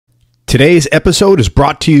Today's episode is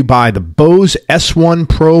brought to you by the Bose S1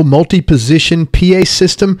 Pro multi-position PA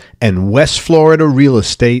system and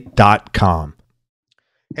WestFloridaRealEstate.com.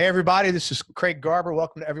 Hey everybody, this is Craig Garber.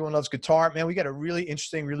 Welcome to Everyone Loves Guitar. Man, we got a really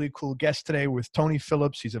interesting, really cool guest today with Tony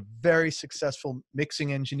Phillips. He's a very successful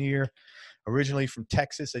mixing engineer, originally from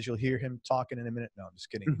Texas, as you'll hear him talking in a minute. No, I'm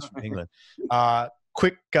just kidding. He's from England.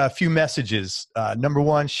 Quick few messages. Number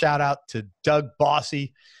one, shout out to Doug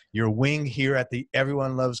Bossy. Your wing here at the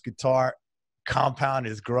Everyone Loves Guitar compound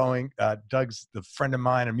is growing. Doug's the friend of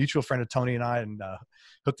mine, a mutual friend of Tony and I, and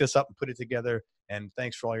hooked this up and put it together. And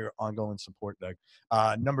thanks for all your ongoing support, Doug.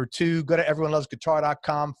 Number two, go to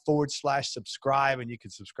everyonelovesguitar.com/subscribe, and you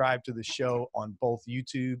can subscribe to the show on both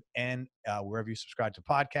YouTube and wherever you subscribe to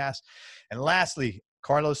podcasts. And lastly,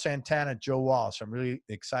 Carlos Santana, Joe Walsh. I'm really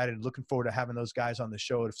excited, looking forward to having those guys on the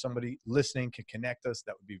show. If somebody listening can connect us,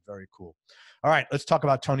 that would be very cool. All right, let's talk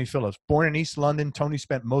about Tony Phillips. Born in East London, Tony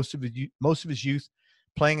spent most of his youth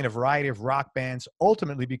playing in a variety of rock bands,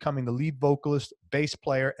 ultimately becoming the lead vocalist, bass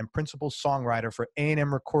player, and principal songwriter for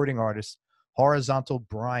A&M recording artist Horizontal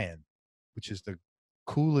Brian, which is the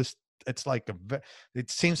coolest. It's like it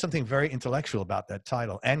seems something very intellectual about that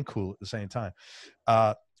title and cool at the same time.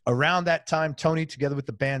 Around that time, Tony, together with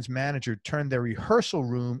the band's manager, turned their rehearsal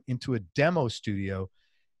room into a demo studio,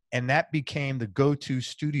 and that became the go-to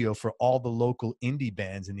studio for all the local indie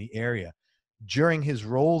bands in the area. During his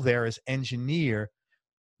role there as engineer,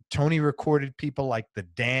 Tony recorded people like The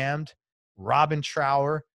Damned, Robin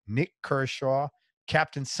Trower, Nik Kershaw,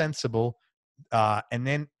 Captain Sensible, and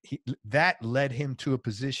then that led him to a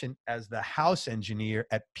position as the house engineer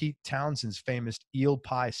at Pete Townshend's famous Eel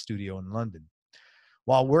Pie studio in London.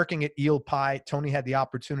 While working at Eel Pie, Tony had the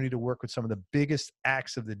opportunity to work with some of the biggest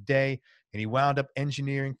acts of the day, and he wound up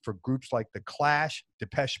engineering for groups like The Clash,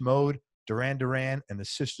 Depeche Mode, Duran Duran, and the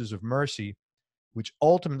Sisters of Mercy, which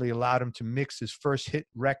ultimately allowed him to mix his first hit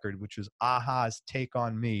record, which was a-ha's Take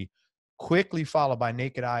On Me, quickly followed by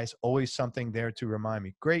Naked Eye's Always Something There to Remind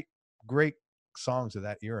Me. Great, great songs of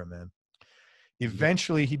that era, man.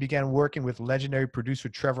 Eventually, he began working with legendary producer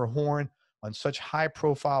Trevor Horn on such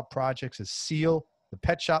high-profile projects as Seal, The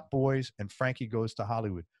Pet Shop Boys, and Frankie Goes to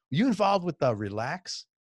Hollywood. Were you involved with Relax?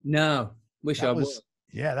 No, wish I was.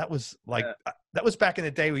 Yeah, that was like that was back in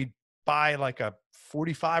the day. We'd buy like a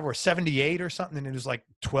 45 or 78 or something, and it was like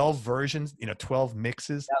 12 versions, 12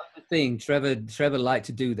 mixes. That's the thing. Trevor liked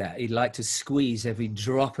to do that. He liked to squeeze every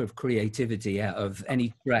drop of creativity out of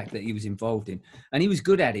any track that he was involved in, and he was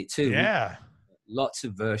good at it too. Yeah, lots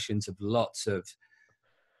of versions of lots of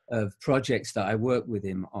projects that I worked with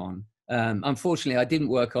him on. Unfortunately, I didn't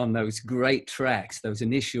work on those great tracks, those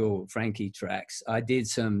initial Frankie tracks. I did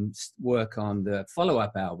some work on the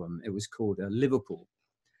follow-up album. It was called Liverpool.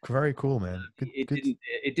 Very cool, man.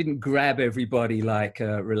 It didn't grab everybody like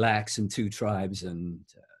Relax and Two Tribes and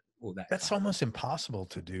all that. That's almost impossible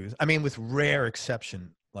to do. I mean, with rare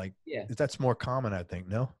exception, that's more common, I think.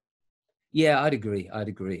 No. Yeah, I'd agree. I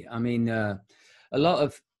mean, a lot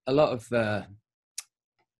of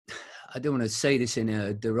I don't want to say this in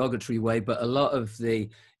a derogatory way, but a lot of the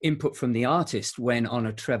input from the artist when on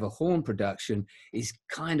a Trevor Horn production is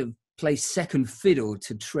kind of plays second fiddle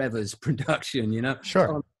to Trevor's production,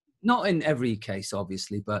 Sure. Not in every case,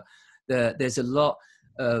 obviously, but there's a lot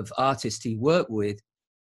of artists he worked with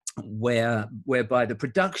whereby the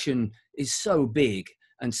production is so big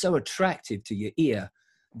and so attractive to your ear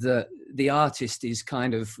that the artist is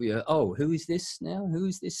kind of, oh, who is this now? Who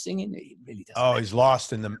is this singing? He really doesn't. Oh, he's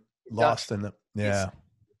lost in the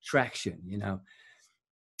traction,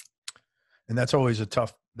 And that's always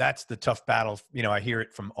that's the tough battle. I hear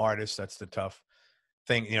it from artists. That's the tough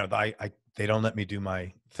thing. They don't let me do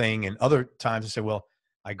my thing. And other times I say, well,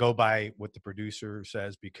 I go by what the producer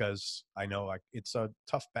says because I know it's a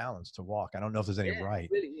tough balance to walk. I don't know if there's any right.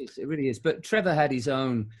 It really is. But Trevor had his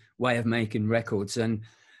own way of making records, and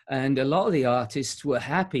a lot of the artists were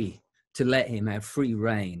happy to let him have free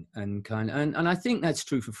reign and I think that's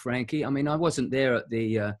true for Frankie. I mean, I wasn't there at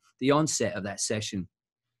the onset of that session,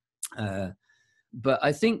 but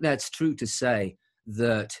I think that's true to say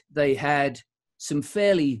that they had some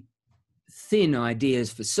fairly thin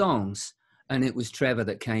ideas for songs, and it was Trevor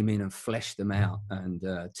that came in and fleshed them out and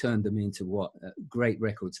turned them into what great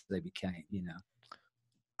records they became.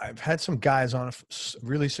 I've had some guys on,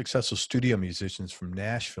 really successful studio musicians from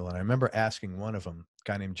Nashville, and I remember asking one of them,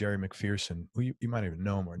 a guy named Jerry McPherson, who you might even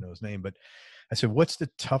know him or know his name, but I said, what's the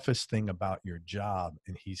toughest thing about your job?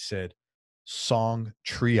 And he said, song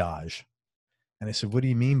triage. And I said, what do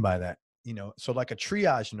you mean by that? So like a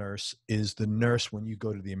triage nurse is the nurse when you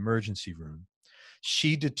go to the emergency room.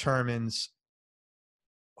 She determines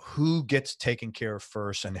who gets taken care of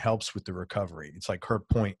first and helps with the recovery. It's like her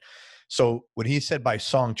point. So what he said by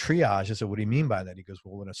song triage, I said, what do you mean by that? He goes,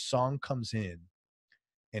 well, when a song comes in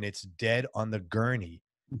and it's dead on the gurney,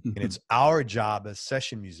 and it's our job as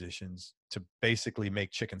session musicians to basically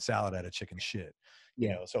make chicken salad out of chicken shit. You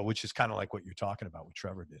know, so which is kind of like what you're talking about, what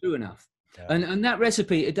Trevor did. True enough. Yeah. And that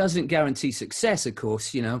recipe, it doesn't guarantee success, of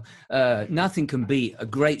course. You know, nothing can beat a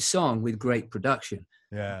great song with great production.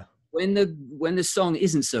 Yeah. When the song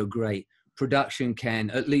isn't so great, production can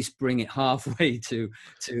at least bring it halfway to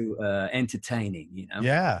entertaining. You know.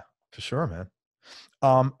 Yeah, for sure,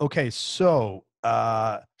 man. Okay, so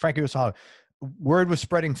Frankie Goes to Hollywood. Word was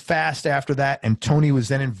spreading fast after that, and Tony was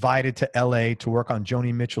then invited to LA to work on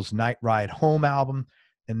Joni Mitchell's Night Ride Home album,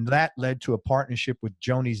 and that led to a partnership with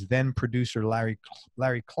Joni's then producer Larry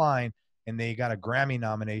Klein, and they got a Grammy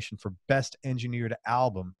nomination for Best Engineered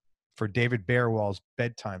Album for David Baerwald's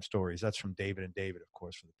Bedtime Stories. That's from David and David, of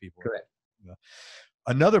course, for the people. Correct.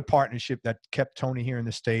 Another partnership that kept Tony here in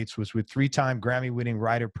the States was with three-time Grammy-winning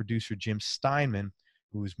writer-producer Jim Steinman,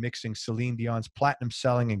 who was mixing Celine Dion's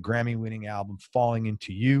platinum-selling and Grammy-winning album, Falling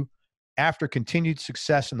Into You. After continued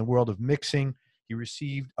success in the world of mixing, he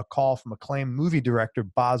received a call from acclaimed movie director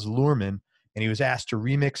Baz Luhrmann, and he was asked to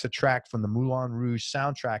remix a track from the Moulin Rouge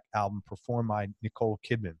soundtrack album performed by Nicole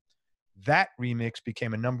Kidman. That remix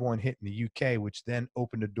became a #1 hit in the UK, which then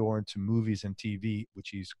opened a door into movies and TV, which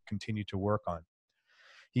he's continued to work on.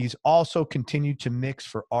 He's also continued to mix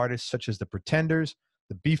for artists such as The Pretenders,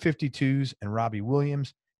 the B-52s, and Robbie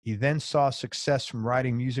Williams. He then saw success from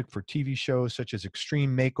writing music for TV shows such as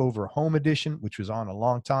Extreme Makeover Home Edition, which was on a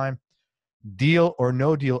long time, Deal or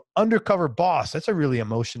No Deal, Undercover Boss. That's a really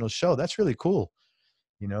emotional show. That's really cool.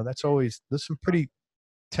 You know, there's some pretty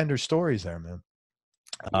tender stories there, man.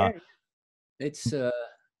 Yeah. It's,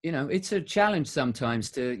 you know, it's a challenge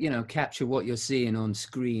sometimes to, you know, capture what you're seeing on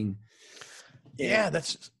screen. Yeah,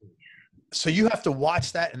 so you have to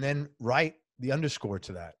watch that and then write the underscore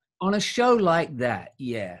to that. On a show like that,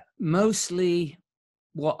 yeah. Mostly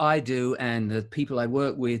what I do, and the people I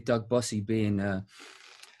work with, Doug Bossy being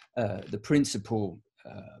the principal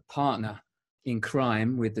partner in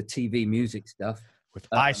crime with the TV music stuff. With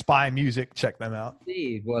I Spy Music, check them out.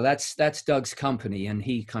 Indeed. Well, that's Doug's company, and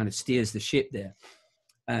he kind of steers the ship there.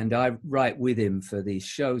 And I write with him for these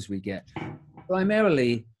shows we get.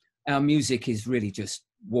 Primarily, our music is really just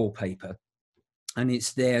wallpaper. And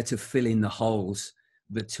it's there to fill in the holes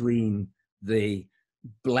between the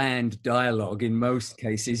bland dialogue in most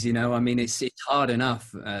cases. You know, I mean, it's hard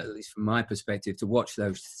enough, at least from my perspective, to watch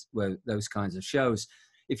those kinds of shows.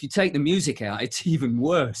 If you take the music out, it's even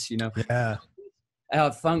worse, you know. Yeah.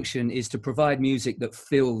 Our function is to provide music that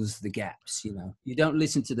fills the gaps, you know. You don't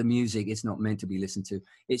listen to the music, it's not meant to be listened to.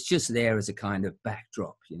 It's just there as a kind of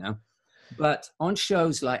backdrop, you know. But on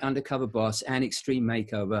shows like Undercover Boss and Extreme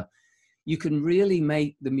Makeover, you can really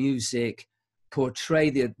make the music portray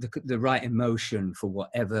the right emotion for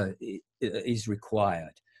whatever is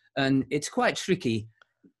required. And it's quite tricky.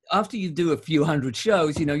 After you do a few hundred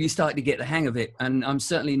shows, you know, you start to get the hang of it. And I'm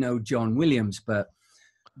certainly no John Williams, but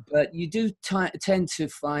you do tend to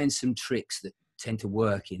find some tricks that tend to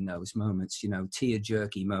work in those moments, you know,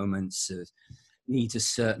 tear-jerky moments, needs a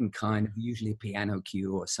certain kind of, usually a piano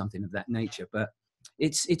cue or something of that nature. But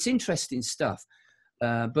it's interesting stuff.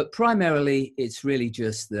 But primarily, it's really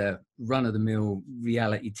just the run-of-the-mill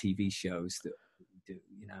reality TV shows that we do,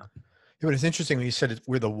 you know. Yeah, but it's interesting when you said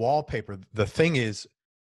we're the wallpaper. The thing is,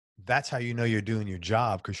 that's how you know you're doing your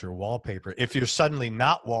job, because you're wallpaper. If you're suddenly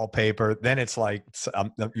not wallpaper, then it's like,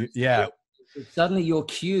 yeah. Suddenly your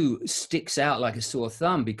cue sticks out like a sore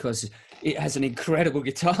thumb because it has an incredible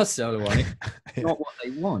guitar solo on it. Yeah. Not what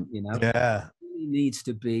they want, you know. Yeah. It really needs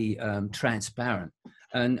to be transparent.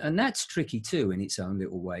 And that's tricky too in its own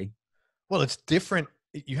little way. Well, it's different.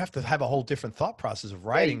 You have to have a whole different thought process of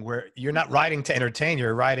writing, where you're not writing to entertain,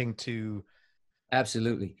 you're writing to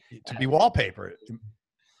absolutely to be wallpaper.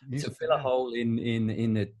 To fill a hole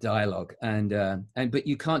in the dialogue, but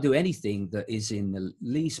you can't do anything that is in the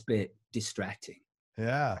least bit distracting.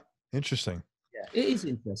 Yeah, interesting. Yeah, it is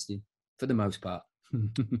interesting for the most part.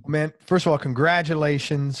 Man, first of all,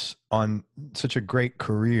 congratulations on such a great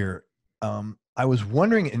career. I was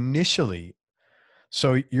wondering initially,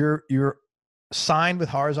 so you're signed with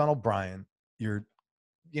Horizontal Brian. You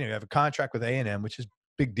have a contract with A&M, which is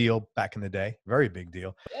big deal back in the day, very big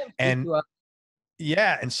deal.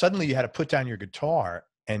 Yeah, and suddenly you had to put down your guitar.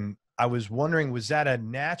 And I was wondering, was that a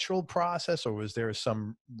natural process, or was there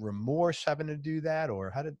some remorse having to do that,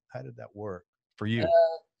 or how did that work for you?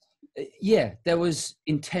 Yeah, there was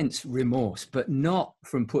intense remorse, but not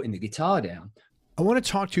from putting the guitar down. I want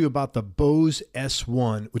to talk to you about the Bose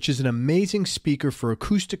S1, which is an amazing speaker for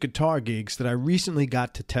acoustic guitar gigs that I recently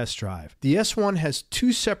got to test drive. The S1 has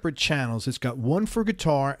two separate channels. It's got one for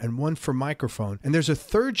guitar and one for microphone, and there's a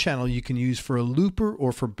third channel you can use for a looper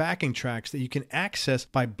or for backing tracks that you can access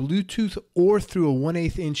by Bluetooth or through a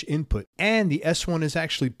 1/8 inch input. And the S1 is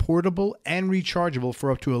actually portable and rechargeable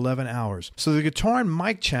for up to 11 hours. So the guitar and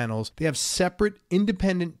mic channels, they have separate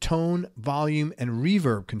independent tone, volume, and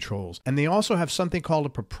reverb controls. And they also have something called a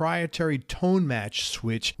proprietary tone match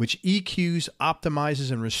switch, which EQs,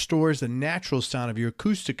 optimizes, and restores the natural sound of your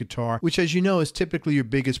acoustic guitar, which, as you know, is typically your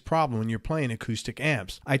biggest problem when you're playing acoustic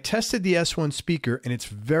amps. I tested the S1 speaker, and it's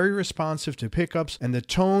very responsive to pickups, and the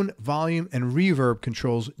tone, volume, and reverb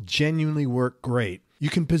controls genuinely work great. You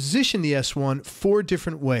can position the S1 four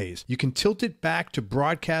different ways. You can tilt it back to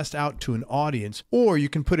broadcast out to an audience, or you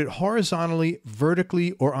can put it horizontally,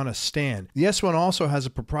 vertically, or on a stand. The S1 also has a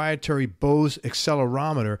proprietary Bose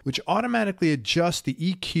accelerometer, which automatically adjusts the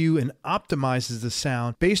EQ and optimizes the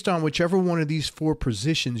sound based on whichever one of these four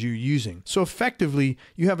positions you're using. So effectively,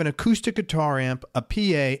 you have an acoustic guitar amp, a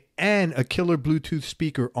PA, and a killer Bluetooth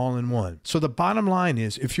speaker all in one. So the bottom line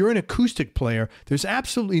is, if you're an acoustic player, there's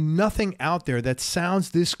absolutely nothing out there that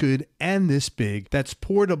sounds this good and this big, that's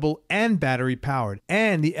portable and battery powered.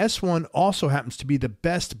 And the S1 also happens to be the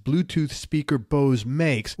best Bluetooth speaker Bose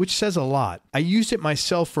makes, which says a lot. I used it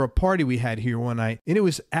myself for a party we had here one night, and it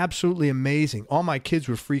was absolutely amazing. All my kids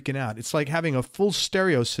were freaking out. It's like having a full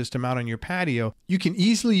stereo system out on your patio. You can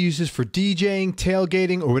easily use this for DJing,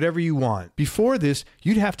 tailgating, or whatever you want. Before this,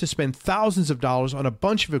 you'd have to spend thousands of dollars on a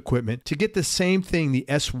bunch of equipment to get the same thing the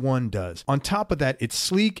S1 does. On top of that, it's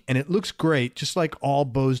sleek and it looks great, just like all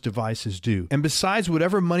Bose devices do. And besides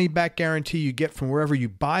whatever money back guarantee you get from wherever you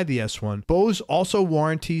buy the S1, Bose also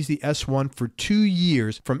warranties the S1 for 2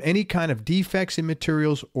 years from any kind of defects in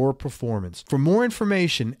materials or performance. For more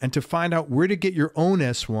information and to find out where to get your own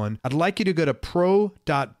S1, I'd like you to go to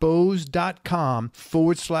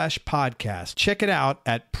pro.bose.com/podcast. Check it out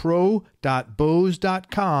at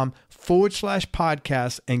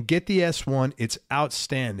pro.bose.com/podcast and get the S1. It's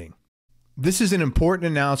outstanding. This is an important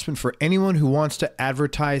announcement for anyone who wants to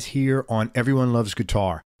advertise here on Everyone Loves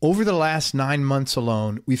Guitar. Over the last 9 months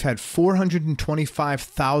alone, we've had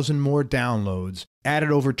 425,000 more downloads, added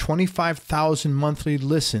over 25,000 monthly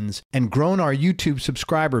listens, and grown our YouTube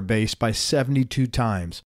subscriber base by 72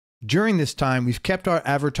 times. During this time, we've kept our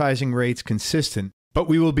advertising rates consistent, but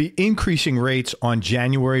we will be increasing rates on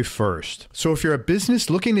January 1st. So if you're a business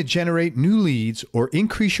looking to generate new leads or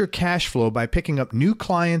increase your cash flow by picking up new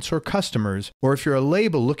clients or customers, or if you're a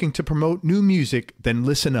label looking to promote new music, then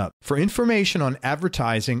listen up. For information on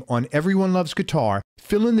advertising on Everyone Loves Guitar,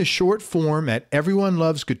 fill in the short form at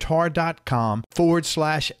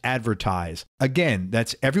everyonelovesguitar.com/advertise. Again,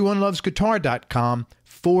 that's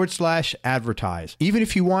everyonelovesguitar.com/advertise. Even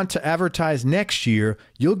if you want to advertise next year,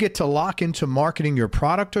 you'll get to lock into marketing your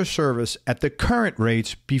product or service at the current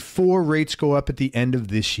rates before rates go up at the end of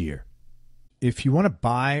this year. If you want to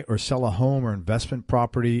buy or sell a home or investment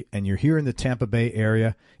property and you're here in the Tampa Bay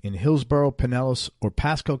area, in Hillsborough, Pinellas, or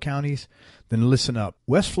Pasco counties, then listen up.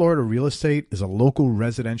 West Florida Real Estate is a local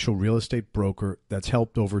residential real estate broker that's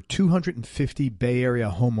helped over 250 Bay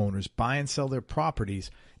Area homeowners buy and sell their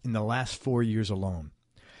properties in the last 4 years alone.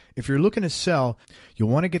 If you're looking to sell, you'll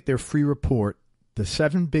want to get their free report, The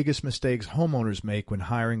 7 Biggest Mistakes Homeowners Make When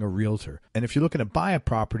Hiring a Realtor. And if you're looking to buy a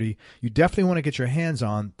property, you definitely want to get your hands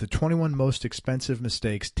on the 21 Most Expensive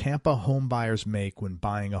Mistakes Tampa Home Buyers Make When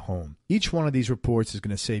Buying a Home. Each one of these reports is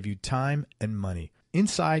going to save you time and money.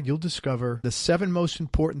 Inside, you'll discover the 7 most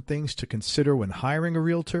important things to consider when hiring a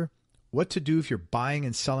realtor, what to do if you're buying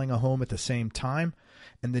and selling a home at the same time,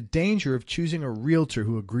 and the danger of choosing a realtor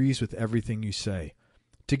who agrees with everything you say.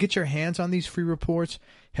 To get your hands on these free reports,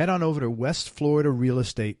 head on over to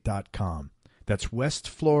westfloridarealestate.com. That's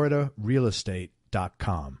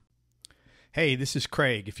westfloridarealestate.com. Hey, this is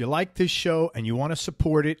Craig. If you like this show and you want to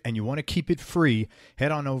support it and you want to keep it free,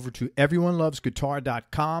 head on over to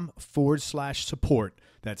everyonelovesguitar.com/support.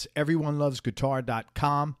 That's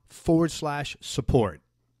everyonelovesguitar.com/support.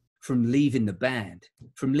 From leaving the band,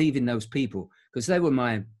 from leaving those people, because they were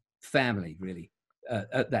my family, really,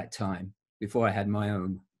 at that time, before I had my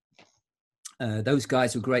own. Those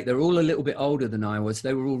guys were great. They're all a little bit older than I was.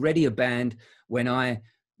 They were already a band when I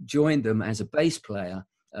joined them as a bass player.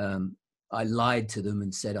 I lied to them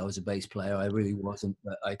and said I was a bass player. I really wasn't,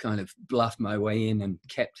 but I kind of bluffed my way in and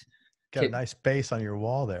kept a nice bass on your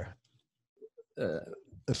wall there.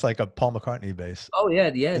 It's like a Paul McCartney bass. Oh yeah.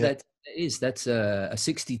 That's a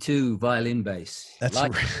 62 violin bass. That's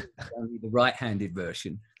only the right-handed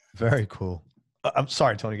version. Very cool. I'm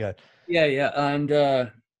sorry, Tony, go ahead. Yeah, yeah.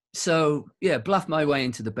 And so, yeah, bluffed my way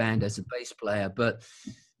into the band as a bass player. But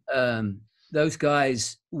those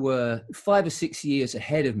guys were 5 or 6 years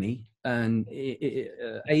ahead of me, and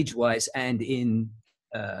age-wise, and in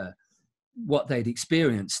what they'd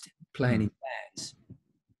experienced playing in bands.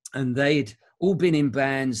 And they'd all been in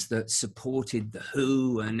bands that supported The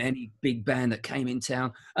Who and any big band that came in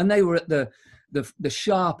town. And they were at the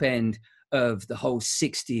sharp end of the whole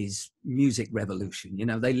 60s music revolution. You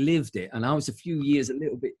know, they lived it. And I was a few years a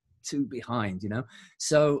little bit too behind, you know.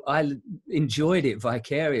 So I enjoyed it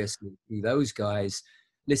vicariously through those guys,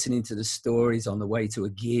 listening to the stories on the way to a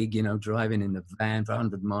gig, you know, driving in the van for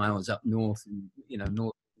 100 miles up north, in, you know,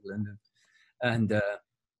 North England. And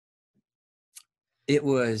it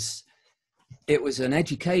was an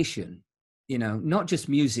education, you know, not just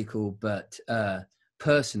musical, but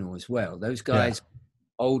personal as well. Those guys,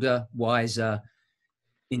 older, wiser,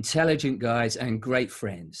 intelligent guys, and great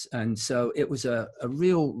friends. And so it was a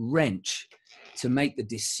real wrench to make the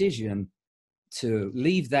decision to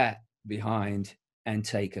leave that behind and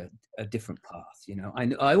take a different path. You know,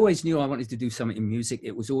 I always knew I wanted to do something in music.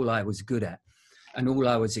 It was all I was good at and all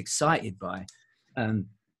I was excited by.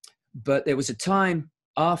 But there was a time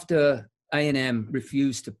after A&M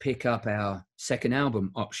refused to pick up our second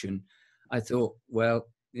album option, I thought, well,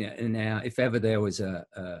 yeah, now if ever there was a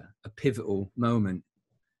pivotal moment,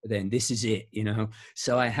 then this is it, you know.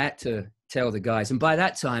 So I had to tell the guys, and by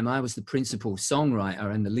that time I was the principal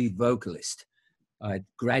songwriter and the lead vocalist. I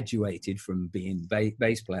graduated from being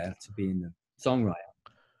bass player to being the songwriter,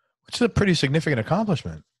 which is a pretty significant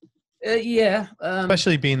accomplishment. Yeah,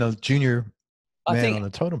 especially being the junior man on the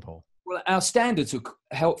totem pole. Well, our standards were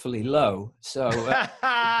helpfully low, so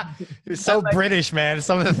you're so British, man.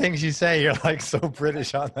 Some of the things you say, you're like so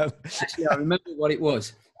British on that. Actually, I remember what it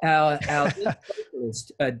was. Our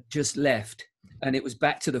vocalist had just left, and it was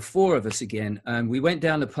back to the four of us again. And we went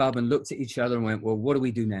down the pub and looked at each other and went, "Well, what do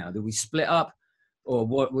we do now? Do we split up, or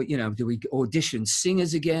what? You know, do we audition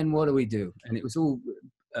singers again? What do we do?" And it was all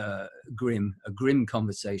a grim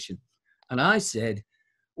conversation. And I said,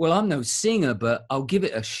 well, I'm no singer, but I'll give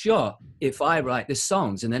it a shot if I write the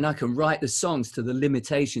songs, and then I can write the songs to the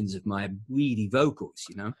limitations of my reedy vocals,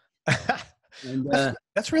 you know. And,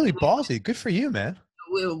 that's really ballsy. Good for you, man.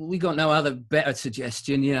 We got no other better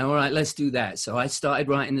suggestion, you know. All right, let's do that. So I started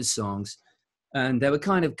writing the songs, and they were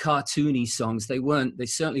kind of cartoony songs. They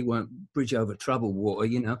certainly weren't Bridge Over Troubled Water,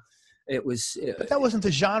 you know. It was, but that wasn't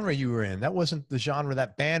the genre you were in. That wasn't the genre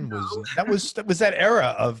that band was in. That was that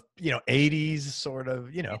era of, you know, 80s sort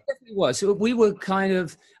of, you know. It definitely was. So we were kind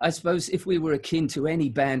of, I suppose, if we were akin to any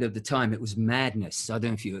band of the time, it was Madness. I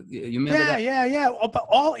don't know if you remember that. Yeah. But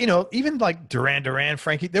all, you know, even like Duran Duran,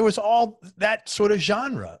 Frankie, there was all that sort of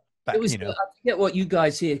genre. Back, it was, you know. I forget what you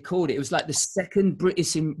guys here called it. It was like the second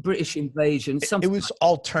British invasion. It was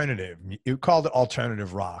alternative. You called it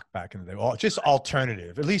alternative rock back in the day. Just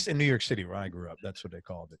alternative. At least in New York City, where I grew up, that's what they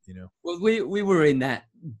called it. You know. Well, we were in that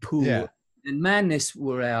pool, yeah. And Madness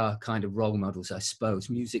were our kind of role models, I suppose.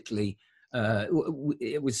 Musically,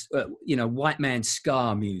 it was you know, white man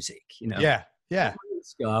ska music. You know. Yeah.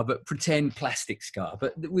 Ska, but pretend plastic ska.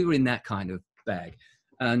 But we were in that kind of bag,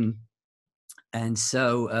 and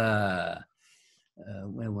so,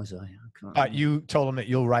 where was I? I can't you told him that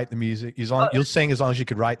you'll write the music. You'll sing as long as you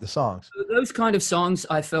could write the songs. Those kind of songs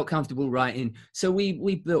I felt comfortable writing. So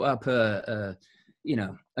we built up you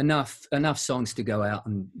know, enough songs to go out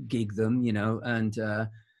and gig them, you know,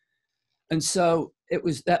 and so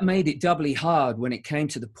that made it doubly hard when it came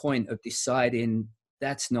to the point of deciding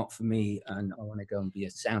that's not for me and I want to go and be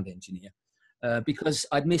a sound engineer, because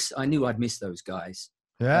I knew I'd miss those guys.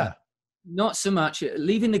 Yeah. Not so much.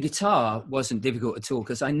 Leaving the guitar wasn't difficult at all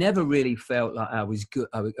because I never really felt like I was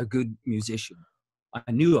a good musician.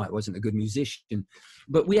 I knew I wasn't a good musician,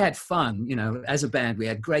 but we had fun, you know, as a band, we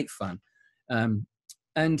had great fun.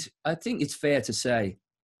 And I think it's fair to say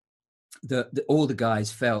that all the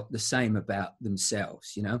guys felt the same about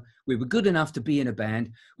themselves, you know. We were good enough to be in a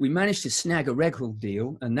band. We managed to snag a record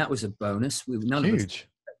deal, and that was a bonus. None of us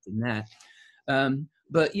expecting that.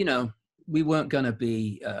 But, you know, we weren't going to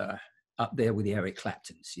be up there with the Eric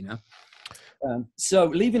Claptons, you know. So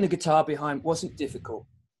leaving the guitar behind wasn't difficult.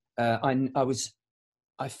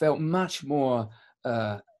 I felt much more,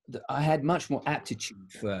 I had much more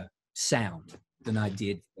aptitude for sound than I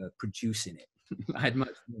did producing it. I had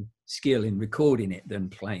much more skill in recording it than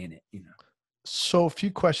playing it, you know. So a few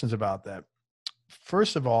questions about that.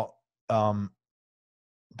 First of all,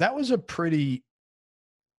 that was a pretty,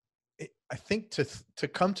 I think to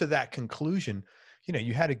come to that conclusion, you know,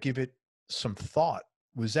 you had to give it some thought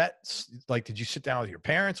was that like, did you sit down with your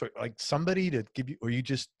parents or like somebody to give you, or you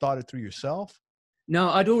just thought it through yourself? No,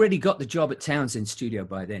 I'd already got the job at Townshend studio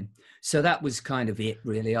by then. So that was kind of it,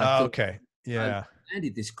 really. I thought, Okay. Yeah. I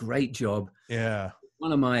did this great job. Yeah.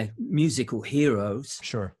 One of my musical heroes.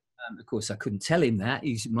 Sure. Of course, I couldn't tell him that.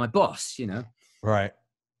 He's my boss, you know. Right.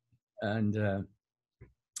 And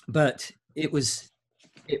but it was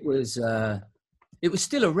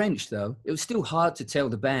still a wrench, though. It was still hard to tell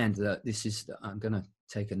the band that I'm going to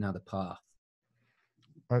take another path.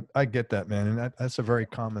 I get that, man. And that's a very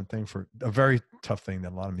common thing, a very tough thing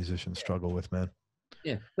that a lot of musicians struggle with, man.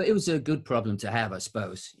 Yeah. But it was a good problem to have, I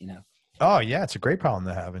suppose, you know. Oh yeah. It's a great problem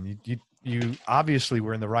to have. And you obviously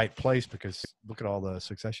were in the right place, because look at all the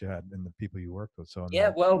success you had and the people you worked with. So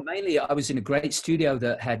yeah, well, mainly I was in a great studio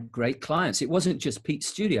that had great clients. It wasn't just Pete's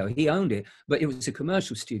studio. He owned it, but it was a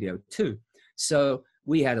commercial studio too. So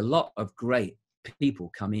we had a lot of great people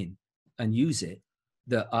come in and use it.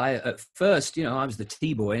 That at first, you know, I was the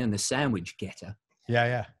T-boy and the sandwich getter.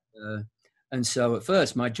 Yeah. And so at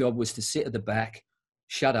first my job was to sit at the back,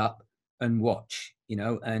 shut up and watch, you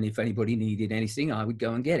know, and if anybody needed anything, I would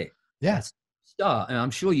go and get it. Yeah. Start. And I'm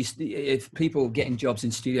sure if people are getting jobs in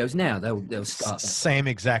studios now, they'll start that. Same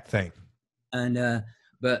exact thing. And,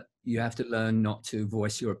 but you have to learn not to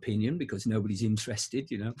voice your opinion because nobody's interested,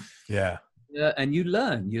 you know? Yeah. And you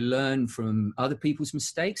learn from other people's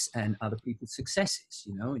mistakes and other people's successes,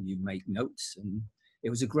 you know, and you make notes, and it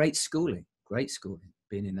was a great schooling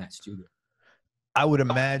being in that studio. I would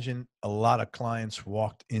imagine a lot of clients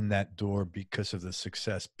walked in that door because of the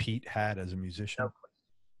success Pete had as a musician.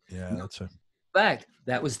 Yeah. In fact,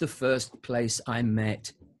 that was the first place I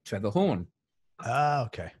met Trevor Horn. Ah,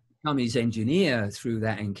 okay. Become his engineer through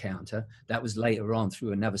that encounter. That was later on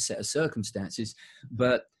through another set of circumstances,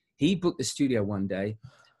 but he booked the studio one day,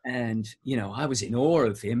 and, you know, I was in awe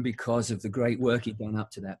of him because of the great work he'd done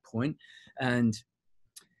up to that point. And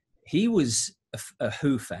he was a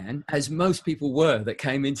Who fan, as most people were that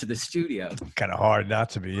came into the studio. Kind of hard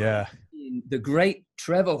not to be, yeah. The great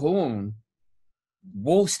Trevor Horn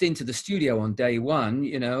waltzed into the studio on day one,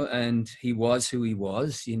 you know, and he was who he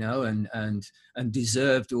was, you know, and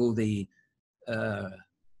deserved all the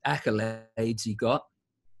accolades he got.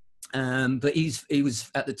 But he was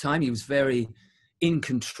at the time, he was very in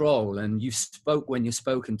control, and you spoke when you're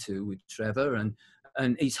spoken to with Trevor,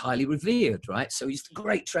 and he's highly revered, right? So he's the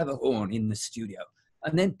great Trevor Horn in the studio.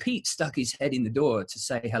 And then Pete stuck his head in the door to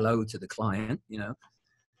say hello to the client, you know,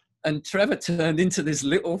 and Trevor turned into this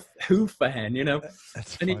little Who fan, you know.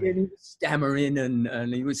 That's and funny. he was stammering,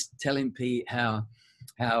 and he was telling Pete how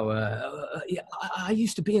yeah, I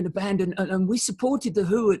used to be in a band, and we supported the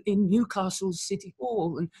Who in Newcastle City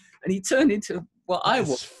Hall, and he turned into what I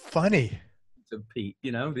was. Funny to Pete,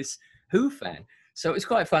 you know, this Who fan. So it's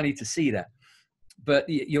quite funny to see that. But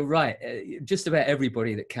you're right. Just about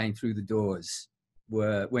everybody that came through the doors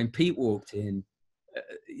were, when Pete walked in,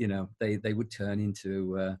 you know, they would turn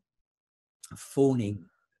into fawning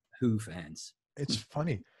Who fans. It's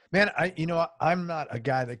funny, man. I'm not a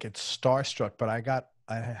guy that gets starstruck, but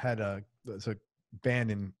there's a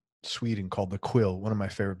band in Sweden called The Quill, one of my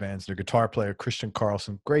favorite bands. Their guitar player, Christian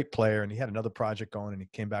Carlson, great player. And he had another project going, and he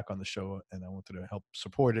came back on the show, and I wanted to help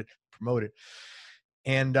support it, promote it.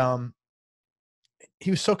 And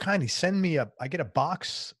he was so kind. He sent me I get a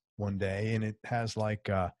box one day, and it has like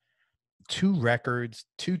 2 records,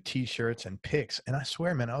 2 T-shirts, and picks. And I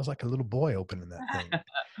swear, man, I was like a little boy opening that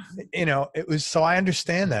thing. You know, it was, so I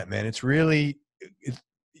understand that, man. It's really,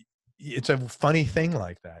 it's a funny thing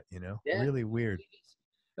like that, you know, really weird.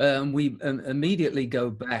 We immediately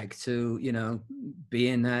go back to, you know,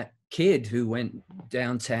 being that kid who went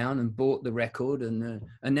downtown and bought the record, and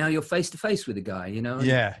now you're face to face with the guy, you know.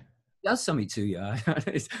 Yeah. It does something to you.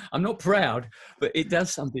 I'm not proud, but it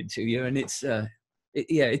does something to you, and it's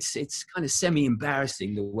kind of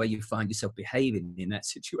semi-embarrassing the way you find yourself behaving in that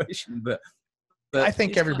situation. But I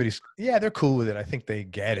think everybody's, they're cool with it. I think they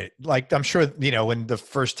get it. Like, I'm sure, you know, when the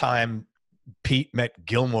first time Pete met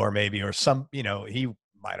Gilmour, maybe, or some, you know, he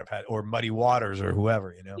might have had, or Muddy Waters or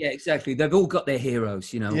whoever, you know. Yeah, exactly. They've all got their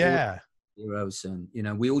heroes, you know. Yeah. Heroes, and, you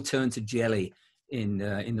know, we all turn to jelly in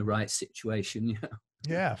the right situation, you know.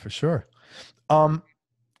 Yeah, for sure.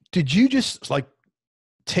 Did you just like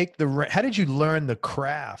how did you learn the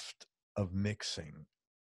craft of mixing?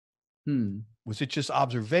 Was it just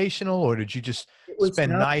observational, or did you just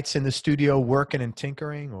spend nights in the studio working and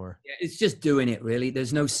tinkering, or? Yeah, it's just doing it, really.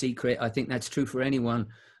 There's no secret. I think that's true for anyone,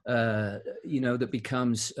 you know, that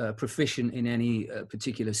becomes proficient in any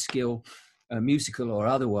particular skill, musical or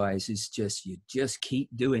otherwise. Is just, you just keep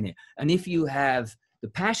doing it. And if you have the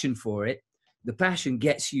passion for it, the passion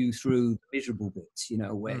gets you through the miserable bits, you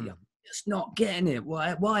know, where you're just not getting it.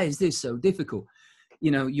 Why is this so difficult?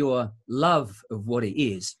 You know, your love of what it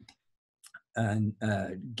is and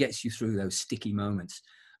gets you through those sticky moments.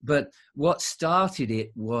 But what started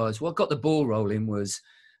it was, what got the ball rolling was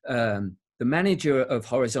the manager of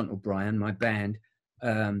Horizontal Brian, my band,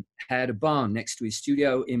 had a barn next to his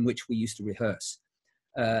studio in which we used to rehearse.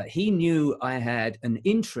 He knew I had an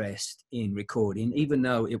interest in recording, even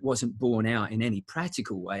though it wasn't borne out in any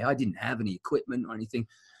practical way. I didn't have any equipment or anything.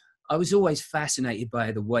 I was always fascinated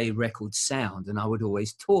by the way records sound, and I would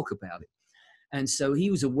always talk about it. And so he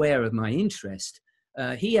was aware of my interest.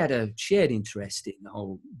 He had a shared interest in the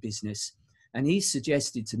whole business, and he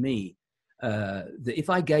suggested to me that if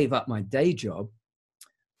I gave up my day job,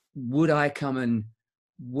 would I come and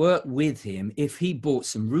work with him if he bought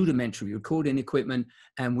some rudimentary recording equipment,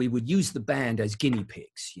 and we would use the band as guinea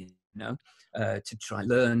pigs, you know, to try and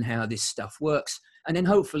learn how this stuff works. And then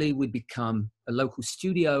hopefully we'd become a local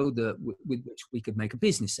studio with which we could make a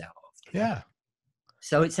business out of. Yeah.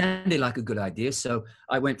 So it sounded like a good idea. So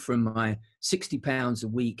I went from my £60 a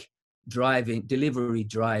week driving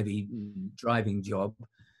job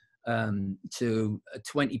to a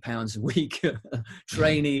 £20 a week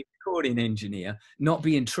trainee recording engineer, not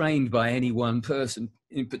being trained by any one person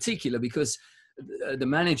in particular, because the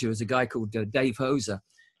manager was a guy called Dave Hoser.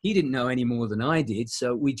 He didn't know any more than I did.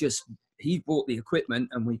 So he bought the equipment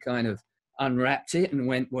and we kind of unwrapped it and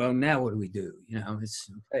went, well, now what do we do? You know,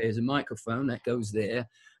 there's a microphone that goes there.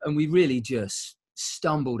 And we really just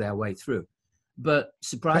stumbled our way through. But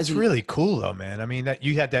surprisingly, that's really cool though, man. I mean, that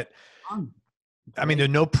you had that, I mean, there's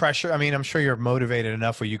no pressure. I mean, I'm sure you're motivated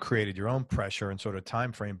enough where you created your own pressure and sort of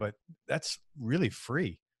time frame, but that's really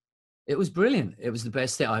free. It was brilliant. It was the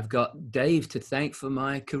best thing. I've got Dave to thank for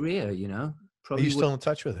my career, you know. Are you still in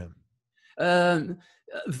touch with him?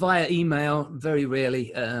 Via email, very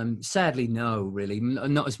rarely. Sadly, no, really,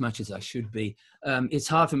 not as much as I should be. It's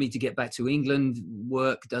hard for me to get back to England.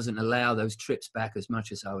 Work doesn't allow those trips back as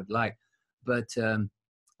much as I would like. But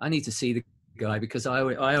I need to see the guy because I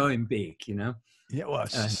owe him big, you know. Yeah, well,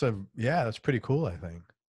 so yeah, that's pretty cool, I think.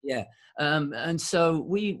 Yeah, and so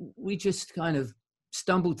we just kind of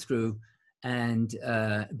stumbled through, and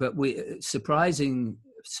but we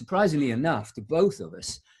surprisingly enough to both of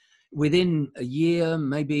us, within a year,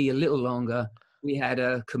 maybe a little longer, we had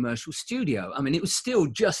a commercial studio. I mean, it was still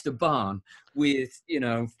just a barn with, you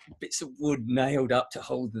know, bits of wood nailed up to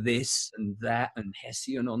hold this and that and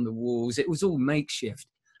Hessian on the walls. It was all makeshift,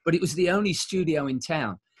 but it was the only studio in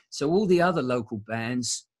town. So all the other local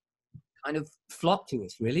bands kind of flocked to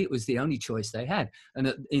us, really. It was the only choice they had.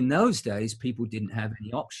 And in those days, people didn't have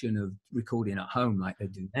any option of recording at home like they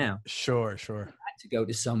do now. Sure. They had to go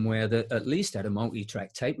to somewhere that at least had a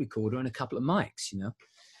multi-track tape recorder and a couple of mics, you know.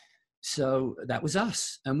 So that was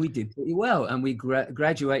us, and we did pretty well. And we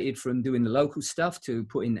graduated from doing the local stuff to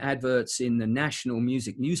putting adverts in the national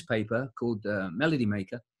music newspaper called Melody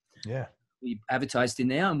Maker. Yeah. We advertised in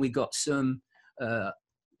there, and we got some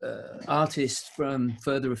artists from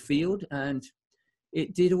further afield, and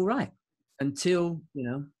it did all right until, you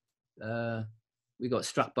know, we got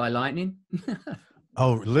struck by lightning.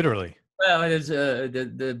 Oh, literally? Well, there's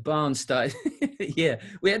the barn started. Yeah,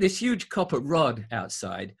 we had this huge copper rod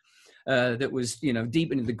outside that was, you know,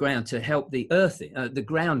 deep into the ground to help the earthing, the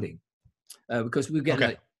grounding, because we were getting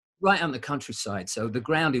like right on the countryside, so the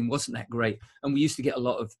grounding wasn't that great, and we used to get a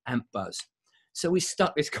lot of amp buzz. So we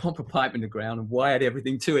stuck this copper pipe in the ground and wired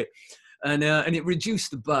everything to it, and it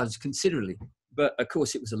reduced the buzz considerably. But of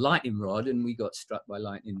course, it was a lightning rod, and we got struck by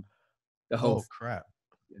lightning. The whole crap!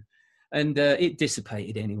 And it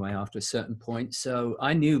dissipated anyway after a certain point. So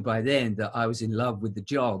I knew by then that I was in love with the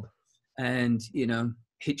job, and, you know,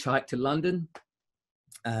 hitchhiked to London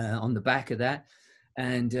on the back of that,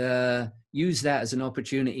 and used that as an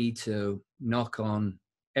opportunity to knock on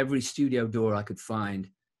every studio door I could find.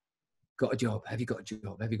 Got a job? Have you got a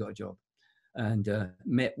job? Have you got a job? And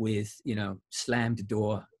met with, you know, slammed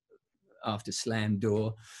door after slammed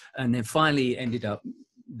door, and then finally ended up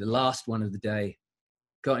the last one of the day.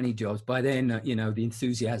 Got any jobs? By then, you know, the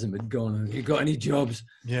enthusiasm had gone. You got any jobs?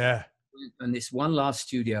 Yeah. And this one last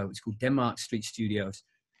studio, it's called Denmark Street Studios,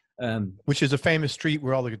 which is a famous street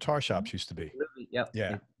where all the guitar shops used to be. Yep.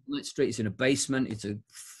 Yeah. That street is in a basement. It's a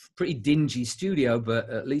pretty dingy studio, but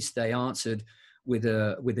at least they answered with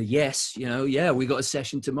a yes. You know, yeah, we got a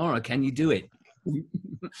session tomorrow. Can you do it?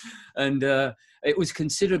 And it was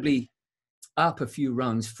considerably up a few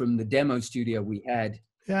rungs from the demo studio we had.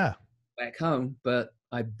 Yeah. Back home, but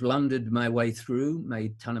I blundered my way through,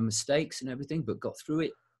 made a ton of mistakes and everything, but got through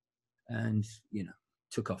it, and, you know,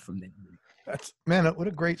 took off from there. That's, man, what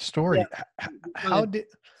a great story. Yeah. How did,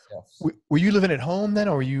 were you living at home then,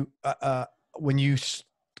 or were you, when you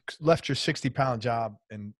left your 60-pound job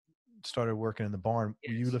and started working in the barn,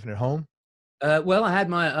 were you living at home? Well, I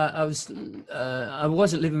had I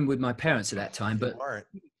wasn't living with my parents at that time, but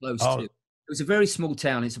close to. It was a very small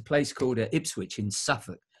town. It's a place called Ipswich in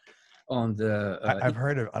Suffolk. On the, I've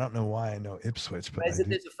heard of. I don't know why I know Ipswich, but there's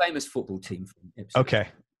a famous football team from Ipswich. Okay.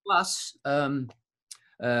 Plus, the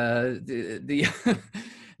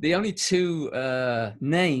only two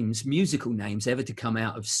musical names ever to come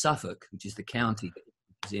out of Suffolk, which is the county that it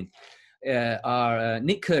was in, are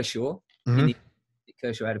Nik Kershaw. Mm-hmm. Nik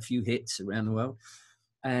Kershaw had a few hits around the world,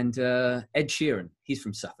 and Ed Sheeran. He's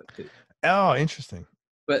from Suffolk too. Oh, interesting.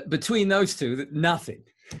 But between those two, nothing.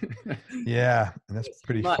 Yeah, and that's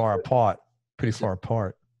pretty far apart. Pretty far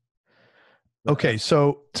apart. Okay,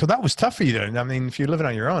 so that was tough for you then. I mean, if you're living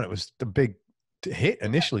on your own, it was the big hit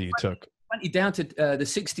initially you took. 20 down to the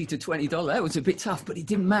 $60 to $20. That was a bit tough, but it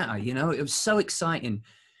didn't matter. You know, it was so exciting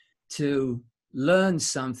to learn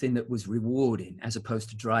something that was rewarding, as opposed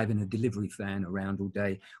to driving a delivery van around all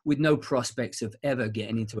day with no prospects of ever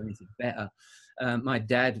getting into anything better. My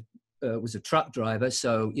dad was a truck driver,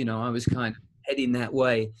 so you know I was kind of heading that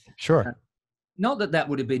way. Sure. Not that that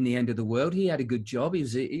would have been the end of the world. He had a good job. He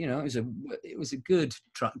was, it was a good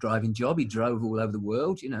truck driving job. He drove all over the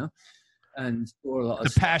world, you know, and for a lot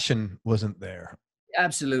of the passion wasn't there.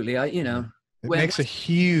 Absolutely, it makes a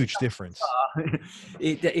huge difference.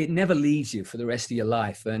 It never leaves you for the rest of your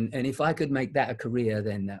life, and if I could make that a career,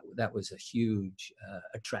 then that was a huge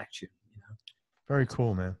attraction. You know. Very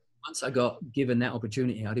cool, man. Once I got given that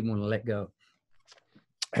opportunity, I didn't want to let go.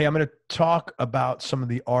 Hey, I'm going to talk about some of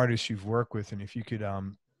the artists you've worked with, and if you could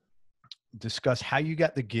discuss how you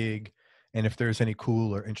got the gig and if there's any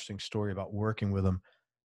cool or interesting story about working with them.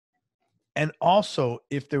 And also,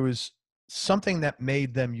 if there was something that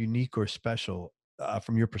made them unique or special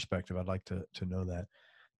from your perspective, I'd like to know that.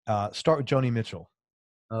 Start with Joni Mitchell.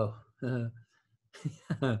 Oh,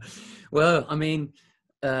 well, I mean,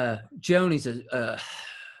 Joni's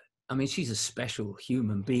she's a special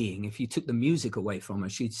human being. If you took the music away from her,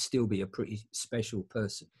 she'd still be a pretty special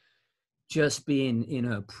person. Just being in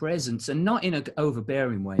her presence, and not in an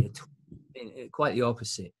overbearing way, quite the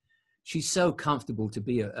opposite. She's so comfortable to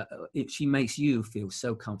be, she makes you feel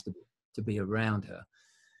so comfortable to be around her.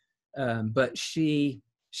 But she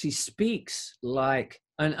speaks like,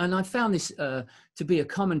 and I found this to be a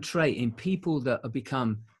common trait in people that have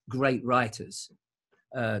become great writers.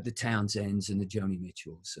 The Townsends and the Joni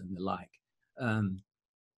Mitchells and the like.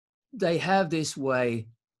 They have this way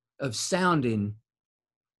of sounding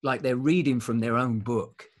like they're reading from their own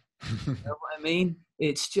book. You know what I mean?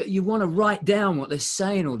 It's just, you want to write down what they're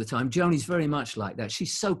saying all the time. Joni's very much like that.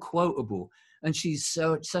 She's so quotable, and she's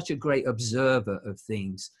such a great observer of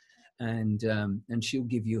things. And she'll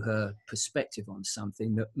give you her perspective on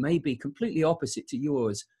something that may be completely opposite to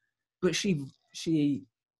yours, but she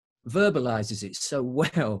verbalizes it so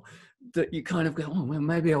well that you kind of go, oh, well,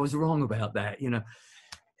 maybe I was wrong about that. You know,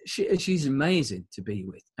 she's amazing to be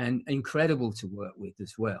with and incredible to work with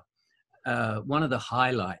as well. One of the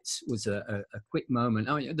highlights was a quick moment.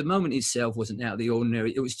 I mean, the moment itself wasn't out of the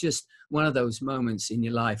ordinary. It was just one of those moments in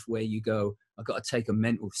your life where you go, I've got to take a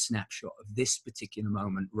mental snapshot of this particular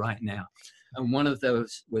moment right now. And one of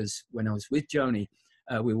those was when I was with Joni.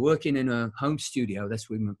 We were working in a home studio.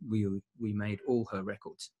 That's when we made all her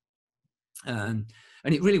records. And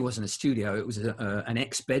it really wasn't a studio. It was an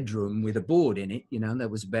ex-bedroom with a board in it, you know, that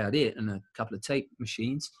was about it, and a couple of tape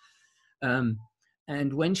machines.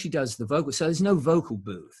 And when she does the vocal, so there's no vocal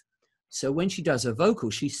booth. So when she does her vocal,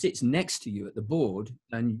 she sits next to you at the board,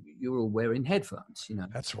 and you're all wearing headphones, you know.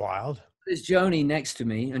 That's wild. There's Joni next to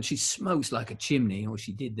me, and she smokes like a chimney, or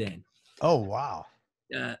she did then. Oh, wow.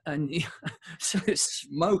 And so it's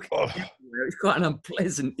smoke everywhere. It's quite an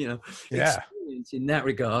unpleasant, you know, experience in that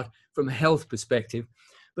regard from a health perspective.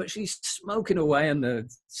 But she's smoking away, and the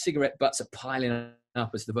cigarette butts are piling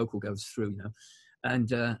up as the vocal goes through, you know.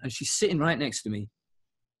 And she's sitting right next to me,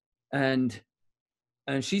 and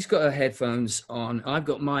she's got her headphones on. I've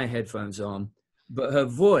got my headphones on, but her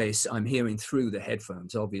voice I'm hearing through the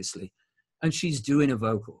headphones, obviously. And she's doing a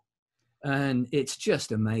vocal. And it's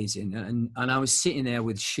just amazing. And I was sitting there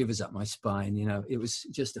with shivers up my spine, you know. It was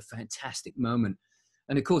just a fantastic moment.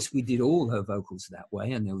 And of course, we did all her vocals that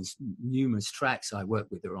way, and there was numerous tracks I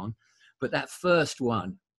worked with her on. But that first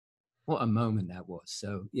one, what a moment that was.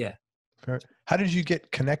 So, yeah. How did you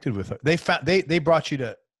get connected with her? They brought you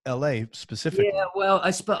to LA specifically. Yeah, well,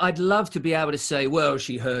 I'd love to be able to say, well,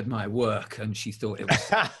 she heard my work and she thought it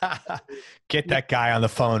was. Get that guy on the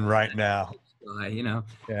phone right now. guy, you know.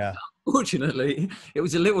 Yeah. Fortunately, it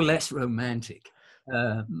was a little less romantic.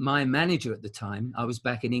 My manager at the time, I was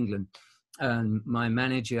back in England, and my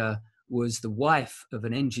manager was the wife of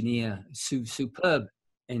an engineer, superb,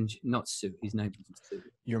 not Sue, his name wasn't Sue.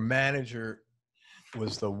 Your manager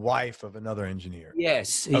was the wife of another engineer.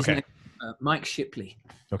 Yes, his name Mike Shipley.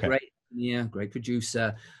 Okay. Great engineer, great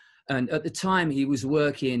producer. And at the time, he was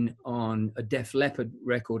working on a Def Leppard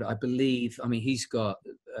record, I believe. I mean, he's got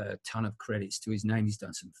a ton of credits to his name. He's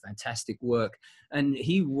done some fantastic work. And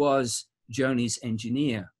he was Joni's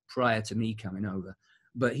engineer prior to me coming over.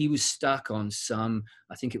 But he was stuck on some,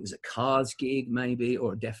 I think it was a Cars gig maybe,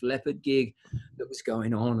 or a Def Leppard gig that was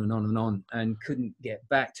going on and on and on, and couldn't get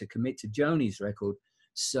back to commit to Joni's record.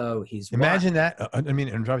 So his imagine that. I mean,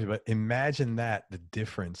 interrupt you, but imagine that, the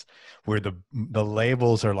difference where the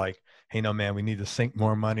labels are like, hey, no, man, we need to sink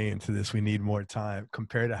more money into this. We need more time,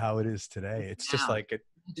 compared to how it is today. It's just like it.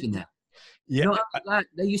 Yeah. You know,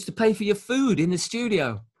 they used to pay for your food in the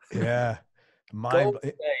studio. Yeah. No,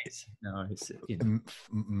 it's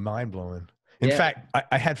mind blowing. In fact,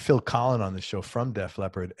 I had Phil Collin on the show from Def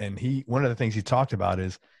Leppard, and one of the things he talked about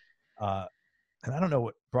is, and I don't know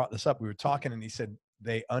what brought this up. We were talking, and he said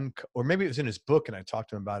or maybe it was in his book, and I talked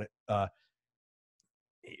to him about it.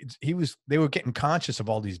 They were getting conscious of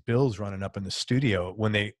all these bills running up in the studio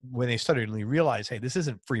when they started to realize, hey, this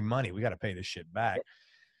isn't free money. We got to pay this shit back.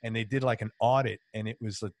 And they did like an audit, and it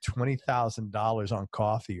was like $20,000 on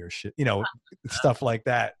coffee or shit, you know, stuff like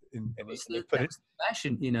that. And they put it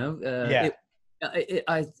fashion, you know. Yeah.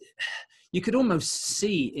 You could almost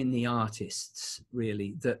see in the artists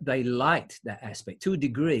really that they liked that aspect to a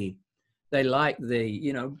degree. They liked the,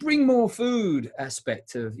 you know, bring more food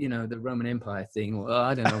aspect of, you know, the Roman Empire thing, or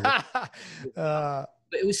I don't know.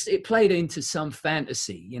 But it played into some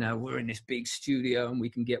fantasy, you know, we're in this big studio and we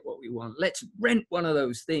can get what we want. Let's rent one of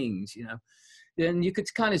those things, you know. Then you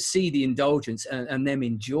could kind of see the indulgence and them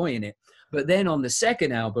enjoying it. But then on the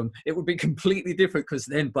second album, it would be completely different, because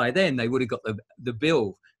then by then they would have got the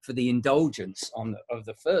bill for the indulgence of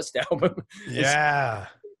the first album. Yeah.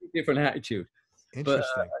 Different attitude.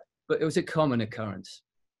 Interesting. But it was a common occurrence.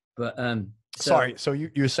 But sorry, so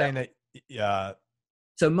you're saying that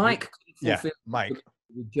so Mike Mike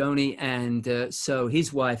with Joni, and so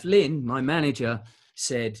his wife Lynn, my manager,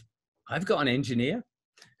 said, I've got an engineer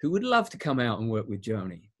who would love to come out and work with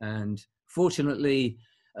Joni. And fortunately,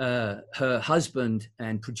 her husband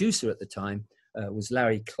and producer at the time was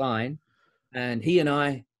Larry Klein, and he and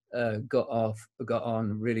I got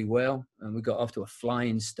on really well, and we got off to a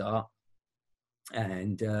flying start.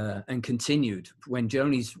 And continued. When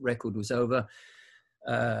Joni's record was over,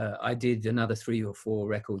 I did another 3 or 4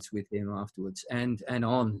 records with him afterwards, and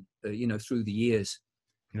on, you know, through the years.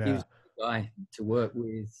 Yeah. He was a guy to work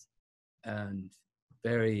with, and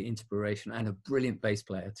very inspirational, and a brilliant bass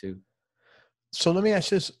player too. So let me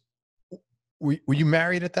ask you this: were you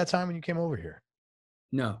married at that time when you came over here?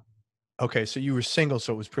 No. Okay, so you were single,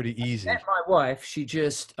 so it was pretty easy. I met my wife.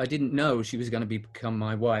 I didn't know she was going to become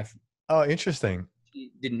my wife. Oh, interesting.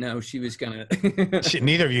 She didn't know she was going to.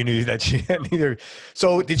 Neither of you knew that she had neither.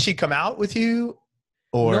 So did she come out with you,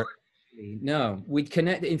 or? No, we'd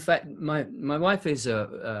connected. In fact, my wife is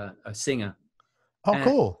a singer. Oh,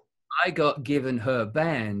 cool. I got given her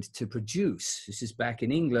band to produce. This is back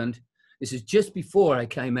in England. This is just before I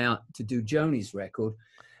came out to do Joni's record.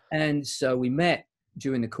 And so we met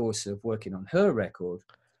during the course of working on her record,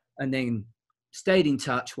 and then stayed in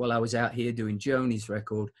touch while I was out here doing Joni's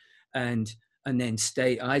record. And then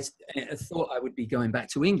I thought I would be going back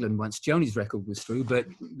to England once Joni's record was through, but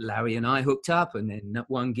Larry and I hooked up, and then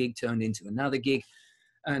one gig turned into another gig,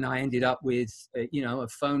 and I ended up with you know, a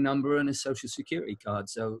phone number and a social security card.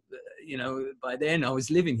 So you know, by then I was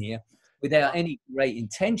living here without any great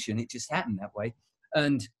intention. It just happened that way.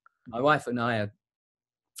 And my wife and I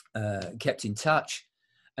kept in touch,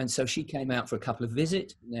 and so she came out for a couple of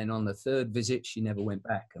visits, and then on the third visit she never went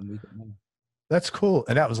back, and we got married. That's cool.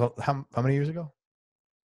 And that was how many years ago?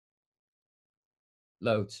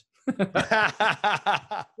 Loads.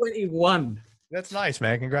 21. That's nice,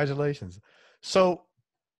 man. Congratulations. So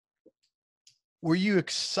were you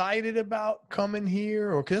excited about coming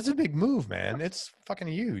here? Or, because it's a big move, man. It's fucking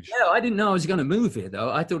huge. Yeah, I didn't know I was going to move here, though.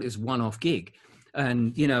 I thought it was a one-off gig.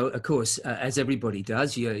 And, you know, of course, as everybody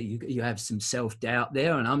does, you have some self-doubt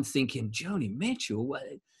there. And I'm thinking, Joni Mitchell, what?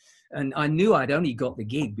 And I knew I'd only got the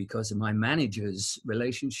gig because of my manager's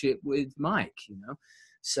relationship with Mike, you know.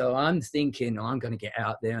 So I'm thinking, I'm going to get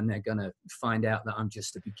out there and they're going to find out that I'm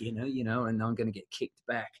just a beginner, you know, and I'm going to get kicked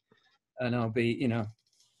back. And I'll be, you know,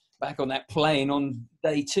 back on that plane on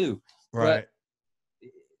day 2. Right.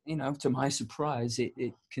 you know, to my surprise,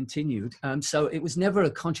 it continued. So it was never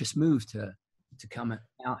a conscious move to come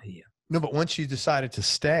out here. No, but once you decided to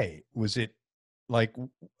stay, was it like,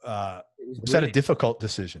 was that a Weird. difficult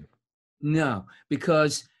decision? No,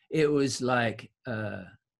 because it was like a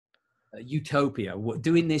utopia.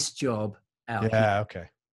 Doing this job out here. Yeah, okay.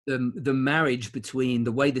 The marriage between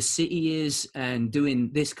the way the city is and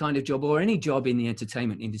doing this kind of job, or any job in the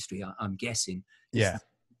entertainment industry, I'm guessing. Yeah.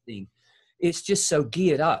 Thing. It's just so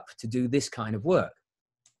geared up to do this kind of work.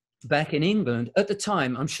 Back in England at the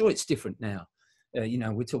time, I'm sure it's different now. You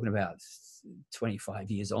know, we're talking about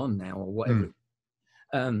 25 years on now or whatever.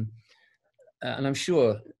 And I'm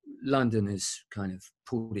sure London has kind of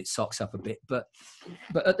pulled its socks up a bit, but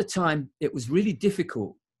at the time it was really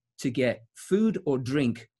difficult to get food or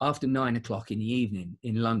drink after 9 o'clock in the evening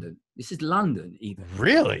in London. This is London even.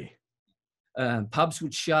 Really? Pubs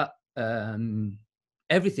would shut.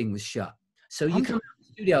 Everything was shut. So you come out of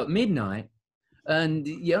the studio at midnight and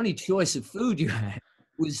the only choice of food you had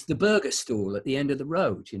was the burger stall at the end of the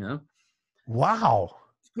road, you know? Wow.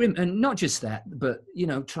 It's grim. And not just that, but, you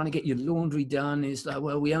know, trying to get your laundry done is like,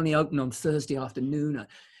 well, we only open on Thursday afternoon.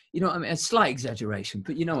 You know what I mean? A slight exaggeration,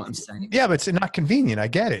 but you know what I'm saying. Yeah, but it's not convenient. I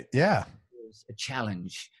get it. Yeah. It's a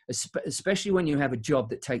challenge, especially when you have a job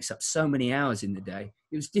that takes up so many hours in the day.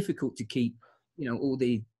 It was difficult to keep, you know, all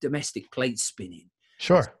the domestic plates spinning.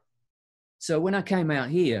 Sure. So when I came out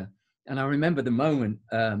here, and I remember the moment,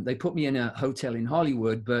 they put me in a hotel in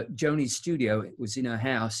Hollywood, but Joni's studio was in her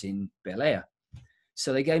house in Bel Air.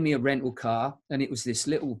 So they gave me a rental car, and it was this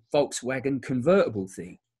little Volkswagen convertible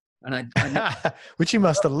thing. And I which you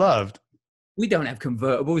must have loved. We don't have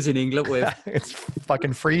convertibles in England. It's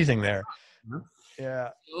fucking freezing there. Yeah.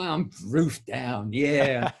 Well, I'm roofed down.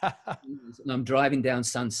 Yeah. And I'm driving down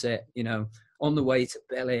Sunset, you know, on the way to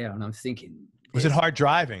Bel Air, and I'm thinking, was it hard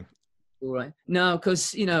driving? All right. No,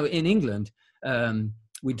 because, you know, in England,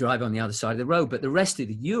 we drive on the other side of the road, but the rest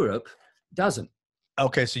of Europe doesn't.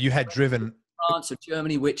 Okay, so you had driven France or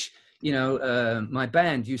Germany, which, you know, my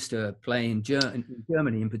band used to play in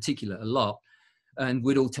Germany in particular a lot, and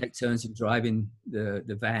we'd all take turns in driving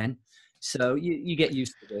the van. So you get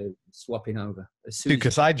used to the swapping over. Dude,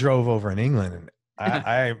 because I drove over in England, and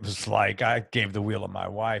I was like, I gave the wheel to my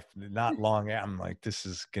wife. Not long after, I'm like, this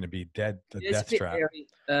is going to be death trap.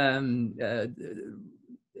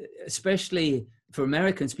 Especially for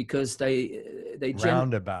Americans, because they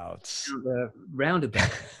roundabouts.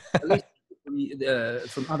 Roundabout. At least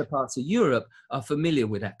from other parts of Europe are familiar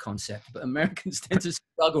with that concept, but Americans tend to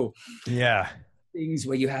struggle. Yeah. Things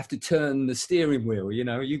where you have to turn the steering wheel, you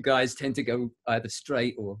know, you guys tend to go either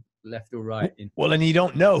straight or left or right. Well, and you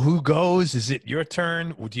don't know who goes. Is it your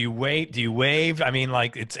turn? Do you wait? Do you wave? I mean,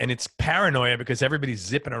 like it's paranoia because everybody's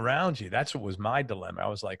zipping around you. That's what was my dilemma. I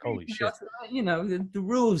was like, holy shit. You know, the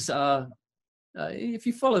rules are, if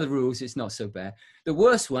you follow the rules, it's not so bad. The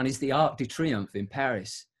worst one is the Arc de Triomphe in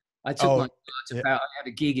Paris. I took my car I had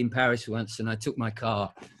a gig in Paris once, and I took my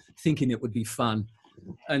car thinking it would be fun.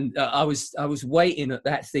 And I was waiting at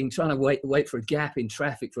that thing, trying to wait for a gap in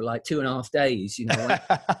traffic for like 2.5 days, you know.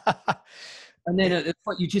 And then at the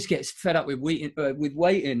point you just get fed up with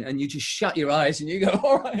waiting, and you just shut your eyes and you go,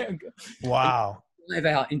 all right. Wow. Live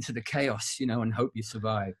out into the chaos, you know, and hope you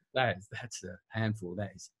survive. That's a handful.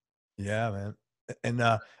 That is. Yeah, man.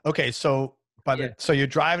 And okay, so so you're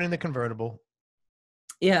driving in the convertible.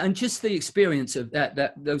 Yeah, and just the experience of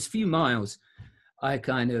those few miles, I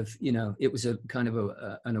kind of, you know, it was a kind of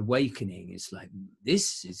an awakening. It's like,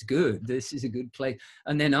 this is good. This is a good place.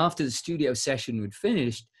 And then after the studio session had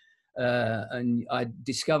finished, and I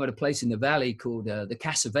discovered a place in the valley called the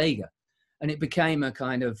Casa Vega. And it became a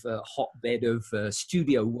kind of hotbed of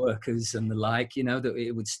studio workers and the like, you know, that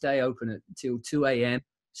it would stay open until 2 a.m.,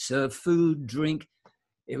 serve food, drink.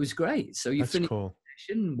 It was great. So you finish the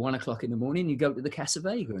session, 1 o'clock in the morning, you go to the Casa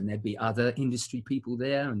Vega, and there'd be other industry people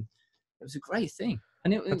there, and it was a great thing.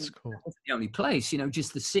 And it was the only place, you know,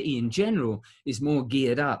 just the city in general is more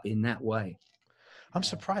geared up in that way. I'm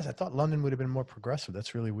surprised. I thought London would have been more progressive.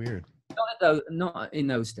 That's really weird. Not in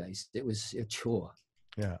those days. It was a chore.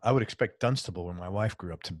 Yeah, I would expect Dunstable, where my wife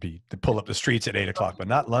grew up, to pull up the streets at 8 o'clock, but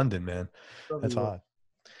not London, man. That's odd.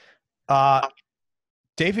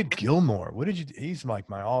 David Gilmour, he's like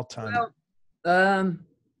my all-time. Well,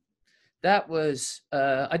 that was,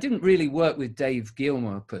 I didn't really work with Dave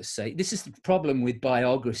Gilmour per se. This is the problem with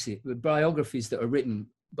biographies that are written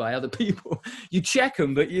by other people. You check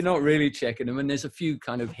them, but you're not really checking them. And there's a few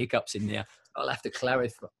kind of hiccups in there. I'll have to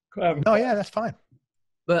clarify. Oh, yeah, that's fine.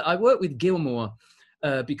 But I worked with Gilmour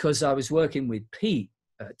because I was working with Pete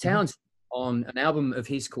Townshend on an album of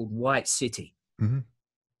his called White City. Mm-hmm.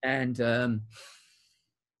 And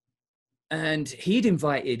and he'd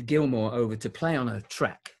invited Gilmour over to play on a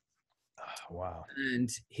track. Oh, wow. And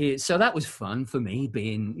so that was fun for me,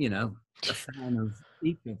 being, you know, a fan of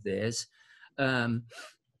each of theirs.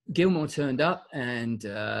 Gilmour turned up, and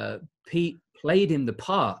Pete played him the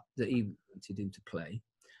part that he wanted him to play.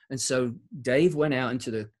 And so Dave went out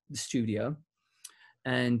into the studio,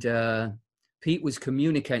 and Pete was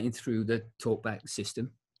communicating through the talkback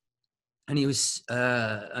system. And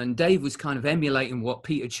and Dave was kind of emulating what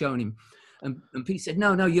Pete had shown him. And Pete said,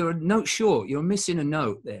 no, you're a note short. You're missing a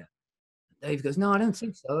note there. Dave goes, no, I don't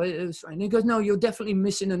think so. It was fine. And he goes, no, you're definitely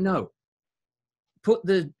missing a note. Put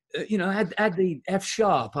the, add the F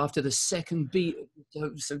sharp after the second beat.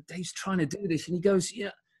 So Dave's trying to do this. And he goes,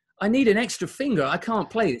 yeah, I need an extra finger. I can't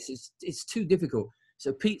play this. It's too difficult.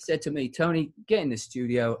 So Pete said to me, Tony, get in the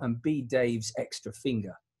studio and be Dave's extra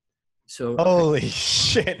finger. So holy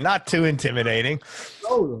shit, not too intimidating.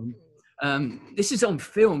 This is on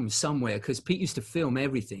film somewhere, because Pete used to film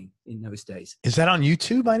everything in those days. Is that on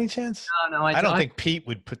YouTube by any chance? No, I don't think Pete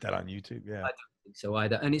would put that on YouTube. Yeah, I don't think so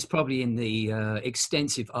either. And it's probably in the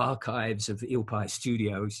extensive archives of Eel Pie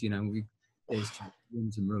Studios. You know, there's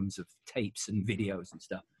rooms and rooms of tapes and videos and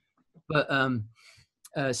stuff. But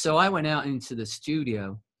so I went out into the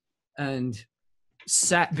studio and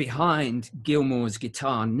sat behind Gilmour's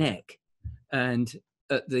guitar neck, and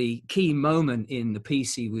at the key moment in the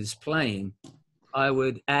piece he was playing, I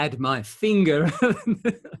would add my finger,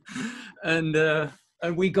 and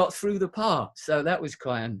we got through the part. So that was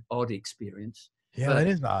quite an odd experience. Yeah, that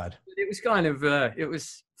is odd. It was kind of it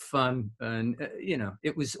was fun, and you know,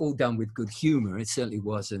 it was all done with good humor. It certainly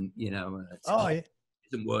wasn't, you know, it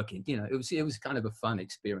wasn't working. You know, it was kind of a fun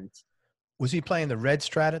experience. Was he playing the red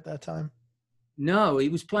Strat at that time? No, he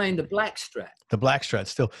was playing the black Strat. The black Strat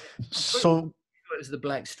still. So it was the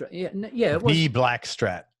black Strat. Yeah, it was the black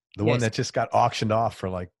Strat, the one that just got auctioned off for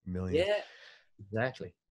like millions. Yeah,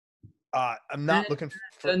 exactly. I'm not looking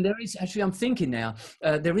for. And there is actually, I'm thinking now,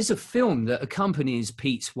 there is a film that accompanies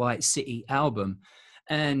Pete's White City album,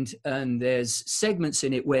 and there's segments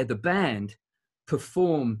in it where the band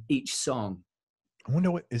perform each song. I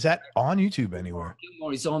wonder what is that on YouTube anywhere?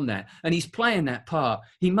 Gilmour is on that, and he's playing that part.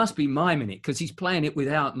 He must be miming it, because he's playing it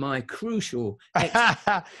without my crucial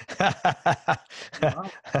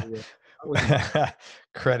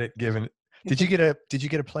credit given. Did you get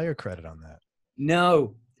a player credit on that?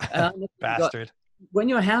 No. Bastard. When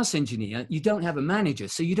you're a house engineer, you don't have a manager,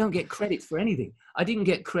 so you don't get credit for anything. I didn't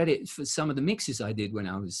get credit for some of the mixes I did when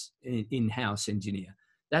I was in-house engineer.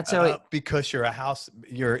 That's how because you're a house.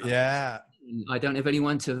 Yeah. I don't have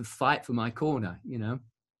anyone to fight for my corner, you know.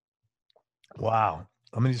 Wow.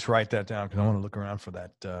 Let me just write that down, because I want to look around for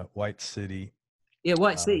that White City. Yeah,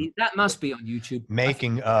 White City. That must be on YouTube.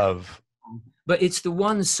 Making of. But it's the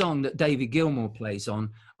one song that David Gilmour plays on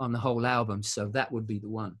the whole album, so that would be the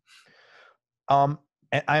one. And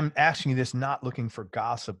I'm asking you this, not looking for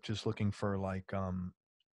gossip, just looking for like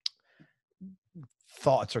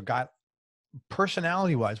thoughts or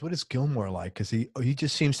personality-wise. What is Gilmour like? Because he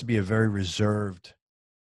just seems to be a very reserved.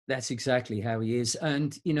 That's exactly how he is.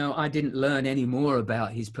 And, you know, I didn't learn any more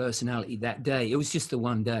about his personality that day. It was just the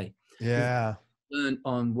one day. Yeah. I learned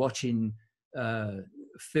on watching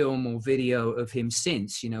film or video of him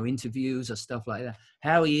since, you know, interviews or stuff like that.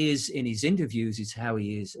 How he is in his interviews is how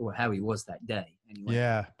he is, or how he was that day. Anyway.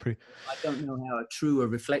 Yeah. I don't know how true a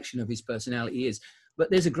reflection of his personality is. But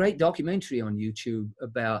there's a great documentary on YouTube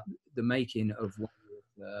about the making of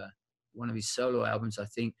one of his solo albums, I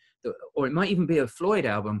think, or it might even be a Floyd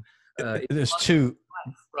album. There's two.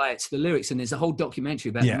 Right, it's the lyrics, and there's a whole documentary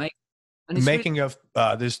about the making. The making of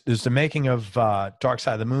there's the making of Dark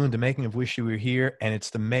Side of the Moon, the making of Wish You Were Here, and it's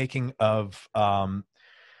the making of the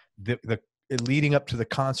leading up to the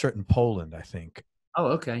concert in Poland, I think. Oh,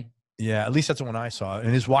 okay. Yeah, at least that's the one I saw.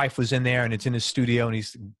 And his wife was in there, and it's in his studio, and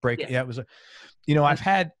he's breaking. Yeah, it was I've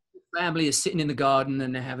had family is sitting in the garden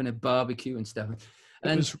and they're having a barbecue and stuff,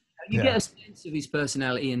 and you get a sense of his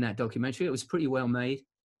personality in that documentary. It was pretty well made,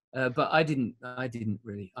 but I didn't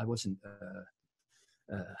really. I wasn't.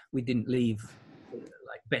 We didn't leave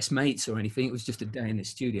like best mates or anything. It was just a day in the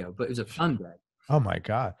studio, but it was a fun day. Oh my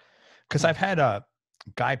God! Because I've had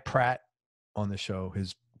Guy Pratt on the show.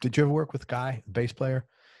 Did you ever work with Guy, bass player?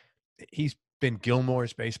 He's been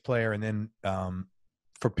Gilmour's bass player, and then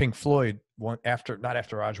for Pink Floyd, not after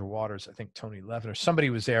Roger Waters, I think Tony Levin or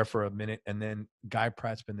somebody was there for a minute, and then Guy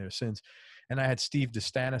Pratt's been there since. And I had Steve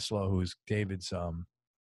DeStanislaw, who's David's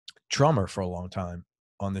drummer for a long time,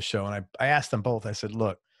 on the show. And I asked them both, I said,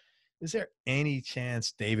 look, is there any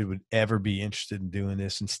chance David would ever be interested in doing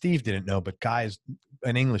this? And Steve didn't know, but Guy is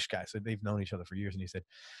an English guy, so they've known each other for years. And he said,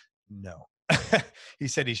 no. he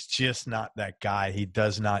said he's just not that guy. He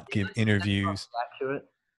does not give interviews. Accurate.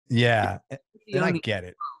 Yeah, and I get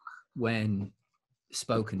it. When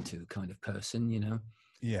spoken to kind of person, you know.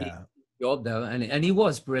 Yeah. Job though, and he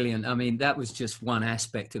was brilliant. I mean, that was just one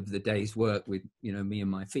aspect of the day's work with, you know, me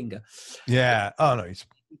and my finger. Yeah. Oh no, he's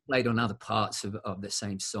played on other parts of the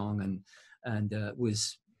same song, and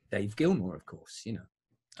was Dave Gilmour, of course, you know,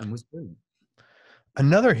 and was brilliant.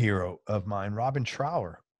 Another hero of mine, Robin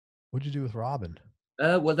Trower. What'd you do with Robin?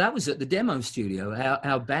 Well, that was at the demo studio,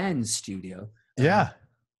 our band's studio. Yeah.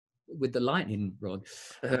 With the lightning rod.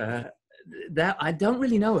 That I don't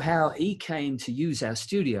really know how he came to use our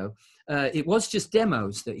studio. It was just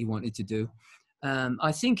demos that he wanted to do.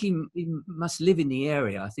 I think he must live in the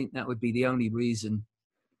area. I think that would be the only reason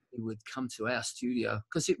he would come to our studio,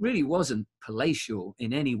 because it really wasn't palatial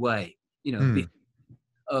in any way, you know,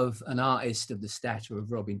 of an artist of the stature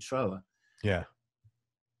of Robin Trower. Yeah.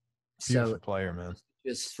 Beautiful player, man.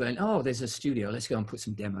 Just went, oh, there's a studio. Let's go and put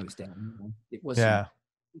some demos down. It wasn't a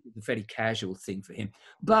very casual thing for him.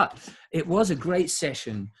 But it was a great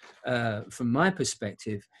session from my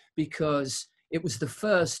perspective, because it was the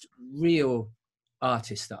first real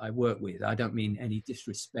artist that I worked with. I don't mean any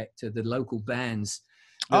disrespect to the local bands.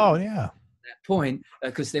 Oh, yeah. At that point,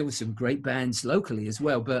 because there were some great bands locally as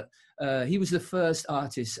well. But he was the first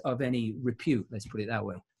artist of any repute, let's put it that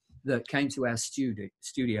way, that came to our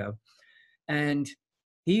studio. And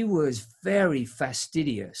he was very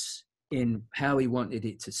fastidious in how he wanted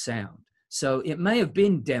it to sound. So it may have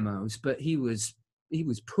been demos, but he was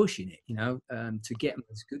pushing it, you know, to get them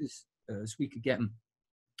as good as we could get them.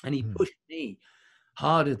 And he pushed me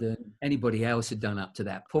harder than anybody else had done up to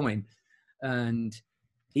that point. And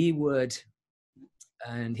he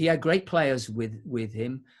had great players with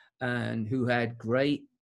him, and who had great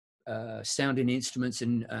sounding instruments,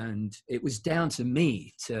 and it was down to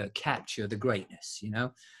me to capture the greatness, you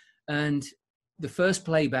know. And the first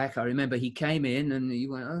playback, I remember he came in and he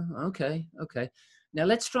went, oh, okay. Now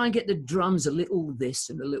let's try and get the drums a little this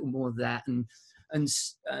and a little more that. And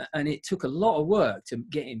it took a lot of work to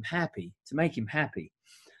get him happy, to make him happy.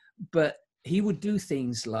 But he would do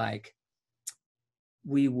things like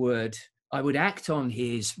I would act on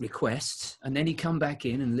his requests, and then he'd come back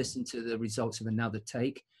in and listen to the results of another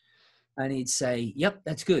take. And he'd say, yep,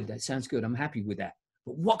 that's good. That sounds good. I'm happy with that.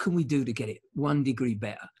 But what can we do to get it 1 degree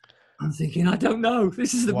better? I'm thinking, I don't know.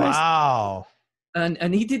 This is the best. Wow.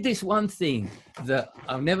 And he did this one thing that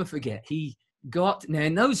I'll never forget. Now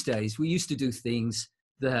in those days, we used to do things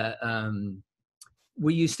that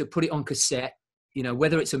we used to put it on cassette, you know,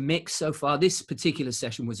 whether it's a mix. So far, this particular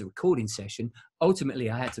session was a recording session. Ultimately,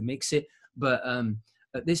 I had to mix it. But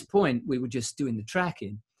at this point, we were just doing the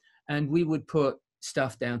tracking, and we would put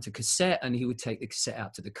stuff down to cassette, and he would take the cassette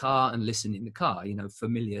out to the car and listen in the car, you know,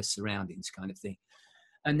 familiar surroundings kind of thing.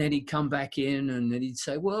 And then he'd come back in, and then he'd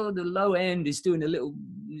say, well, the low end is doing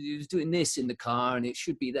he was doing this in the car, and it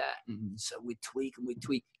should be that. And so we'd tweak.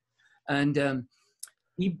 And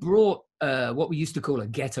he brought what we used to call a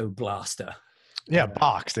ghetto blaster. Yeah,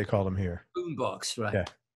 box, they call them here. Boombox, right? Yeah.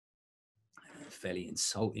 Fairly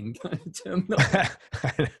insulting kind of term.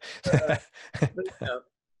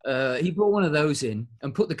 He brought one of those in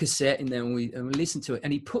and put the cassette in there, and we listened to it.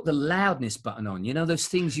 And he put the loudness button on. You know those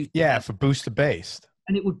things you for boost the bass.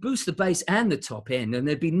 And it would boost the bass and the top end, and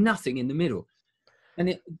there'd be nothing in the middle.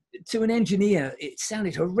 And to an engineer, it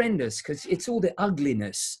sounded horrendous, because it's all the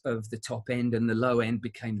ugliness of the top end, and the low end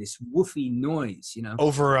became this woofy noise, you know,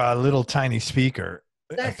 over a little tiny speaker,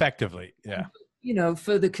 effectively. Yeah. You know,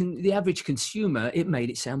 for the average consumer, it made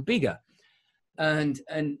it sound bigger. And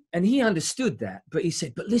he understood that, but he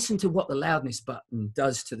said, but listen to what the loudness button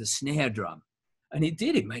does to the snare drum. And it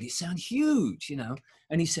did. It made it sound huge, you know.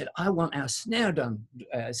 And he said, I want our snare drum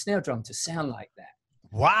to sound like that.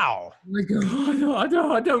 Wow. And I go, oh,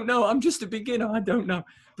 I don't know. I'm just a beginner. I don't know.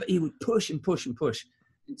 But he would push and push and push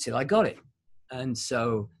until I got it. And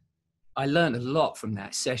so I learned a lot from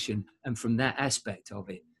that session, and from that aspect of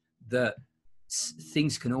it, that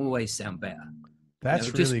things can always sound better.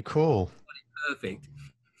 That's really cool. Perfect.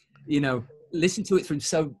 You know, listen to it from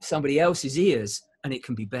somebody else's ears, and it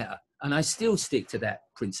can be better. And I still stick to that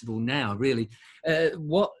principle now, really.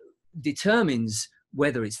 What determines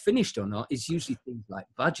whether it's finished or not is usually things like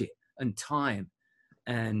budget and time.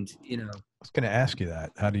 And, you know, I was going to ask you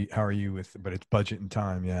that. How are you with, but it's budget and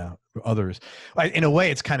time. Yeah. Others, in a way,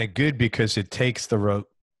 it's kind of good, because it takes the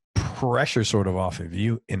pressure sort of off of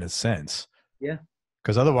you, in a sense. Yeah.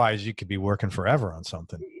 Because otherwise you could be working forever on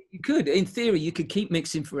something. You could, in theory, you could keep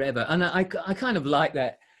mixing forever. And I kind of like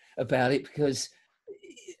that about it, because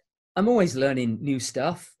I'm always learning new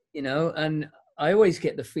stuff, you know, and I always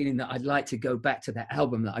get the feeling that I'd like to go back to that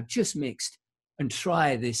album that I've just mixed and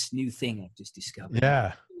try this new thing I've just discovered.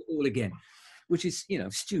 Yeah. All again, which is,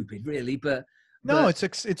 stupid really, but no,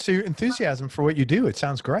 it's your enthusiasm for what you do. It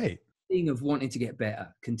sounds great. Thing of wanting to get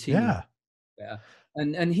better, continue better.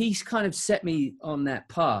 And he's kind of set me on that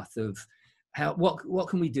path of what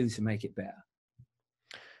can we do to make it better?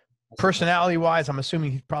 Personality wise, I'm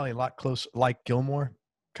assuming he's probably a lot close, like Gilmour,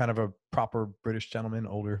 kind of a proper British gentleman,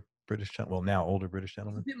 older British gentleman. Well, now older British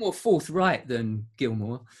gentleman. A bit more forthright than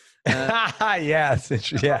Gilmour. Yeah.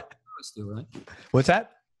 Still, right? What's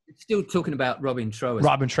that? Still talking about Trower.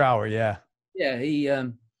 Robin Trower, yeah. Yeah,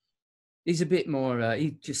 he's a bit more,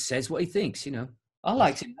 he just says what he thinks, I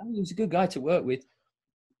liked him. He was a good guy to work with.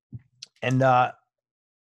 And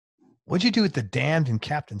what'd you do with The Damned and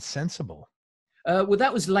Captain Sensible? Well,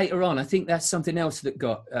 that was later on. I think that's something else that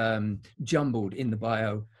got jumbled in the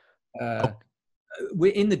bio.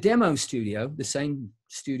 We're in the demo studio, the same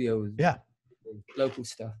studio as local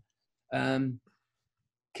stuff.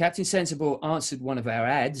 Captain Sensible answered one of our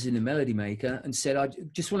ads in the Melody Maker and said, I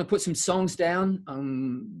just want to put some songs down.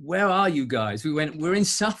 Where are you guys? We went, we're in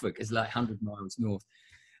Suffolk. It's like 100 miles north.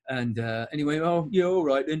 And anyway, oh, yeah, all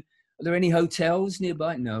right then. Are there any hotels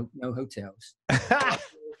nearby? No hotels.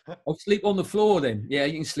 I'll sleep on the floor then. Yeah,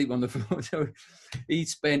 you can sleep on the floor. So he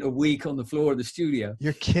spent a week on the floor of the studio.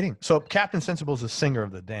 You're kidding. So Captain Sensible's a singer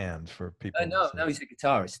of The Damned for people. No, he's a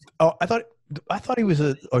guitarist. Oh, I thought he was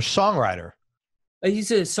a songwriter.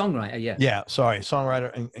 He's a songwriter, yeah. Yeah, sorry,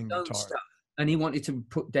 songwriter and guitar. Stuff. And he wanted to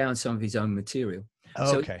put down some of his own material.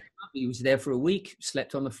 Oh, okay. So he was there for a week,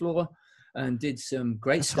 slept on the floor, and did some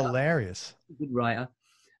great stuff. Hilarious. Good writer.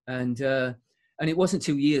 And it wasn't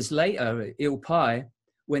 2 years later at Ill Pie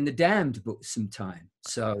when The Damned booked some time.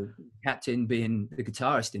 So Captain being the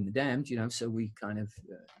guitarist in The Damned, so we kind of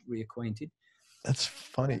reacquainted. That's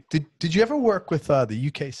funny. Did you ever work with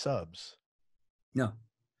the UK Subs? No.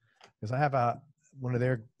 Because I have one of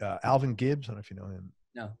their Alvin Gibbs. I don't know if you know him.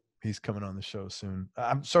 No. He's coming on the show soon.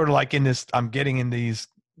 I'm sort of like I'm getting in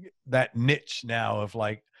that niche now of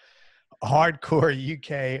like hardcore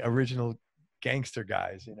UK original gangster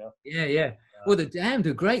guys, Yeah. Well, The Damned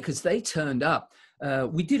are great because they turned up.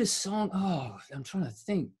 We did a song. Oh, I'm trying to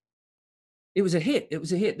think. It was a hit.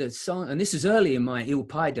 The song, and this is early in my Ill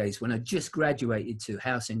Pie days when I just graduated to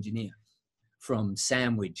house engineer from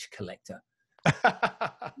sandwich collector.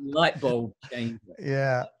 Light bulb changer.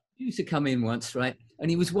 Yeah. He used to come in once, right?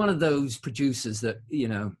 And he was one of those producers that,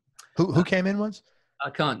 Who came in once?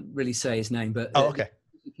 I can't really say his name, but okay.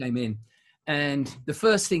 He came in. And the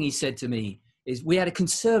first thing he said to me is we had a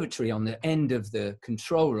conservatory on the end of the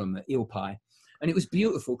control room at Ill Pie. And it was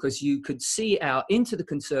beautiful because you could see out into the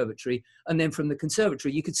conservatory. And then from the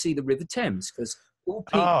conservatory, you could see the River Thames because all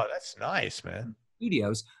people. Oh, that's nice, man.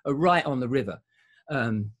 Studios are right on the river.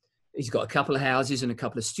 He's got a couple of houses and a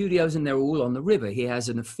couple of studios, and they're all on the river. He has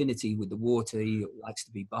an affinity with the water. He likes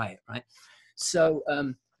to be by it, right? So,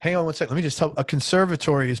 hang on one second. Let me just tell. A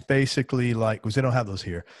conservatory is basically like, because they don't have those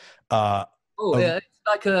here. Yeah, it's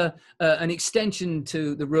like an extension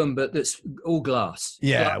to the room, but that's all glass.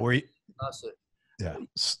 Yeah, glass. Yeah,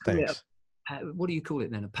 thanks. What do you call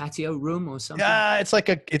it then? A patio room or something? Yeah, it's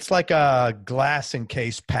like a glass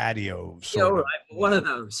encased patio. Yeah, all right. One of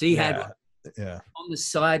those. He had one. Yeah. On the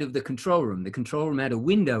side of the control room. The control room had a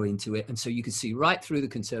window into it, and so you could see right through the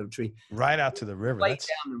conservatory. Right out to the river. Right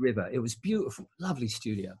down the river. It was beautiful. Lovely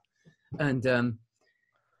studio. And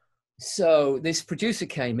so this producer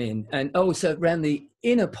came in, and so around the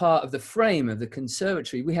inner part of the frame of the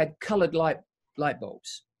conservatory, we had colored light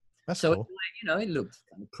bulbs. That's so cool. It looked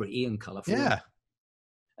kind of pretty and colorful. Yeah.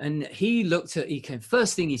 And he came,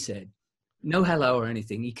 first thing he said, no hello or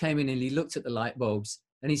anything. He came in and he looked at the light bulbs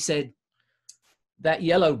and he said, that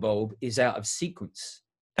yellow bulb is out of sequence.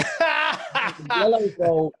 Yellow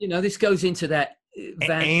bulb, this goes into that a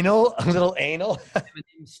little anal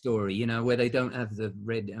story, where they don't have the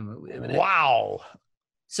red. Wow.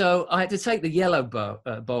 So I had to take the yellow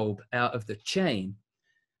bulb out of the chain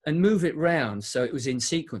and move it round so it was in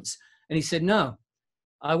sequence. And he said, no,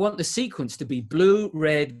 I want the sequence to be blue,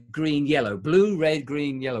 red, green, yellow, blue, red,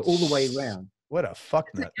 green, yellow, all the way around. What a fuck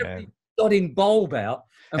nut, man. Dotting bulb out.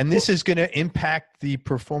 And this is going to impact the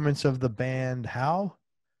performance of the band. How?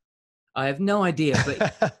 I have no idea, but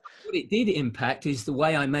what it did impact is the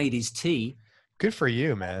way I made his tea. Good for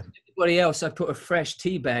you, man. Everybody else, I put a fresh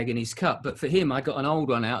tea bag in his cup, but for him, I got an old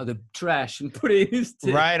one out of the trash and put it in his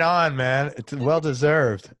tea. Right on, man. It's well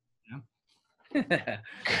deserved.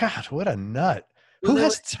 God, what a nut. Who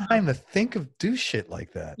has time to do shit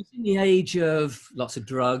like that? It's in the age of lots of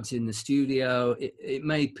drugs in the studio. It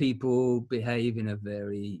made people behave in a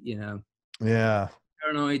very, Yeah.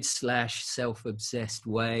 Paranoid / self-obsessed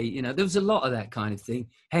way. You know, there was a lot of that kind of thing.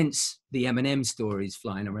 Hence the Eminem stories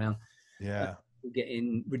flying around. Yeah.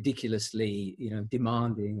 Getting ridiculously, you know,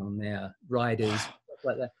 demanding on their riders, stuff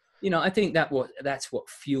like that. You know, I think that's what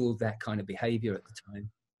fueled that kind of behavior at the time.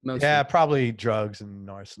 Mostly. Yeah, probably drugs and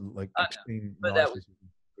extreme but narcissism.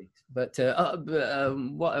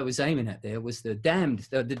 What I was aiming at there was the Damned.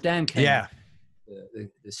 The Damned came. Yeah.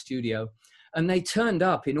 The studio, and they turned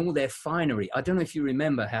up in all their finery. I don't know if you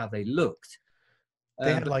remember how they looked.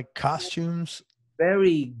 They had like costumes.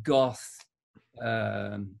 Very goth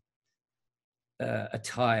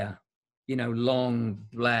attire, you know, long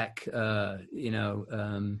black,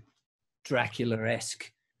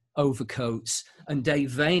 Dracula-esque overcoats. And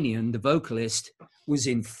Dave Vanian, the vocalist, was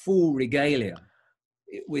in full regalia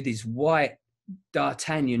with his white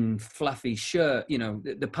D'Artagnan fluffy shirt, you know,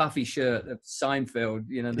 the puffy shirt of Seinfeld,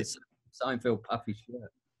 you know, the Seinfeld puffy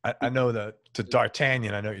shirt. I know the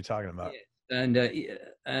D'Artagnan. I know what you're talking about. And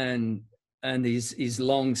his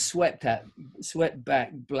long swept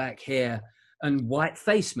back black hair and white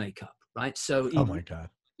face makeup, right? So Oh my God.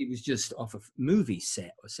 He was just off a movie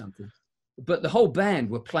set or something. But the whole band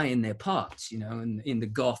were playing their parts, you know, in the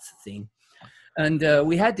goth thing. And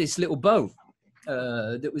we had this little boat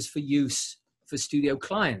that was for use for studio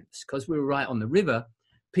clients, because we were right on the river.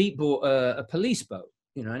 Pete bought a police boat,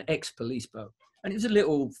 you know, an ex-police boat. And it was a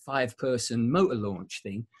little 5-person motor launch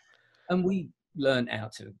thing. And we learned how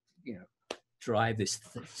to, you know, drive this,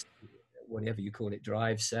 whatever you call it,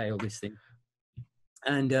 drive, sail, this thing.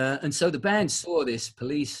 And so the band saw this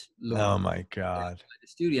police launch. Oh my God. At the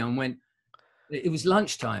studio and went, it was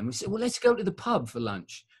lunchtime. We said, well, let's go to the pub for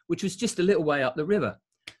lunch, which was just a little way up the river.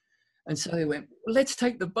 And so they went, well, let's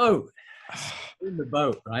take the boat. In the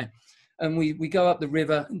boat, right? And we go up the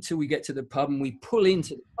river until we get to the pub, and we pull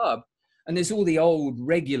into the pub, and there's all the old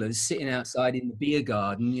regulars sitting outside in the beer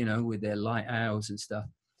garden, you know, with their light ales and stuff.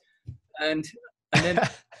 And then the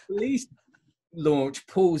police launch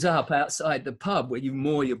pulls up outside the pub where you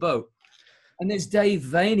moor your boat, and there's Dave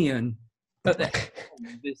Vanian at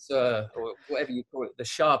this or whatever you call it, the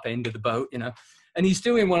sharp end of the boat, you know. And he's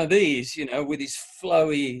doing one of these, you know, with his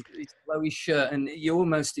flowy shirt, and you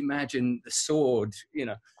almost imagine the sword, you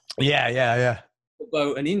know. Yeah. The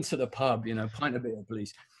boat and into the pub, you know, pint of beer,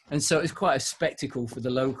 please. And so it's quite a spectacle for the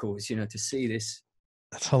locals, you know, to see this.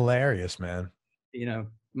 That's hilarious, man. You know,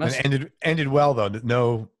 and ended well though.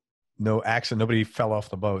 No accident. Nobody fell off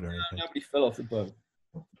the boat or anything. No, nobody fell off the boat.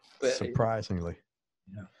 But, surprisingly.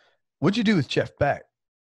 Yeah. What'd you do with Jeff Beck?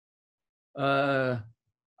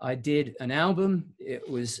 I did an album. It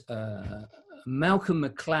was Malcolm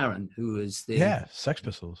McLaren, who was the Sex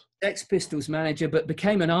Pistols manager, but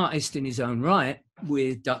became an artist in his own right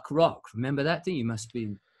with Duck Rock. Remember that thing? You must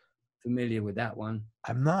be familiar with that one.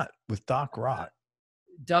 I'm not with Duck Rock.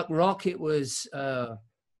 Duck Rock. It was a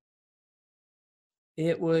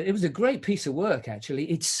great piece of work,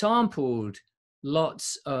 actually. It sampled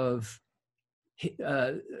lots of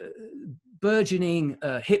burgeoning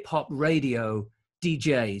hip hop radio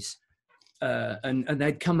DJs, and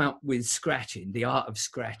they'd come up with scratching, the art of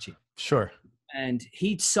scratching. Sure. And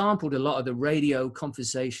he'd sampled a lot of the radio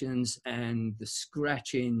conversations and the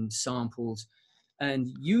scratching samples and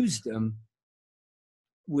used them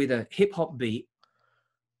with a hip hop beat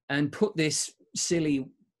and put this silly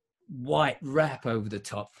white rap over the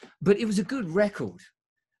top. But it was a good record.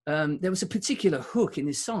 There was a particular hook in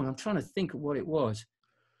this song. I'm trying to think of what it was.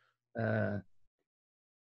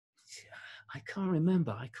 I can't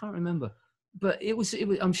remember, but it was.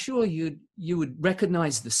 I'm sure you would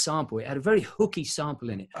recognize the sample. It had a very hooky sample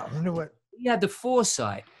in it. I wonder what. He had the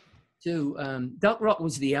foresight to. Duck Rock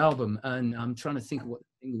was the album, and I'm trying to think of what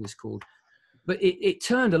the thing was called. But it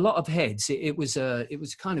turned a lot of heads. It was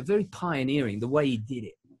kind of very pioneering the way he did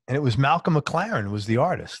it. And it was Malcolm McLaren was the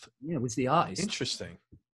artist. Yeah, it was the artist. Interesting.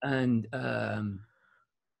 And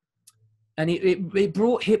it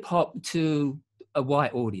brought hip hop to a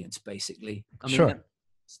white audience, basically. I mean, sure.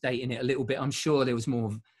 Stating it a little bit, I'm sure there was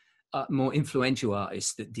more influential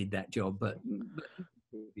artists that did that job, but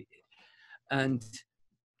and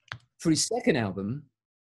for his second album,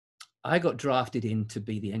 I got drafted in to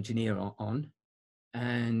be the engineer on,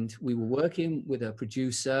 and we were working with a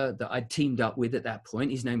producer that I'd teamed up with at that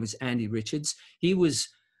point. His name was Andy Richards. He was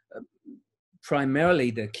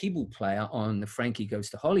primarily the keyboard player on the Frankie Goes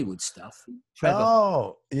to Hollywood stuff. Trevor.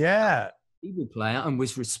 Oh, yeah. Keyboard player, and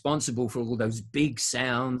was responsible for all those big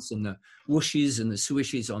sounds and the whooshes and the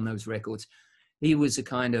swishes on those records. He was a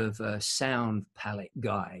kind of sound palette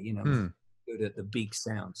guy, you know, good at the big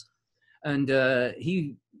sounds. And I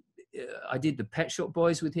did the Pet Shop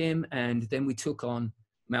Boys with him, and then we took on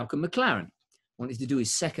Malcolm McLaren, wanted to do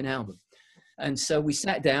his second album. And so we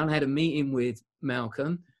sat down, had a meeting with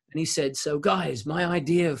Malcolm, and he said, so guys, my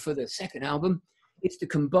idea for the second album is to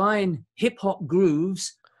combine hip-hop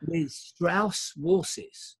grooves with Strauss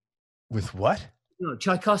waltzes. With what? No,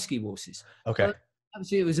 Tchaikovsky waltzes. Okay.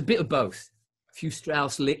 Obviously, it was a bit of both. A few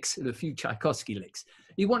Strauss licks and a few Tchaikovsky licks.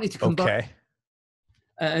 He wanted to combine. Okay.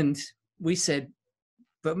 And we said,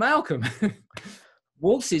 but Malcolm,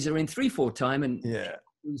 waltzes are in 3/4 time and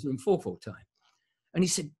grooves are in 4/4 time. And he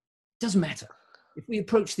said, doesn't matter. If we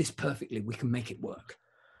approach this perfectly, we can make it work.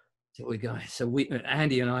 So we go. So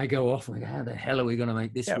Andy and I go off. Like, how the hell are we going to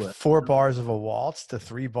make this work? 4 bars of a waltz to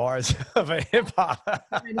 3 bars of a hip hop.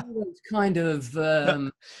 It's kind of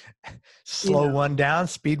slow one down,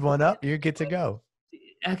 speed one up. You're good to go.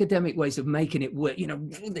 Academic ways of making it work.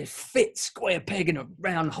 They fit square peg in a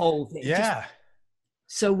round hole thing. Yeah.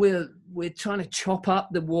 So we're trying to chop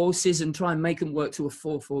up the waltzes and try and make them work to a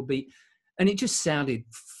 4/4 beat, and it just sounded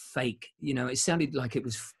fake. It sounded like it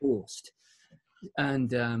was forced.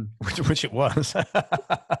 And which it was.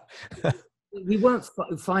 We weren't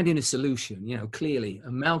finding a solution, clearly.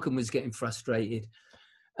 And Malcolm was getting frustrated,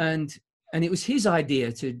 and it was his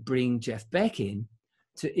idea to bring Jeff Beck in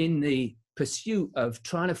the pursuit of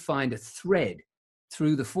trying to find a thread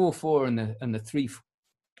through the 4/4 and the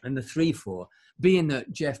 3/4. Being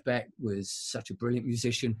that Jeff Beck was such a brilliant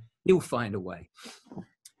musician, he'll find a way.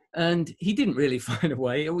 And he didn't really find a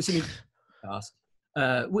way. It was an task.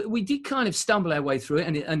 We did kind of stumble our way through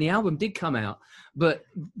it, and the album did come out, but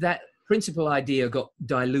that principal idea got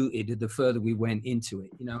diluted the further we went into it,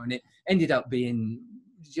 and it ended up being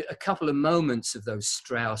a couple of moments of those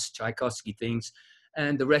Strauss, Tchaikovsky things,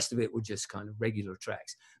 and the rest of it were just kind of regular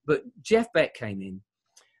tracks. But Jeff Beck came in,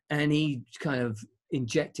 and he kind of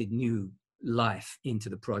injected new life into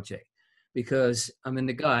the project, because,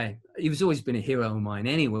 the guy, he was always been a hero of mine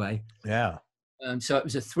anyway. Yeah. So it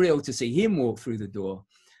was a thrill to see him walk through the door.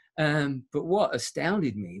 But what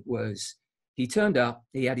astounded me was he turned up,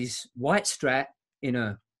 he had his white Strat in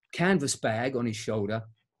a canvas bag on his shoulder,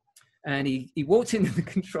 and he walked into the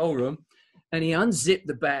control room and he unzipped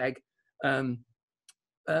the bag,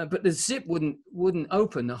 but the zip wouldn't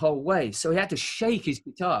open the whole way. So he had to shake his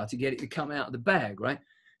guitar to get it to come out of the bag, right?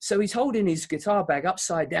 So he's holding his guitar bag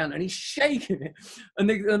upside down and he's shaking it. And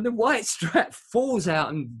the white Strat falls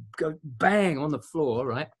out and goes bang on the floor,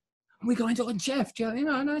 right? And we go into, oh, Jeff,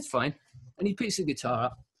 no, it's fine. And he picks the guitar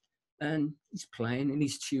up and he's playing and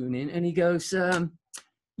he's tuning. And he goes,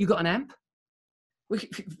 you got an amp?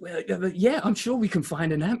 Yeah, I'm sure we can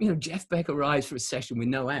find an amp. Jeff Beck arrives for a session with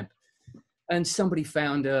no amp. And somebody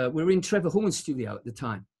found, we were in Trevor Horn's studio at the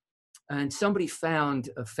time. And somebody found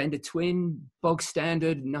a Fender Twin, bog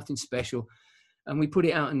standard, nothing special. And we put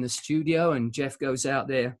it out in the studio, and Jeff goes out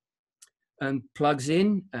there and plugs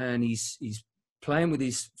in, and he's playing with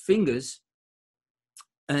his fingers,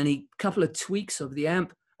 and a couple of tweaks of the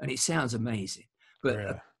amp, and it sounds amazing.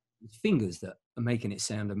 But it's fingers that are making it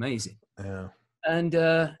sound amazing. Yeah. And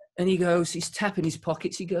he goes, he's tapping his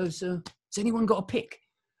pockets. He goes, has anyone got a pick?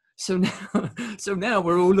 So now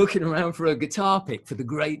we're all looking around for a guitar pick for the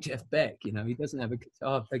great Jeff Beck. He doesn't have a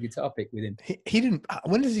guitar pick with him. He didn't.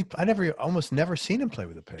 When does he? Almost never seen him play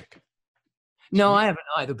with a pick. No, I haven't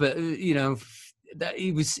either. But that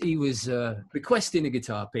he was requesting a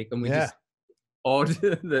guitar pick, and we just odd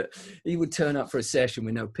that he would turn up for a session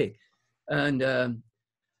with no pick, and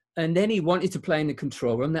then he wanted to play in the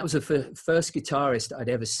control room. That was the first guitarist I'd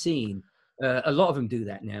ever seen. A lot of them do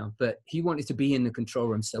that now, but he wanted to be in the control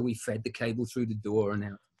room, so we fed the cable through the door and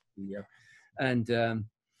out.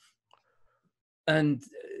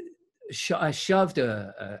 I shoved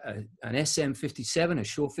an SM57, a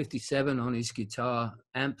Short 57, on his guitar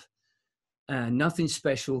amp, and nothing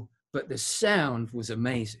special, but the sound was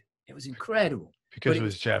amazing. It was incredible. Because it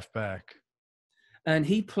was Jeff Beck. And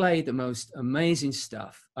he played the most amazing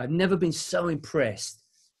stuff. I've never been so impressed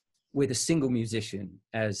with a single musician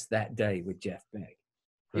as that day with Jeff Beck.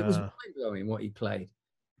 It was mind-blowing what he played.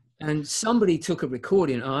 And somebody took a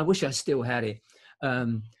recording, and I wish I still had it.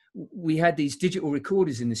 We had these digital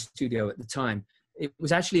recorders in the studio at the time. It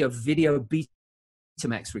was actually a video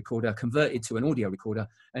Betamax recorder converted to an audio recorder,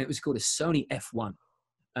 and it was called a Sony F1.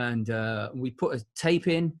 And we put a tape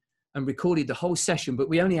in and recorded the whole session, but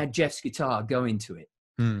we only had Jeff's guitar going to it.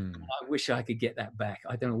 I wish I could get that back.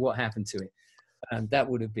 I don't know what happened to it. And that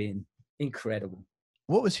would have been incredible.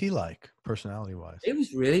 What was he like, personality-wise? It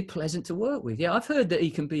was really pleasant to work with. Yeah, I've heard that he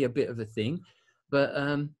can be a bit of a thing, but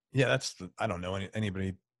yeah, I don't know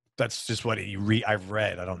anybody That's just what I've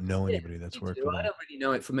read. I don't know anybody that's worked with him. I don't really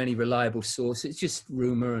know it from any reliable source. It's just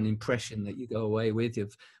rumor and impression that you go away with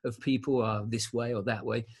of people are this way or that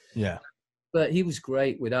way. Yeah. But he was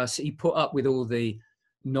great with us. He put up with all the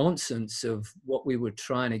nonsense of what we were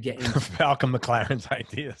trying to get into. Malcolm McLaren's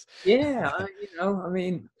ideas. Yeah, I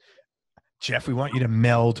mean, Jeff, we want you to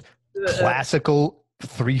meld classical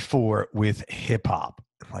 3/4 with hip hop.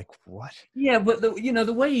 I'm like, what? Yeah, but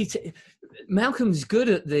the way Malcolm's good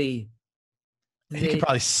at he could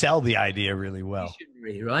probably sell the idea really well,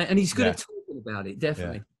 right? And he's good at talking about it,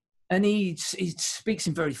 definitely. Yeah. And he speaks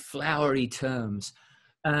in very flowery terms,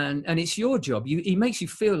 and it's your job. He makes you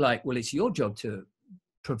feel like, well, it's your job to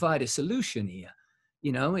provide a solution here.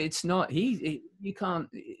 It's not you can't.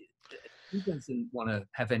 He doesn't want to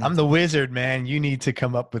have any. I'm the wizard, man. You need to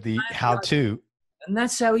come up with the how-to. And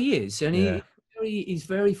that's how he is, and he's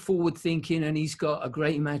very forward thinking, and he's got a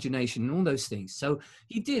great imagination and all those things. So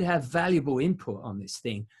he did have valuable input on this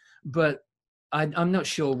thing, but I'm not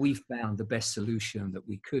sure we found the best solution that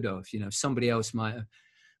we could have. Somebody else might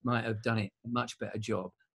have done it a much better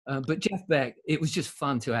job. But Jeff Beck, it was just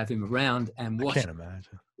fun to have him around and watch him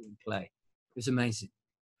play. It was amazing.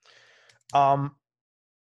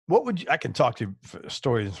 What would I can talk to you for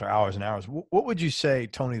stories for hours and hours. What would you say,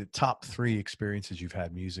 Tony, the top 3 experiences you've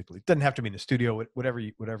had musically? It doesn't have to be in the studio,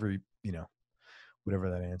 whatever that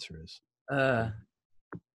answer is.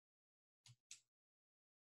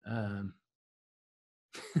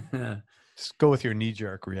 Just go with your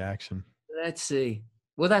knee-jerk reaction. Let's see.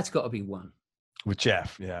 Well, that's got to be one. With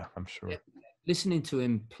Jeff, yeah, I'm sure. Yeah. Listening to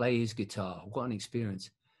him play his guitar, what an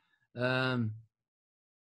experience.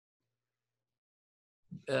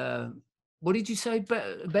 What did you say?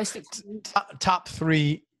 Best top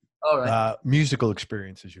 3 all right. Musical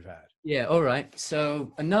experiences you've had. Yeah, all right.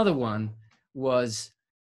 So another one was,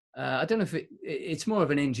 I don't know if it's more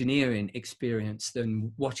of an engineering experience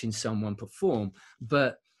than watching someone perform,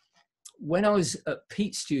 but when I was at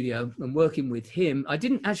Pete's studio and working with him, I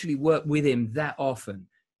didn't actually work with him that often.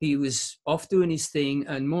 He was off doing his thing,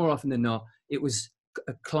 and more often than not, it was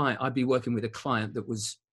a client. I'd be working with a client that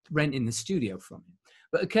was renting the studio from him.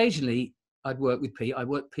 But occasionally, I'd work with Pete. I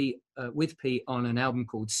worked with Pete on an album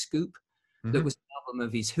called Scoop, that was an album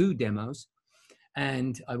of his Who demos.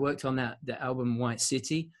 And I worked on the album White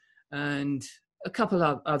City and a couple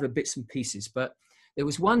of other bits and pieces. But there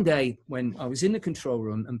was one day when I was in the control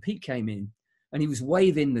room and Pete came in and he was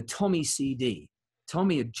waving the Tommy CD.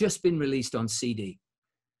 Tommy had just been released on CD.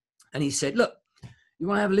 And he said, look, you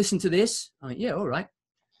want to have a listen to this? I went, yeah, all right.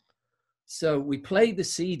 So we played the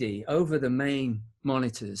CD over the main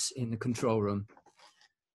monitors in the control room.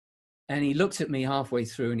 And he looked at me halfway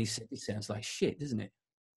through and he said, it sounds like shit, doesn't it?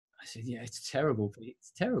 I said, yeah, it's terrible, Pete.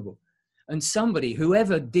 It's terrible. And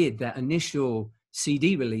whoever did that initial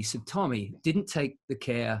CD release of Tommy didn't take the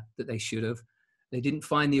care that they should have. They didn't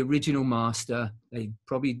find the original master. They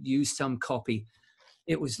probably used some copy.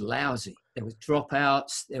 It was lousy. There was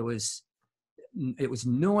dropouts. It was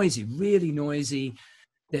noisy, really noisy.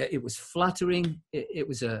 It was fluttering. It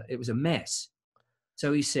was a mess.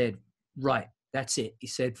 So he said, right, that's it. He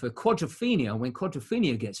said, for Quadrophenia, when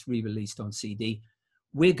Quadrophenia gets re-released on CD,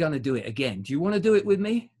 we're going to do it again. Do you want to do it with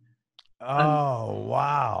me? Oh,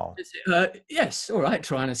 wow. Yes. All right.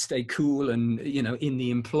 Trying to stay cool and, in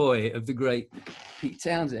the employ of the great Pete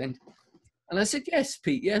Townshend. And I said, yes,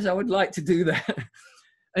 Pete. Yes, I would like to do that.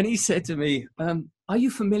 And he said to me, are you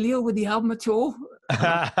familiar with the album at all?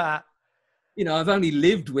 I've only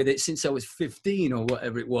lived with it since I was 15 or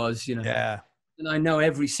whatever it was, Yeah. And I know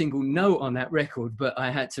every single note on that record, but I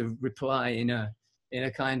had to reply in a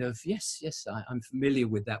kind of, yes, I'm familiar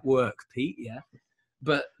with that work, Pete. Yeah.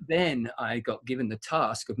 But then I got given the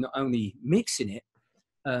task of not only mixing it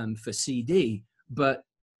for CD, but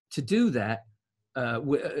to do that,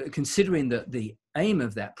 considering that the aim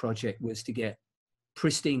of that project was to get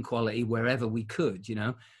pristine quality wherever we could,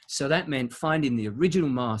 So that meant finding the original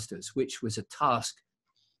masters, which was a task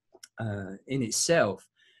in itself,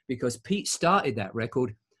 because Pete started that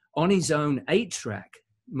record on his own 8-track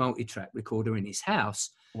multi-track recorder in his house.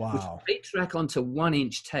 Wow. With 8-track onto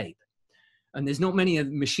 1-inch tape. And there's not many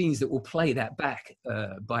machines that will play that back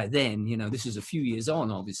by then. This is a few years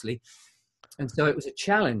on, obviously. And so it was a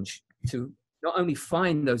challenge to not only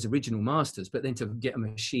find those original masters, but then to get a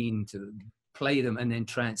machine to play them and then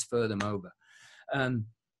transfer them over.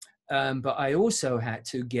 But I also had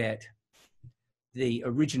to get the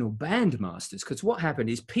original band masters, because what happened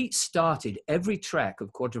is Pete started every track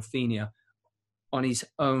of Quadrophenia in his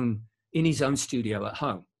own studio at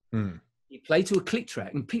home. Mm. He played to a click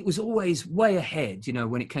track, and Pete was always way ahead,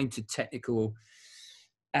 when it came to technical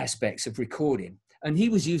aspects of recording. And he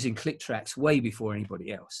was using click tracks way before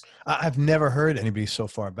anybody else. I've never heard anybody so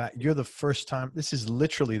far back. You're the first time. This is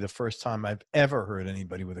literally the first time I've ever heard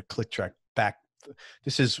anybody with a click track back.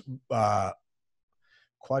 This is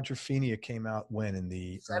Quadrophenia came out when, in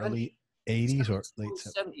the early 80s or late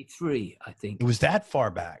 73, I think. It was that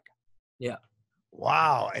far back. Yeah.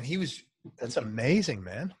 Wow. And that's amazing,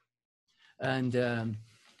 man. And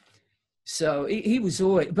so he was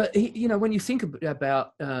always, but you know, when you think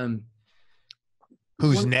about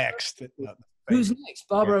who's next? Who's next?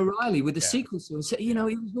 Barbara O'Reilly with the sequencers. You know,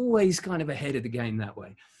 he was always kind of ahead of the game that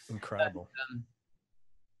way. Incredible.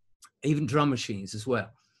 Even drum machines as well.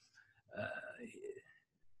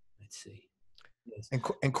 Let's see. Yes. And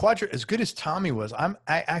as good as Tommy was, I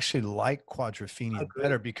actually like Quadrophenia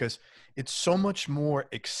better because it's so much more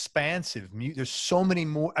expansive. There's so many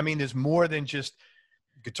more. I mean, there's more than just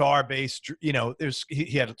guitar, bass. You know,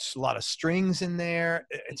 he had a lot of strings in there.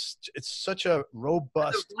 It's such a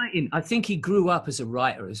robust. I think he grew up as a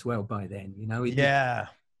writer as well by then. You know, his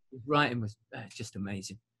writing was just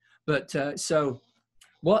amazing. But so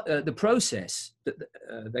what the process that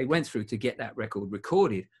they went through to get that record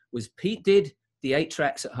recorded was Pete did the 8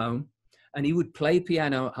 tracks at home, and he would play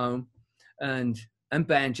piano at home and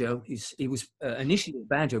banjo. He was initially a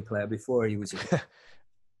banjo player before he was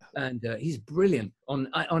and he's brilliant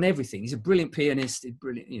on everything. He's a brilliant pianist. He's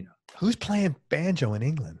brilliant, you know. Who's playing banjo in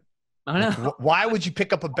England? I know. Like, why would you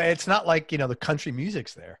pick up a band? It's not like, you know, the country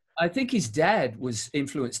music's there. I think his dad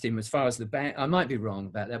influenced him as far as the band. I might be wrong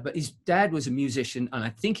about that, but his dad was a musician, and I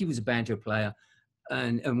think he was a banjo player,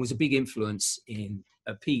 and was a big influence in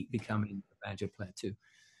Pete becoming a banjo player too.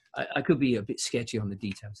 I could be a bit sketchy on the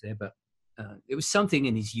details there, but it was something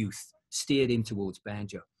in his youth steered him towards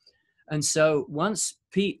banjo. And so once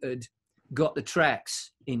Pete had got the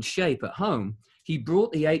tracks in shape at home, he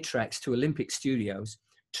brought the 8 tracks to Olympic Studios,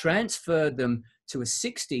 transferred them to a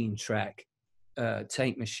 16-track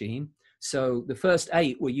tape machine. So the first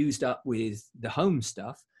 8 were used up with the home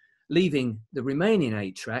stuff, leaving the remaining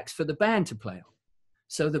 8 tracks for the band to play on.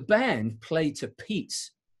 So the band played to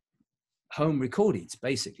Pete's home recordings,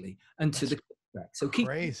 basically, and to the click track. So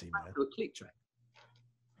crazy, man. To a click track.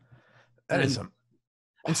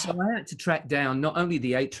 And so I had to track down not only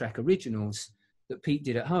the 8-track originals that Pete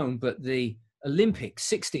did at home, but the Olympic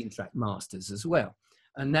 16-track masters as well.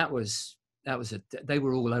 And they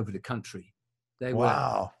were all over the country. They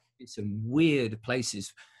were in some weird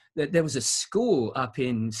places. There was a school up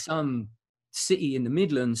in some city in the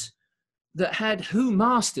Midlands that had Who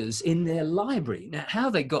masters in their library. Now, how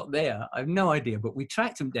they got there, I have no idea, but we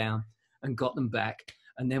tracked them down and got them back.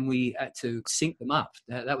 And then we had to sync them up.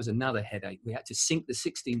 That was another headache. We had to sync the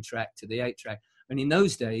 16-track to the 8-track. And in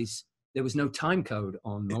those days, there was no time code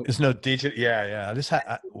on. There's no digital. Yeah.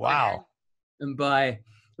 Wow. And by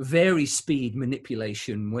very speed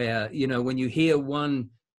manipulation, where, you know, when you hear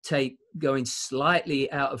one tape going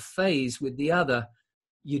slightly out of phase with the other,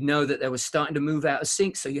 you know that they were starting to move out of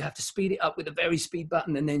sync. So you have to speed it up with a very speed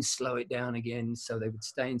button and then slow it down again so they would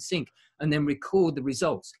stay in sync, and then record the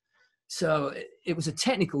results. So it was a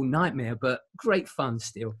technical nightmare, but great fun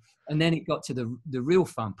still. And then it got to the real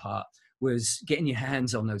fun part, was getting your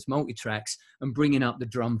hands on those multi-tracks and bringing up the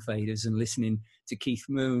drum faders and listening to Keith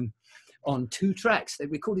Moon on 2 tracks. They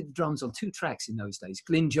recorded the drums on 2 tracks in those days.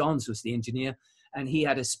 Glyn Johns was the engineer, and he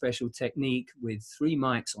had a special technique with 3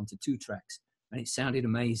 mics onto 2 tracks, and it sounded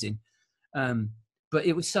amazing. But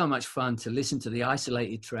it was so much fun to listen to the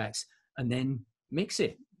isolated tracks and then mix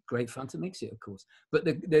it. Great fun to mix it, of course. But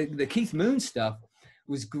the Keith Moon stuff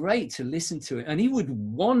was great to listen to it. And he would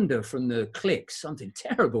wander from the clicks, something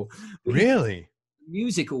terrible. Really?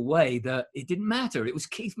 Musical way that it didn't matter. It was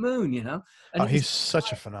Keith Moon, you know. And he's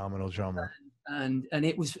such a phenomenal drummer. And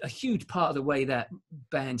it was a huge part of the way that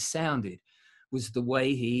band sounded, was the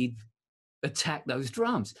way he'd attack those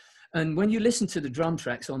drums. And when you listen to the drum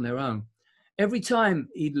tracks on their own, every time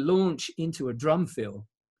he'd launch into a drum fill,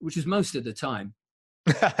 which was most of the time,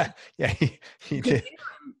 yeah, he did.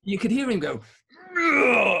 You could hear him go,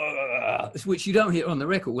 which you don't hear on the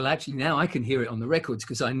record. Well, actually, now I can hear it on the records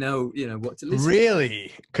because I know, you know, what to listen.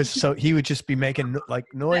 Really? Because so he would just be making like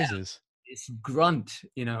noises. Yeah, it's grunt,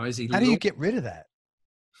 you know, as he. How do you get rid of that?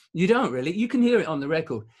 You don't really. You can hear it on the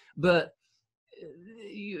record, but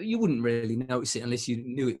you wouldn't really notice it unless you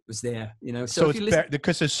knew it was there, you know. So it's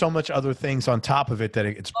because there's so much other things on top of it that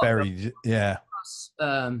it's buried. Yeah.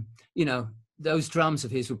 You know, those drums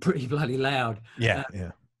of his were pretty bloody loud. Yeah.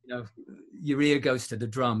 You know, your ear goes to the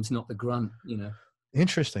drums, not the grunt, you know.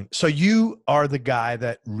 Interesting. So you are the guy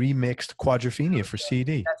that remixed Quadrophenia for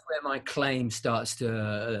CD. That's where my claim starts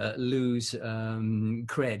to lose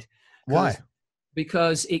cred. Why?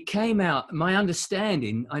 because it came out, my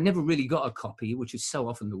understanding, I never really got a copy, which is so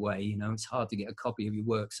often the way, you know, it's hard to get a copy of your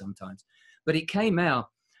work sometimes. But it came out,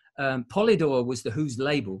 Polydor was the Who's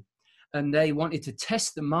label, and they wanted to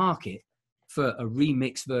test the market for a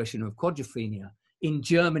remixed version of Quadrophenia in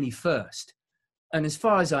Germany first. And as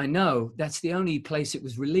far as I know, that's the only place it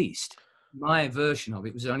was released. My version of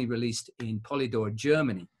it was only released in Polydor,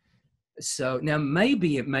 Germany. So now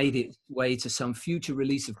maybe it made its way to some future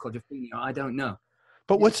release of Quadrophenia. I don't know.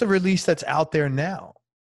 But what's the release that's out there now?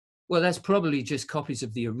 Well, that's probably just copies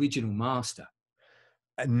of the original master.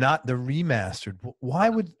 And not the remastered. Why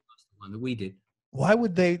would the one that we did? Why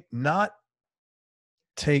would they not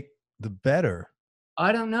take the better?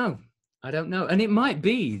 I don't know. And it might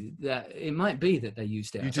be that they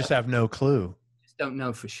used it. You just have no clue. Just don't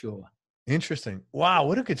know for sure. Interesting. Wow,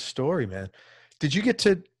 what a good story, man. Did you get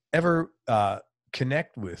to ever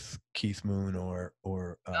connect with Keith Moon or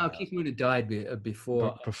no, Keith Moon had died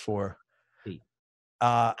before.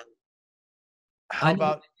 How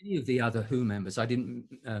about any of the other Who members? I didn't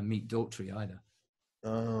meet Daughtry either.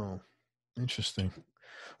 Oh, interesting.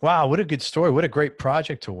 Wow, what a good story. What a great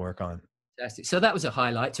project to work on. Fantastic. So that was a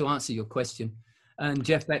highlight to answer your question. And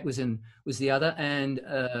Jeff Beck was the other. And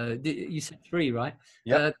you said 3, right?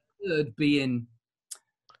 Yeah. Third being,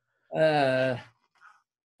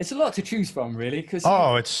 it's a lot to choose from, really. It's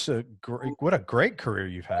what a great career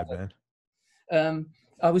you've had, man.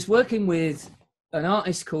 I was working with an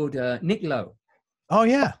artist called Nick Lowe. Oh,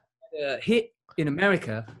 yeah. A hit in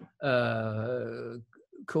America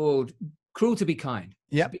called Cruel to Be Kind.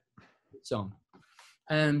 Yep. Song.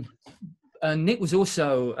 And Nick was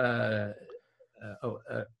also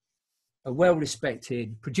a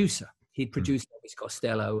well-respected producer. He'd produced Elvis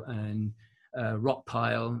Costello and Rock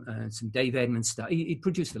Pile and some Dave Edmunds stuff. He'd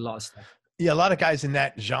produced a lot of stuff. Yeah, a lot of guys in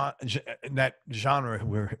that genre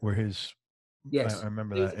were his. Yes, I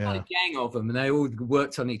remember there was that. a gang of them, and they all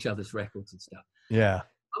worked on each other's records and stuff. Yeah.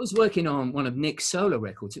 I was working on one of Nick's solo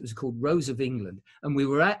records. It was called Rose of England, and we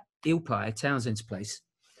were at Ilpie, Townshend's place,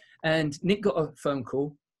 and Nick got a phone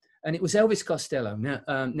call, and it was Elvis Costello.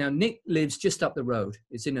 Now Nick lives just up the road.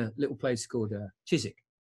 It's in a little place called Chiswick,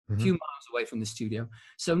 a few miles away from the studio.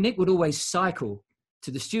 So Nick would always cycle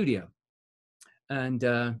to the studio, and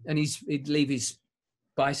he'd leave his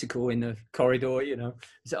bicycle in the corridor, you know.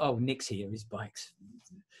 So, oh, Nick's here, his bike's.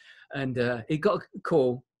 And he got a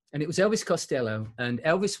call, and it was Elvis Costello, and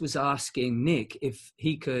Elvis was asking Nick if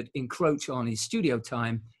he could encroach on his studio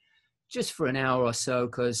time just for an hour or so,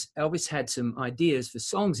 because Elvis had some ideas for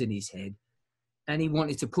songs in his head, and he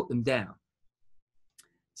wanted to put them down.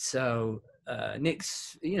 So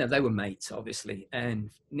Nick's, you know, they were mates, obviously, and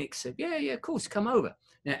Nick said, yeah, of course, come over.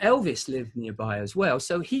 Now, Elvis lived nearby as well,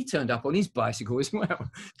 so he turned up on his bicycle as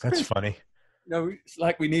well. That's funny. It's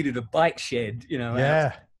like we needed a bike shed, you know.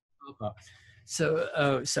 Yeah. So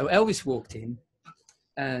Elvis walked in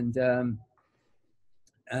and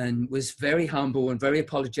was very humble and very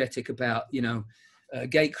apologetic about, you know,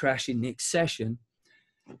 gate crashing Nick's session,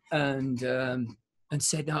 and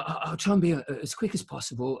said, no, I'll try and be as quick as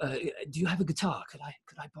possible. Do you have a guitar? Could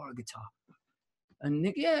I borrow a guitar? And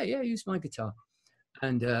Nick, yeah, use my guitar.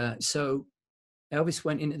 And so Elvis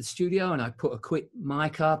went into the studio, and I put a quick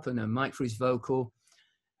mic up and a mic for his vocal.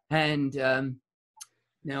 And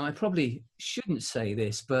now I probably shouldn't say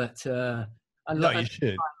this, but no, you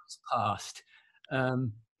should. Past. I'll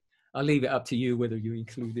leave it up to you whether you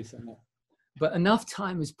include this or not. But enough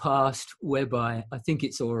time has passed whereby I think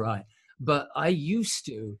it's all right. But I used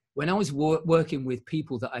to, when I was working with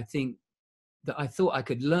people that I thought I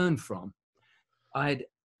could learn from, I'd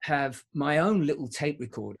have my own little tape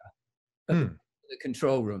recorder at the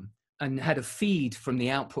control room and had a feed from the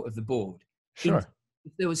output of the board. Sure.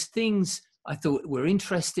 If there was things I thought were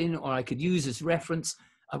interesting or I could use as reference,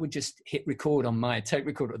 I would just hit record on my tape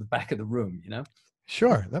recorder at the back of the room, you know?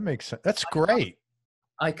 Sure, that makes sense. That's great.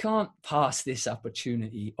 I can't pass this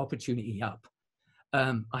opportunity up.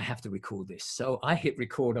 I have to record this. So I hit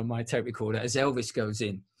record on my tape recorder as Elvis goes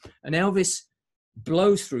in. And Elvis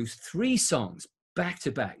blows through 3 songs, back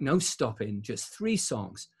to back, no stopping, just 3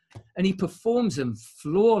 songs. And he performs them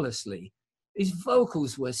flawlessly. His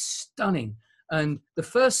vocals were stunning. And the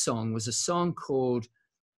first song was a song called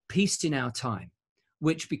Peace in Our Time,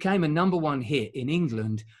 which became a #1 hit in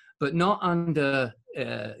England, but not under,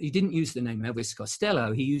 he didn't use the name Elvis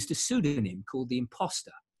Costello. He used a pseudonym called The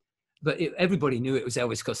Imposter. But everybody knew it was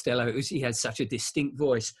Elvis Costello. He had such a distinct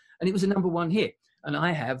voice. And it was a #1 hit. And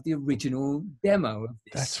I have the original demo of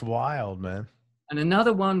this. That's wild, man. And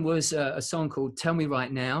another one was a song called Tell Me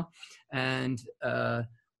Right Now. And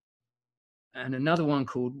another one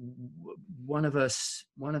called One of Us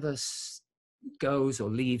Goes or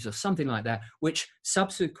Leaves or something like that, which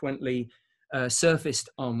subsequently surfaced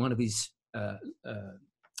on one of his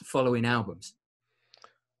following albums.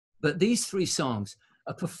 But these 3 songs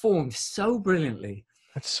are performed so brilliantly.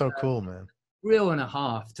 That's so cool, man. Real and a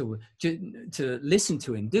half to listen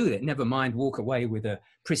to him do it. Never mind walk away with a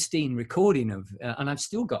pristine recording of, and I've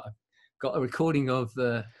still got a recording of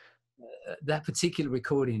that particular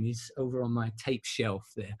recording is over on my tape shelf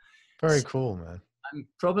there. Very cool, man. I'm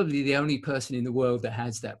probably the only person in the world that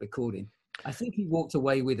has that recording. I think he walked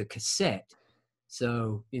away with a cassette.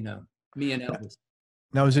 So, you know, me and Elvis.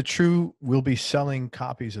 Now, is it true we'll be selling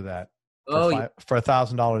copies of that for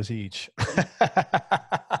 $1,000 each?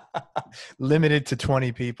 Limited to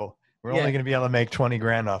 20 people. We're only going to be able to make 20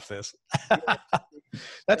 grand off this.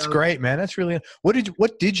 That's great, man. That's really,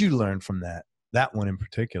 what did you learn from that one in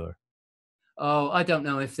particular? Oh, I don't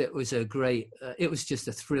know if it was a great, it was just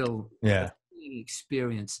a thrill. Yeah.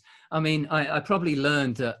 Experience. I mean, I probably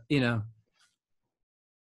learned that, you know,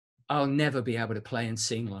 I'll never be able to play and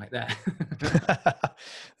sing like that.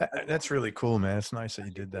 That's really cool, man. It's nice that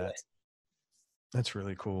you did that. That's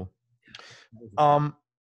really cool. So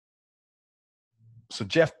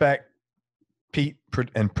Jeff Beck, Pete,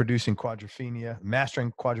 and producing Quadrophenia,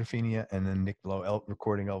 mastering Quadrophenia, and then Nick Lowe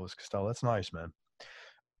recording Elvis Costello. That's nice, man.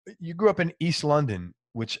 You grew up in East London,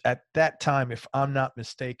 which at that time, if I'm not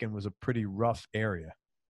mistaken, was a pretty rough area.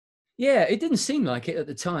 Yeah, it didn't seem like it at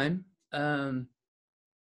the time.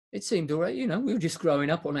 It seemed all right. You know, we were just growing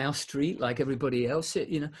up on our street like everybody else,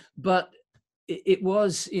 you know, but it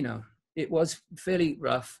was, you know, it was fairly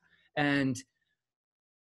rough. And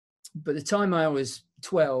by the time I was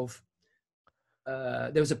 12,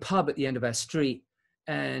 there was a pub at the end of our street,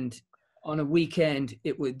 and on a weekend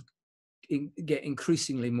it would get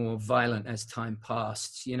increasingly more violent as time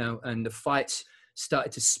passed, you know, and the fights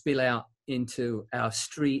started to spill out into our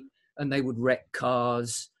street, and they would wreck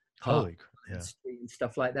cars, Holy, street and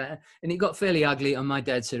stuff like that. And it got fairly ugly, and my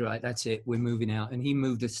dad said, right, that's it, we're moving out. And he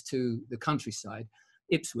moved us to the countryside,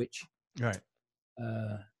 Ipswich, right,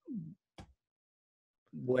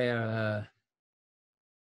 where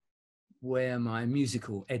my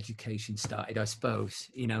musical education started, I suppose.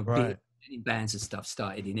 You know, right. Bands and stuff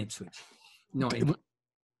started in Ipswich. Not in.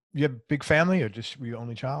 You have a big family, or just were you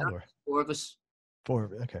only child? No, or 4 of us. 4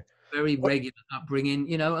 of it. Okay. Very regular upbringing,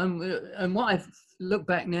 you know, and what I've looked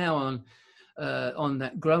back now on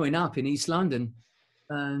that growing up in East London,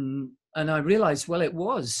 and I realized, well, it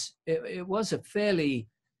was a fairly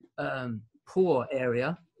poor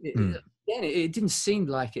area. It didn't seem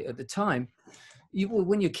like it at the time.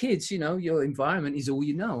 When you're kids, you know, your environment is all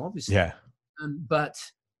you know, obviously. Yeah. But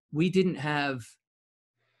we didn't have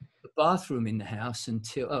a bathroom in the house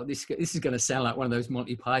until, this is going to sound like one of those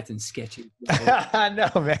Monty Python sketches. I know,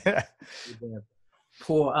 man.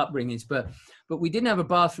 Poor upbringings, but we didn't have a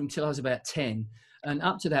bathroom till I was about 10. And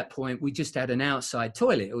up to that point, we just had an outside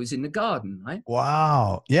toilet. It was in the garden, right?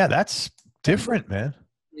 Wow. Yeah, that's different, man.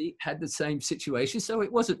 We had the same situation. So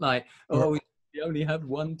it wasn't like, oh, we only have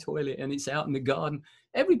one toilet and it's out in the garden.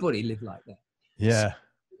 Everybody lived like that. Yeah. So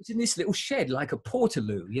it was in this little shed, like a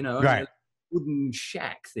portaloo, you know, right. A wooden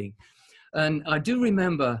shack thing. And I do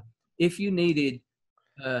remember if you needed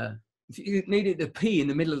to pee in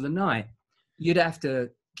the middle of the night, you'd have to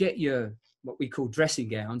get your, what we call dressing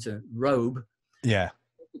gowns, a robe. Yeah.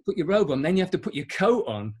 You put your robe on, then you have to put your coat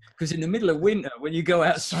on, because in the middle of winter, when you go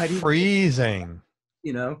outside, it's freezing.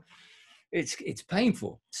 You know, it's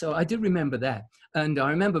painful. So I do remember that. And I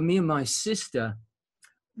remember me and my sister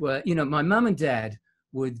were, you know, my mum and dad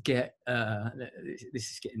would get,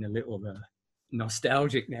 this is getting a little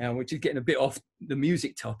nostalgic now, which is getting a bit off the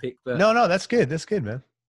music topic. But no, that's good. That's good, man.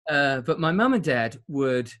 But my mum and dad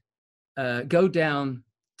would go down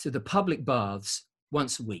to the public baths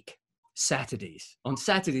once a week, Saturdays. On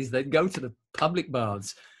Saturdays, they'd go to the public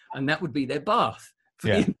baths, and that would be their bath for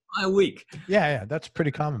the entire week. Yeah, that's pretty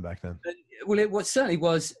common back then. Well, it certainly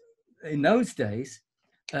was in those days.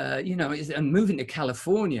 You know, and moving to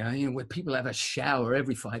California, you know, where people have a shower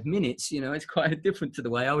every 5 minutes, you know, it's quite different to the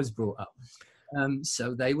way I was brought up.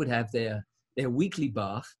 So they would have their weekly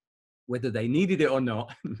bath, whether they needed it or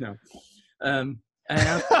not. No.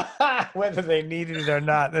 Whether they needed it or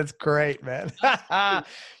not. That's great, man.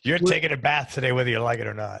 You're taking a bath today, whether you like it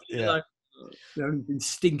or not. Yeah. I've only been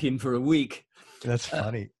stinking for a week. That's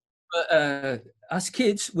funny. But us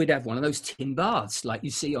kids, we'd have one of those tin baths like you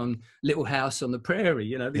see on Little House on the Prairie.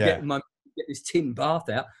 You know, they get this tin bath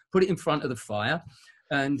out, put it in front of the fire,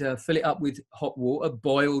 and fill it up with hot water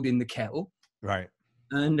boiled in the kettle. Right.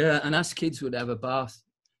 And us kids would have a bath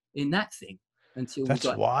in that thing until that's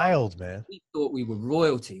wild, man. We thought we were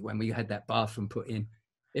royalty when we had that bathroom put in.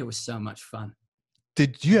 It was so much fun.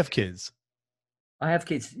 Did you have kids? I have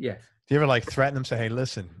kids, yes. Do you ever like threaten them, say, hey,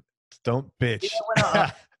 listen, don't bitch?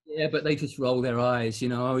 Yeah, but they just roll their eyes, you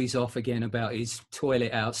know, oh, he's off again about his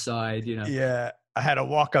toilet outside, you know. Yeah. I had to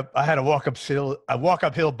walk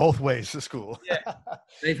uphill both ways to school. Yeah.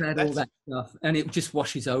 They've had all that stuff and it just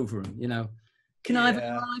washes over them, you know. Can I have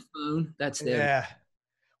an iPhone? That's there. Yeah.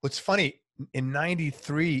 What's funny, in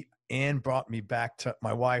 93,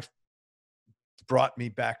 my wife brought me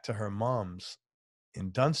back to her mom's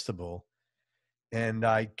in Dunstable. And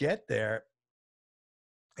I get there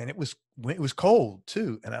and it was cold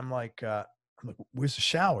too. And I'm like, where's the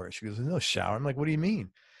shower? She goes, there's no shower. I'm like, what do you mean?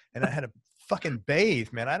 And I had to fucking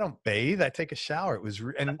bathe, man. I don't bathe. I take a shower.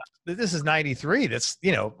 And this is 93. That's,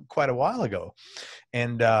 you know, quite a while ago.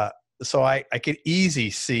 And so I could easily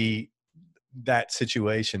see that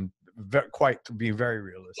situation to be very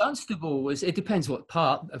realistic. Dunstable it depends what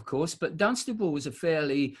part, of course, but Dunstable was a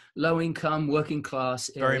fairly low income, working class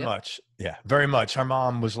area. Very much. Yeah, very much. Our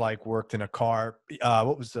mom was like worked in a car.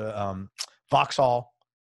 What was the Vauxhall?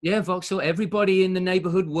 Yeah, Vauxhall. Everybody in the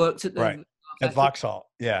neighborhood worked at the right. At Vauxhall.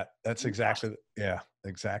 Yeah, that's exactly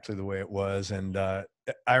the way it was. And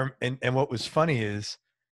and what was funny is,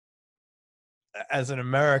 as an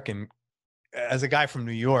American, as a guy from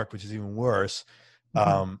New York, which is even worse,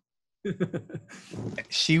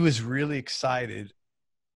 she was really excited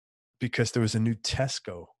because there was a new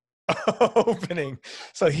Tesco opening.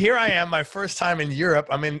 So here I am, my first time in Europe.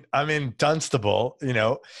 I'm in Dunstable, you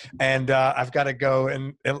know, and I've got to go.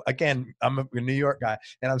 And again, I'm a New York guy,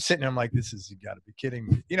 and I'm sitting there. I'm like, you got to be kidding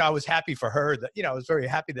me. You know, I was happy for her that, you know, I was very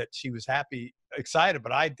happy that she was excited,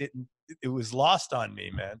 but I didn't. It was lost on me,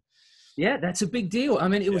 man. Yeah, that's a big deal. I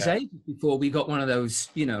mean, it was ages before we got one of those,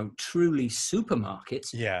 you know, truly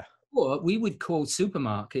supermarkets. Yeah. Or we would call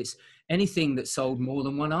supermarkets anything that sold more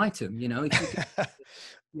than one item. You know, if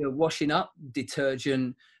you're washing up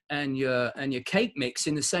detergent and your cake mix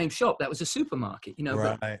in the same shop, that was a supermarket. You know,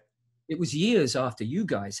 right. But it was years after you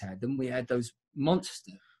guys had them. We had those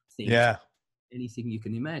monster things. Yeah. Anything you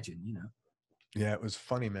can imagine. You know. Yeah, it was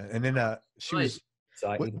funny, man. And then she was.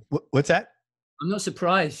 Excited. What's that? I'm not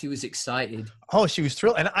surprised she was excited. Oh, she was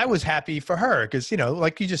thrilled. And I was happy for her because, you know,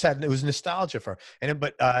 like you just said, it was nostalgia for her. And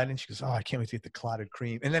then she goes, oh, I can't wait to get the clotted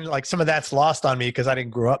cream. And then like some of that's lost on me because I didn't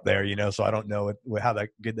grow up there, you know, so I don't know how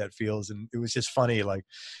good that feels. And it was just funny, like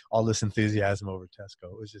all this enthusiasm over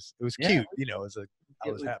Tesco. It was cute, you know, I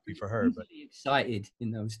was happy for her. But excited in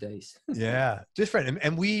those days. Yeah, different.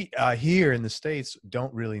 And we here in the States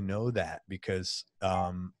don't really know that because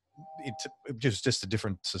it's just a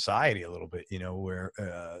different society a little bit, you know, where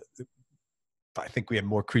I think we have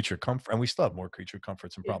more creature comfort, and we still have more creature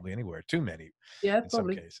comforts than probably anywhere. Too many, in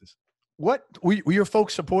probably. Some cases. What were your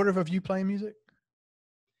folks supportive of you playing music?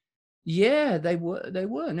 Yeah, they were.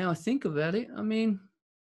 Now I think about it, I mean,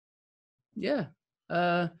 yeah,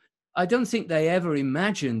 I don't think they ever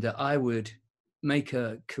imagined that I would make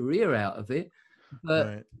a career out of it, but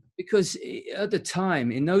right. Because at the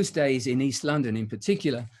time, in those days in East London in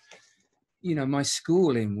particular, you know, my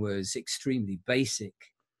schooling was extremely basic.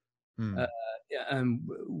 And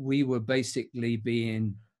we were basically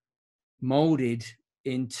being molded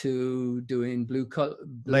into doing blue collar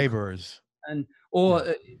laborers.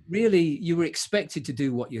 Really, you were expected to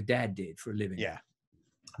do what your dad did for a living. Yeah.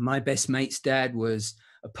 My best mate's dad was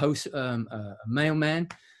a mailman,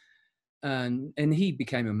 and he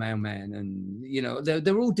became a mailman, and you know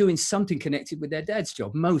they're all doing something connected with their dad's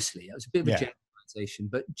job. Mostly, it was a bit of a generalization,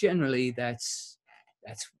 but generally that's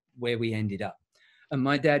where we ended up. And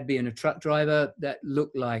my dad being a truck driver, that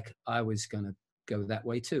looked like I was going to go that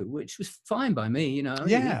way too, which was fine by me, you know.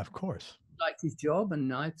 Yeah, of course. Liked his job,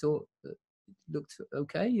 and I thought that it looked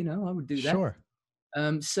okay, you know, I would do that. Sure.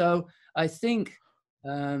 So I think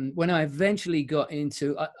when I eventually got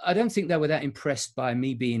into, I don't think they were that impressed by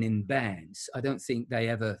me being in bands. I don't think they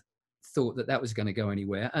ever thought that was going to go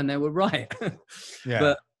anywhere, and they were right.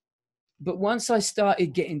 Yeah. But once I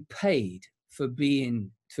started getting paid for doing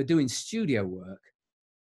studio work,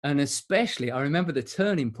 and especially I remember the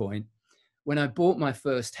turning point when I bought my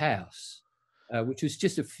first house, which was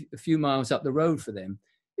just a few miles up the road for them.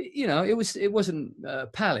 You know, it wasn't a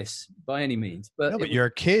palace by any means, but you're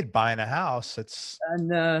a kid buying a house.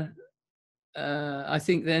 I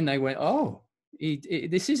think then they went, oh,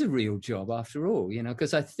 this is a real job after all, you know,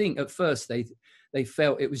 because I think at first they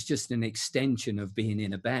felt it was just an extension of being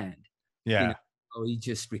in a band. Yeah. You know, oh, he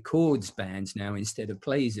just records bands now instead of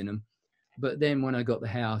plays in them. But then when I got the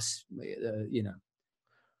house, you know,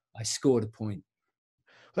 I scored a point.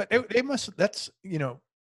 But that's, you know,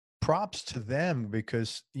 props to them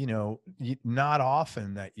because, you know, not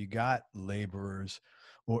often that you got laborers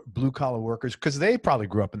blue collar workers, because they probably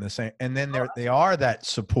grew up in the same, and then they are that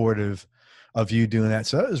supportive of you doing that.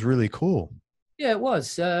 So that was really cool. Yeah, it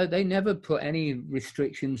was. They never put any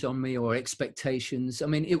restrictions on me or expectations. I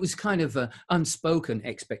mean, it was kind of unspoken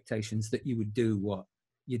expectations that you would do what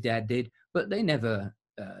your dad did, but they never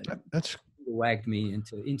that's wagged me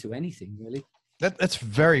into anything, really. That's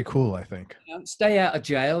very cool, I think. You know, stay out of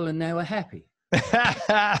jail, and they were happy.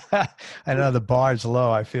 I know the bar's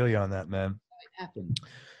low. I feel you on that, man. It happened.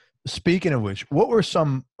 Speaking of which, what were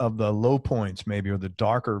some of the low points, maybe, or the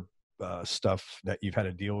darker stuff that you've had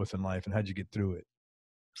to deal with in life, and how'd you get through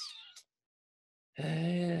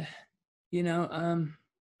it? You know,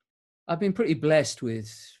 I've been pretty blessed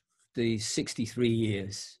with the 63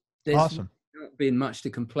 years. There's awesome. Not been much to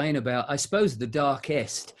complain about. I suppose the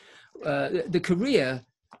darkest, the career,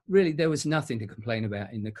 really, there was nothing to complain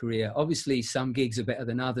about in the career. Obviously, some gigs are better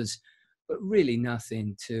than others, but really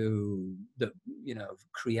nothing that, you know,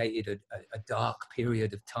 created a dark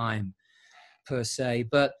period of time per se.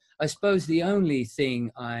 But I suppose the only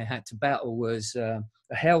thing I had to battle was a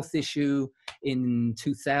health issue in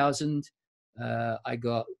 2000. I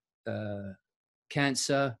got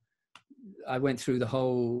cancer. I went through the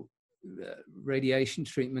whole radiation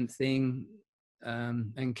treatment thing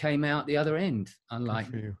and came out the other end,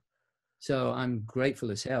 unlike you. So I'm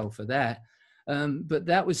grateful as hell for that. But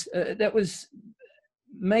that was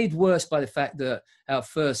made worse by the fact that our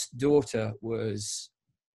first daughter was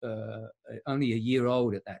only a year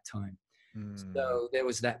old at that time. So there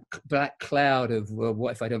was that black cloud of, well,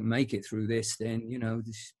 what if I don't make it through this? Then, you know,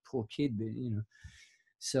 this poor kid, you know.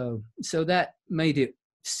 So that made it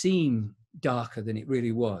seem darker than it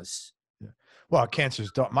really was. Yeah. Well,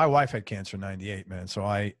 cancer's dark. My wife had cancer in '98, man. So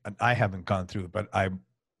I haven't gone through it, but I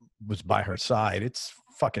was by her side. It's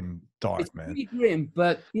fucking dark, it's man. Pretty grim,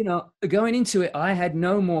 but you know, going into it, I had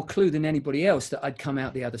no more clue than anybody else that I'd come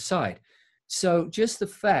out the other side. So just the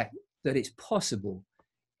fact that it's possible,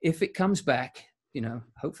 if it comes back, you know,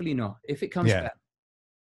 hopefully not. If it comes back,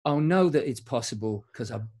 I'll know that it's possible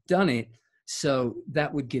because I've done it. So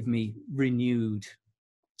that would give me renewed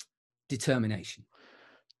determination.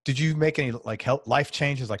 Did you make any like life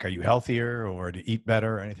changes? Like, are you healthier or to eat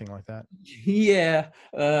better or anything like that? Yeah.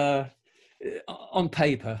 On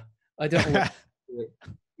paper, I don't know what to do it.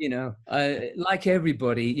 You know, like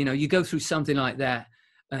everybody, you know, you go through something like that,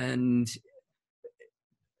 and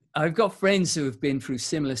I've got friends who have been through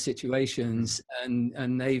similar situations,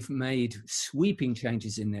 and they've made sweeping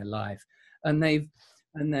changes in their life, and they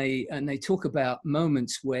talk about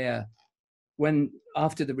moments where, when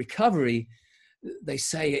after the recovery, they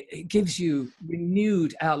say it gives you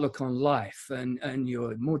renewed outlook on life, and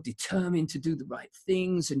you're more determined to do the right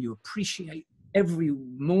things, and you appreciate every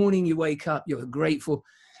morning you wake up, you're grateful.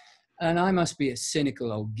 And I must be a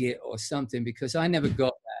cynical old git or something, because I never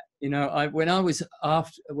got that. You know, when I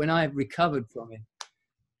recovered from it,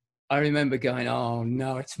 I remember going, oh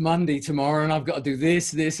no, it's Monday tomorrow and I've got to do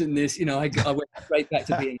this, and this. You know, I went straight back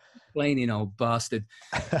to being a complaining old bastard.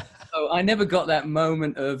 So I never got that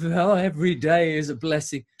moment of, oh, every day is a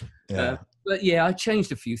blessing. Yeah. But yeah, I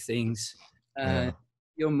changed a few things. You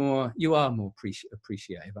are more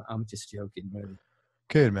appreciative. I'm just joking, really.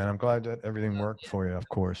 Good, man. I'm glad that everything worked for you, of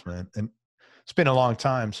course, man. And it's been a long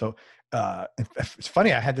time. So it's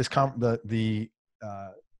funny. I had this Tom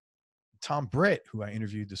Britt, who I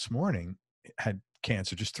interviewed this morning, had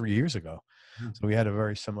cancer just 3 years ago. So we had a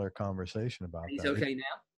very similar conversation about that. He's okay now?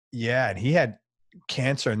 Yeah. And he had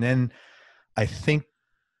cancer. And then I think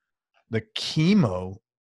the chemo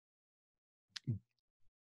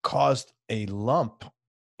caused a lump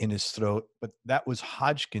in his throat, but that was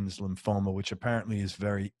Hodgkin's lymphoma, which apparently is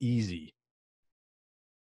very easy.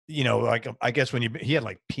 You know, like, I guess he had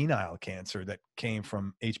like penile cancer that came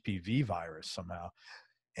from HPV virus somehow.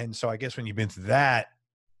 And so I guess when you've been through that,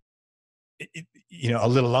 you know, a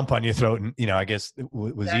little lump on your throat, and, you know, I guess it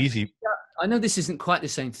was easy. I know this isn't quite the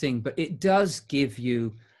same thing, but it does give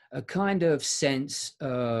you a kind of sense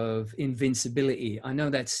of invincibility. I know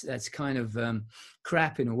that's kind of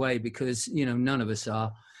crap in a way, because, you know, none of us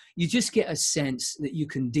are. You just get a sense that you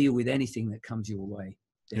can deal with anything that comes your way.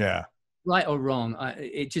 Yeah. Right or wrong,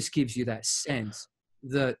 it just gives you that sense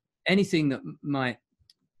that anything that might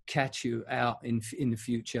catch you out in the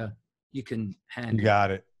future, you can handle. You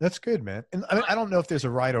got it. That's good, man. And I don't know if there's a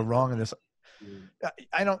right or wrong in this.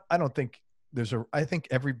 I don't think I think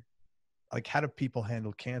like, how do people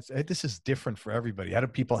handle cancer? This is different for everybody. How do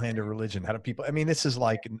people handle religion? This is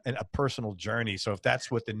like a personal journey. So if that's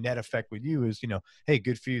what the net effect with you is, you know, hey,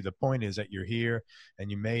 good for you. The point is that you're here and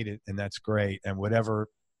you made it, and that's great. And whatever,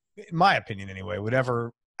 in my opinion anyway,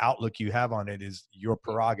 whatever outlook you have on it is your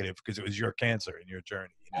prerogative because it was your cancer and your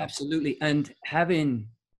journey. You know? Absolutely. And having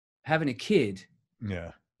a kid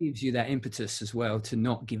gives you that impetus as well to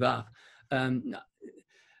not give up.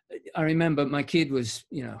 I remember my kid was,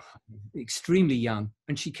 you know, extremely young,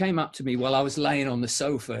 and she came up to me while I was laying on the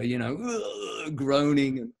sofa, you know,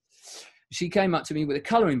 groaning. And she came up to me with a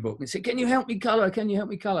coloring book and said, "Can you help me color? Can you help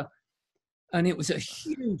me color?" And it was a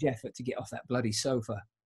huge effort to get off that bloody sofa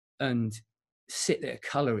and sit there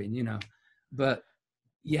coloring, you know, but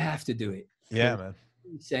you have to do it. Yeah, man.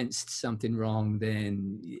 If you sensed something wrong,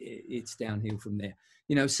 then it's downhill from there,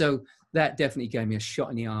 you know. So that definitely gave me a shot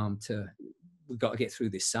in the arm to, we've got to get through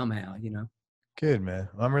this somehow, you know. Good, man.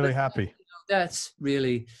 I'm really happy. You know, that's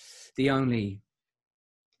really the only.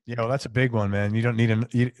 You know, that's a big one, man. You don't need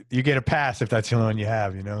you get a pass if that's the only one you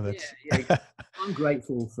have, you know. That's. Yeah. I'm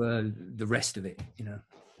grateful for the rest of it, you know.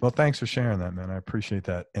 Well, thanks for sharing that, man. I appreciate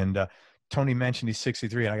that. And Tony mentioned he's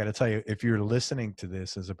 63, and I got to tell you, if you're listening to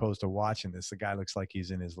this as opposed to watching this, the guy looks like he's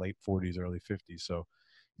in his late 40s, early 50s. So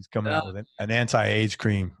he's coming out with an anti-age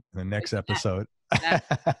cream in the next episode.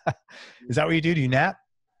 Is that what you do? Do you nap?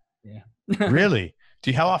 Yeah. Really?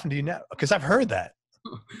 How often do you nap? Because I've heard that.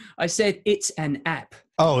 I said it's an app.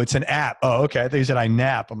 Oh, it's an app. Oh, okay. I thought you said I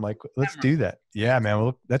nap. I'm like, let's do that. Yeah, man.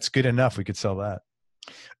 Well, that's good enough. We could sell that.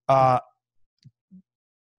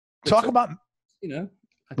 Talk about, you know.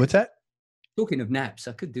 What's that? Talking of naps,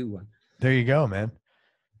 I could do one. There you go, man.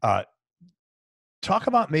 Talk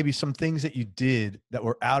about maybe some things that you did that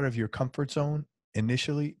were out of your comfort zone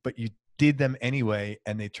initially, but you did them anyway,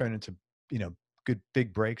 and they turned into, you know, good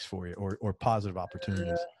big breaks for you, or positive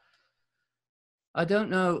opportunities. I don't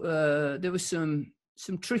know. There was some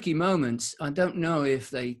tricky moments. I don't know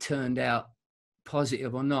if they turned out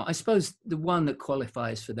positive or not. I suppose the one that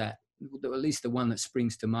qualifies for that, or at least the one that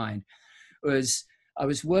springs to mind, was I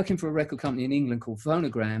was working for a record company in England called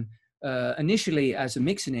Phonogram, initially as a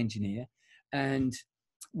mixing engineer. And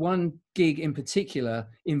one gig in particular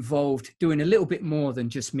involved doing a little bit more than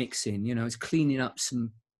just mixing. You know, it's cleaning up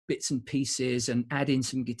some bits and pieces and adding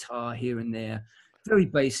some guitar here and there, very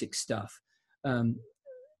basic stuff. And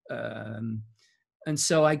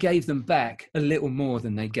so I gave them back a little more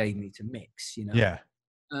than they gave me to mix, you know? Yeah.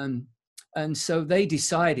 And so they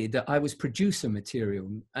decided that I was producer material,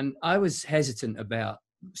 and I was hesitant about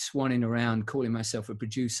swanning around calling myself a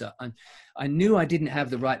producer. And I knew I didn't have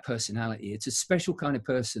the right personality. It's a special kind of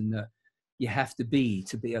person that you have to be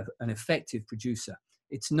an effective producer.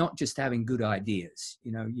 It's not just having good ideas,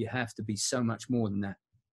 you know, you have to be so much more than that.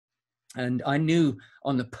 And I knew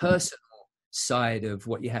on the personal side of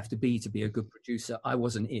what you have to be a good producer, I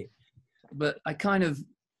wasn't it. But I kind of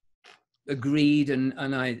agreed, and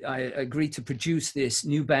I agreed to produce this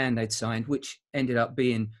new band I'd signed, which ended up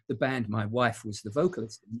being the band my wife was the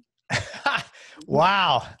vocalist in.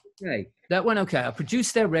 Wow. Okay, that went okay. I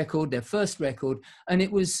produced their first record, and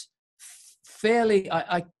it was fairly,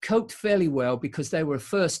 I coped fairly well because they were a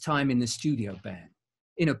first time in the studio band,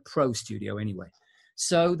 in a pro studio anyway.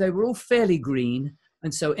 So they were all fairly green,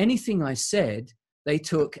 and so anything I said, they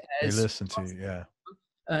took as... They listened to you, yeah.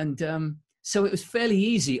 And so it was fairly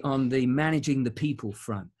easy on the managing the people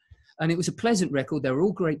front. And it was a pleasant record. They were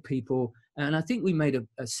all great people. And I think we made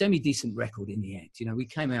a semi-decent record in the end. You know, we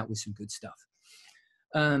came out with some good stuff.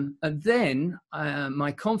 And then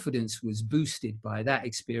my confidence was boosted by that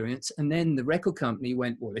experience. And then the record company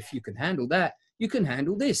went, well, if you can handle that, you can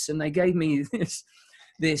handle this. And they gave me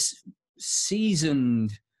this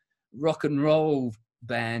seasoned rock and roll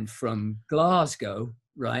band from Glasgow,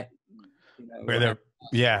 right? You know, where they're,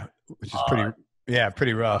 yeah, which is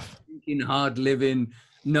pretty rough. Thinking, hard living,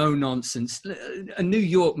 no nonsense, a New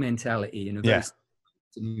York mentality, you know, to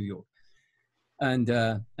New York. And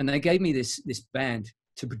they gave me this band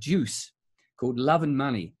to produce called Love and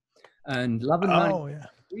Money. And Love and Money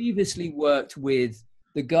previously worked with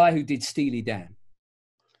the guy who did Steely Dan.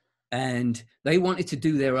 And they wanted to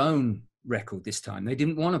do their own record this time. They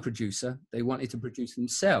didn't want a producer. They wanted to produce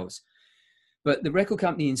themselves. But the record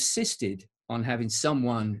company insisted on having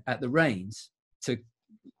someone at the reins to,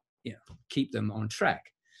 you know, keep them on track.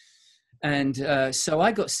 And so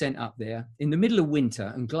I got sent up there in the middle of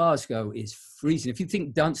winter, and Glasgow is freezing. If you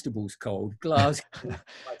think Dunstable's cold, Glasgow is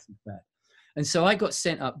bad. And so I got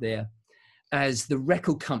sent up there as the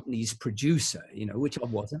record company's producer, you know, which I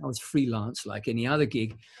wasn't. I was freelance like any other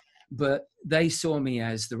gig, but they saw me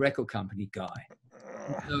as the record company guy.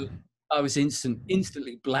 So I was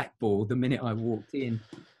instantly blackballed the minute I walked in.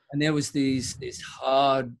 And there was this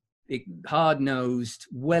hard-nosed,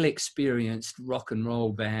 well-experienced rock and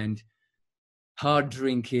roll band, hard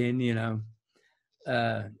drinking, you know,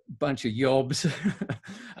 bunch of yobs.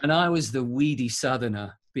 And I was the weedy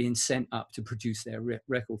southerner being sent up to produce their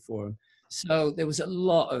record for them. So there was a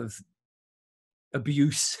lot of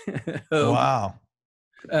abuse. Wow.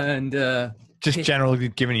 And just generally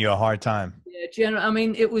giving you a hard time. Yeah, I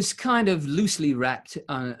mean, it was kind of loosely wrapped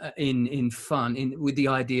in fun, with the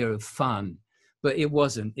idea of fun, but it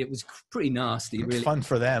wasn't. It was pretty nasty, it's really. Fun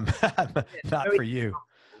for them, not for you.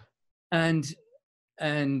 And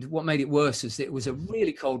what made it worse is that it was a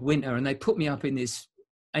really cold winter, and they put me up in this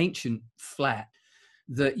ancient flat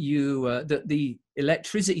that that the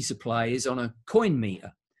electricity supply is on a coin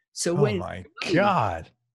meter. So oh my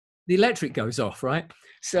God, the electric goes off, right?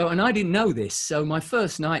 So, and I didn't know this. So my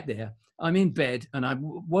first night there, I'm in bed and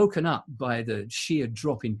I'm woken up by the sheer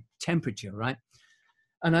drop in temperature, right?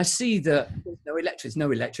 And I see that there's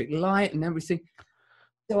no electric light and everything.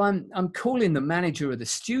 So I'm calling the manager of the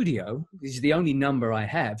studio. This is the only number I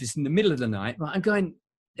have. It's in the middle of the night. Right? I'm going,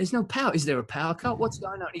 there's no power. Is there a power cut? What's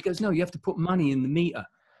going on? He goes, no, you have to put money in the meter.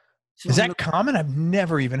 So is that common? I've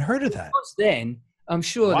never even heard of that. Then I'm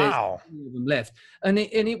sure there's wow. a few of them left. And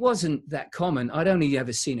it wasn't that common. I'd only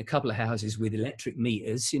ever seen a couple of houses with electric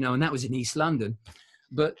meters, and that was in East London.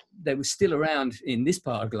 But they were still around in this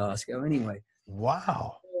part of Glasgow anyway.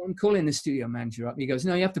 Wow. So I'm calling the studio manager up. He goes,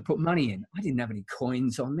 no, you have to put money in. I didn't have any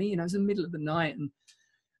coins on me. It was the middle of the night.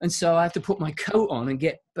 And so I have to put my coat on and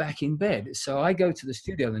get back in bed. So I go to the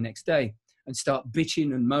studio the next day and start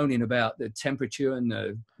bitching and moaning about the temperature and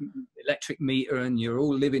the electric meter, and you're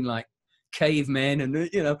all living like cavemen,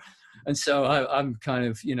 and so I'm kind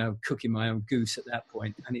of cooking my own goose at that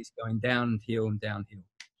point, and it's going downhill and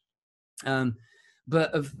downhill.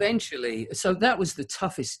 But eventually, so that was the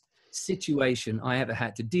toughest situation I ever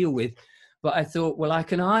had to deal with. But I thought, well, I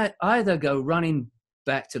can either go running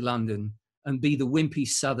back to London and be the wimpy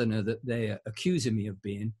southerner that they're accusing me of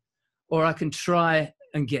being, or I can try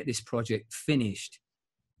and get this project finished.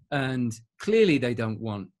 And clearly they don't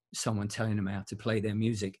want someone telling them how to play their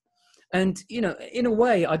music. And, in a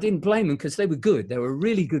way, I didn't blame them, because they were good. They were a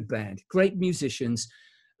really good band, great musicians.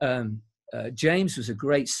 James was a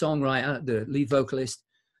great songwriter, the lead vocalist,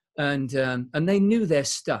 and they knew their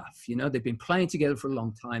stuff. They'd been playing together for a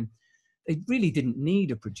long time. They really didn't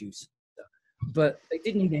need a producer, but they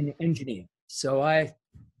didn't need an engineer. So I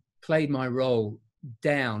played my role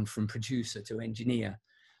down from producer to engineer.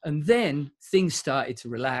 And then things started to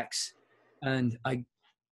relax, and I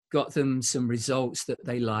got them some results that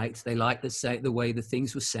they liked. They liked the way the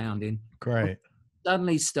things were sounding. Great.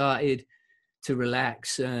 Suddenly started to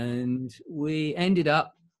relax, and we ended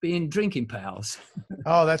up being drinking pals.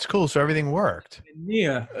 Oh, that's cool. So everything worked.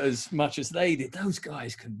 Near as much as they did. Those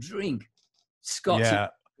guys can drink. Scots. Yeah.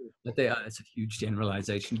 That's a huge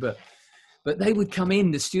generalization, but they would come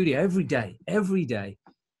in the studio every day.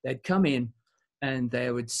 They'd come in and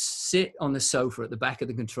they would sit on the sofa at the back of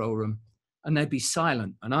the control room, and they'd be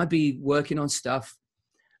silent, and I'd be working on stuff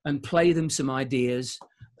and play them some ideas.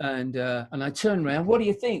 And I'd turn around, what do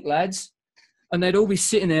you think, lads? And they'd all be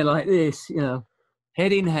sitting there like this,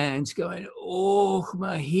 head in hands, going, oh,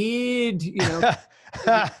 my head,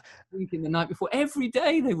 drinking the night before. Every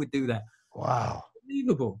day they would do that. Wow.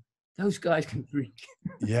 Unbelievable. Those guys can drink.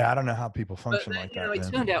 Yeah, I don't know how people function like that.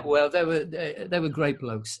 It turned out well. They were great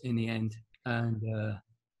blokes in the end, and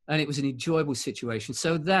it was an enjoyable situation.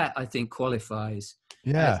 So that, I think, qualifies.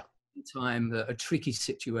 Yeah. At the time that a tricky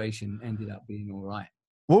situation ended up being all right.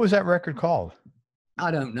 What was that record called? I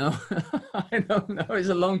don't know. I don't know. It was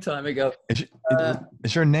a long time ago.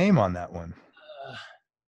 Is your name on that one?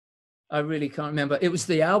 I really can't remember. It was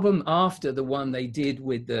the album after the one they did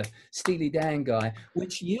with the Steely Dan guy,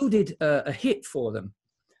 which yielded a hit for them.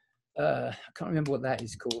 I can't remember what that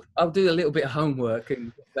is called. I'll do a little bit of homework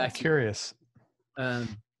and get back. Curious. But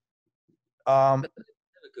they were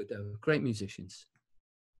good though. Great musicians.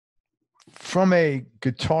 From a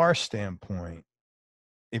guitar standpoint,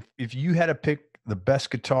 if you had to pick the best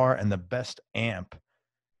guitar and the best amp,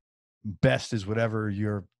 best is whatever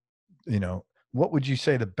you're, what would you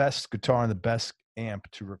say the best guitar and the best amp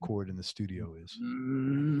to record in the studio is?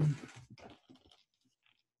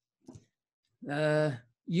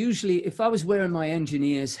 Usually, if I was wearing my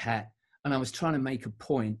engineer's hat and I was trying to make a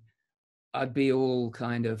point, I'd be all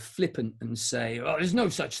kind of flippant and say, oh, there's no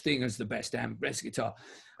such thing as the best amp, best guitar,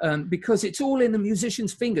 because it's all in the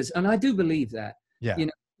musician's fingers. And I do believe that. Yeah. You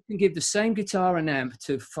can give the same guitar and amp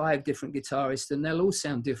to 5 different guitarists and they'll all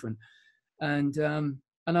sound different. And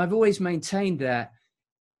I've always maintained that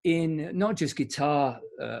in not just guitar,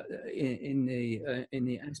 in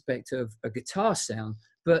the aspect of a guitar sound,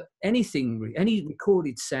 but any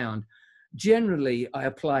recorded sound, generally I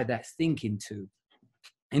apply that thinking to.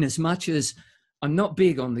 In as much as I'm not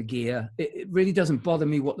big on the gear, it really doesn't bother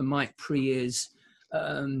me what the mic pre is.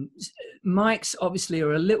 Mics obviously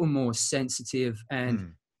are a little more sensitive,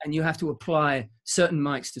 and you have to apply certain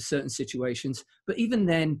mics to certain situations. But even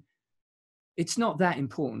then, it's not that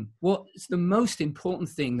important. What's the most important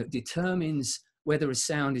thing that determines whether a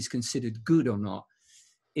sound is considered good or not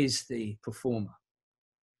is the performer.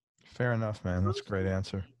 Fair enough, man. That's a great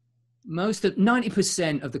answer.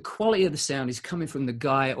 90% of the quality of the sound is coming from the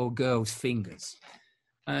guy or girl's fingers.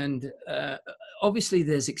 And obviously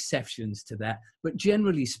there's exceptions to that, but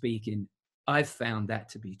generally speaking, I've found that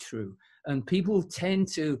to be true. And people tend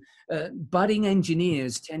to, budding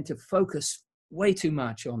engineers tend to focus way too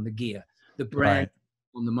much on the gear, the brand,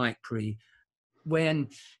 on the mic pre, when,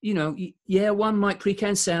 you know, one mic pre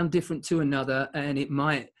can sound different to another, and it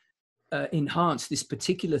might enhance this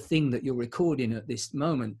particular thing that you're recording at this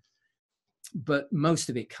moment. But most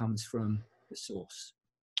of it comes from the source.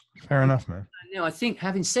 Fair enough, man. Now, I think,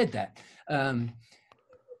 having said that, an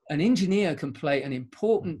engineer can play an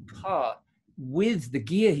important part with the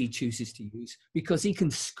gear he chooses to use, because he can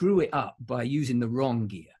screw it up by using the wrong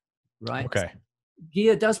gear, right? Okay.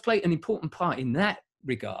 Gear does play an important part in that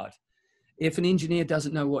regard. If an engineer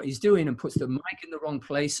doesn't know what he's doing and puts the mic in the wrong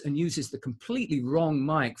place and uses the completely wrong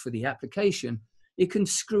mic for the application, it can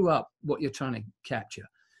screw up what you're trying to capture.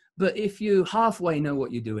 But if you halfway know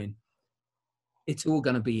what you're doing, it's all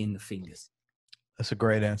going to be in the fingers. That's a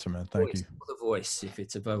great answer, man. Thank you. The voice, if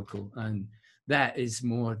it's a vocal. And that is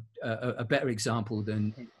more a better example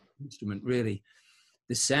than an instrument, really.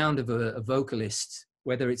 The sound of a vocalist,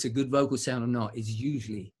 whether it's a good vocal sound or not, is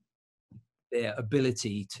usually their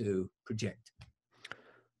ability to project.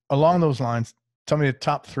 Along those lines, tell me the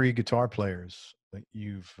top 3 guitar players that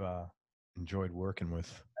you've enjoyed working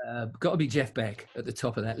with. Got to be Jeff Beck at the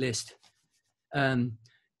top of that list.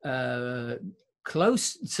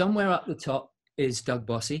 Close, somewhere up the top, is Doug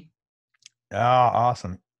Bossy.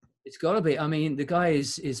 Awesome. It's got to be. I mean, the guy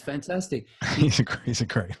is fantastic. He's a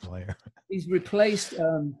great player. He's replaced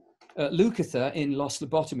Lukather in Lost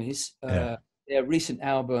Lobotomies, their recent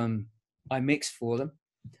album I mixed for them,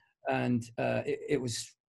 and it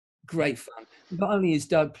was great fun. Not only is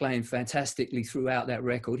Doug playing fantastically throughout that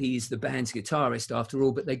record, he's the band's guitarist after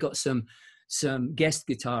all, but they got some guest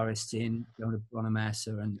guitarists in, Jonah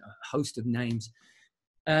Bonamassa and a host of names.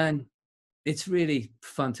 And it's really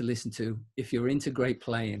fun to listen to if you're into great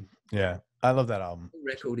playing. Yeah, I love that album. The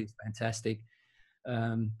record is fantastic.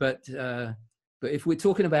 But if we're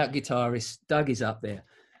talking about guitarists, Doug is up there.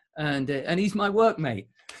 And he's my workmate.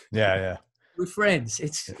 Yeah. We're friends.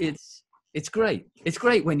 It's great. It's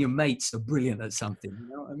great when your mates are brilliant at something. You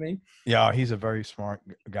know what I mean? Yeah, he's a very smart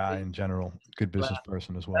guy in general. Good business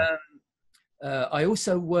person as well. I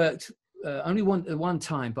also worked only one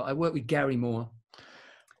time, but I worked with Gary Moore.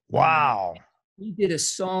 Wow. He did a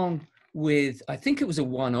song with, I think it was a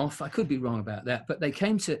one-off. I could be wrong about that, but they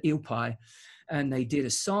came to Ilpai and they did a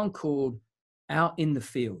song called Out in the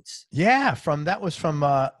Fields. Yeah, that was from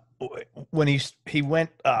when he went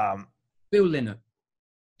Bill Lynott.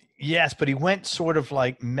 Yes, but he went sort of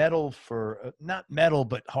like metal for not metal,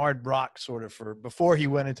 but hard rock sort of for before he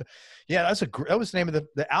went into. Yeah, that was the name of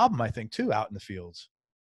the album, I think, too. Out in the Fields.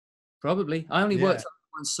 Probably. I only worked on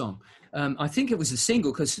one song. I think it was a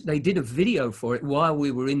single because they did a video for it while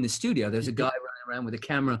we were in the studio. There's a guy running around with a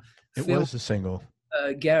camera. It was a single.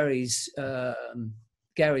 Gary's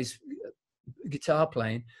guitar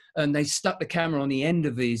playing, and they stuck the camera on the end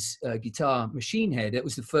of his guitar machine head. It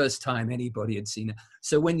was the first time anybody had seen it.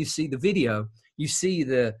 So when you see the video, you see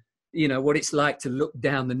what it's like to look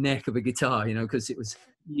down the neck of a guitar, because it was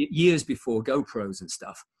years before GoPros and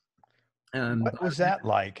stuff. What was that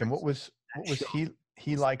like? And what was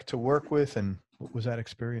he like to work with? And what was that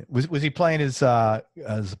experience? Was he playing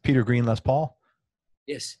as Peter Green Les Paul?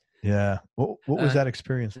 Yes. Yeah. What was that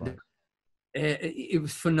experience like? It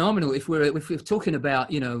was phenomenal. If we're talking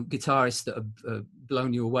about guitarists that have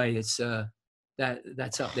blown you away, it's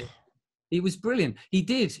that's up there. He was brilliant.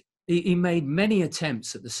 He made many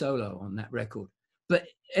attempts at the solo on that record, but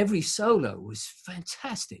every solo was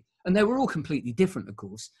fantastic, and they were all completely different, of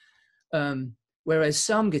course. Whereas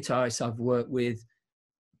some guitarists I've worked with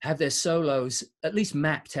have their solos at least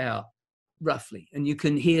mapped out roughly, and you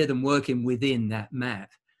can hear them working within that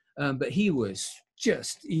map. But he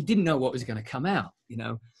didn't know what was going to come out,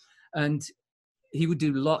 and he would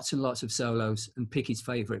do lots and lots of solos and pick his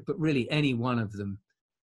favorite, but really any one of them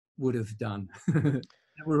would have done. They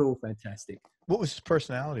were all fantastic. What was his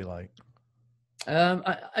personality like?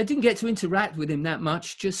 I didn't get to interact with him that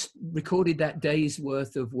much, just recorded that day's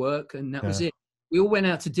worth of work, and that was it. We all went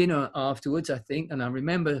out to dinner afterwards, I think, and I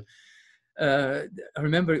remember I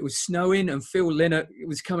remember it was snowing, and Phil Lynott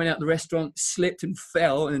was coming out the restaurant, slipped and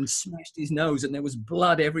fell and smashed his nose, and there was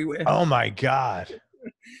blood everywhere. Oh my God.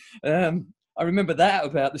 I remember that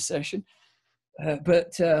about the session. There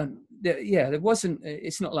wasn't,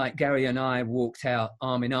 it's not like Gary and I walked out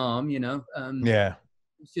arm in arm, you know. Yeah.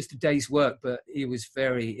 It was just a day's work, but he was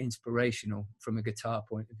very inspirational from a guitar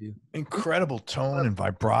point of view. Incredible tone and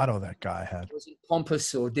vibrato that guy had. It wasn't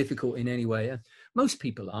pompous or difficult in any way. Most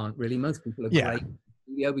people aren't really. Most people are great,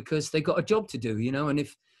 you know, because they got a job to do, you know. And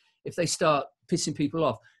if they start pissing people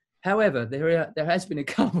off, however, there has been a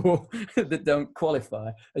couple that don't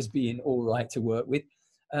qualify as being all right to work with,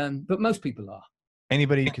 but most people are.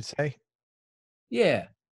 Anybody you could say? Yeah.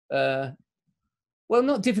 Well,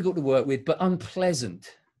 not difficult to work with, but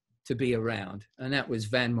unpleasant to be around. And that was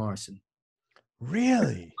Van Morrison.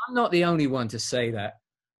 Really? I'm not the only one to say that.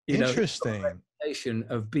 Interesting. Reputation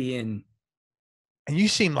of being. And you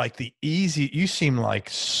seem like you seem like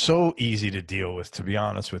so easy to deal with, to be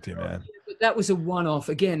honest with you, man. But that was a one-off.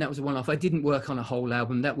 Again, that was a one-off. I didn't work on a whole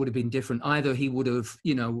album. That would have been different. Either he would have,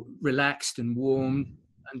 you know, relaxed and warmed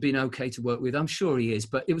and been okay to work with. I'm sure he is,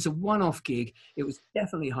 but it was a one-off gig. It was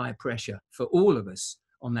definitely high pressure for all of us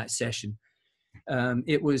on that session.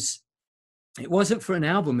 It wasn't for an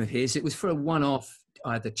album of his. It was for a one-off,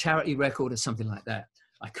 either charity record or something like that.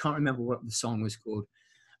 I can't remember what the song was called.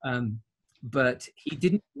 But he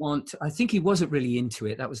didn't want, I think he wasn't really into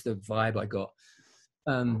it. That was the vibe I got.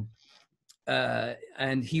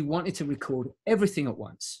 And he wanted to record everything at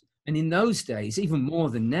once. And in those days, even more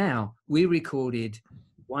than now, we recorded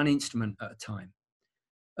one instrument at a time.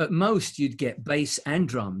 At most, you'd get bass and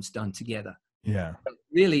drums done together. Yeah. But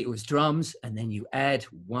really, it was drums, and then you add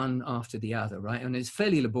one after the other, right? And it's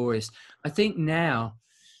fairly laborious. I think now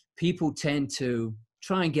people tend to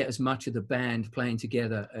try and get as much of the band playing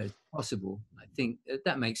together as possible. I think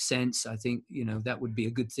that makes sense. I think, you know, that would be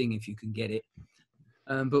a good thing if you can get it.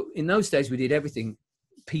 But in those days, we did everything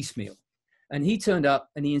piecemeal. And he turned up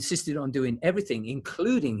and he insisted on doing everything,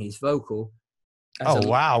 including his vocal. Oh,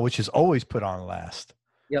 wow, which is always put on last.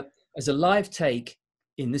 Yep, as a live take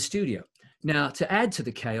in the studio. Now, to add to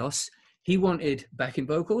the chaos, he wanted backing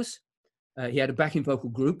vocals. He had a backing vocal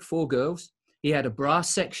group, 4 girls. He had a brass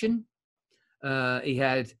section. He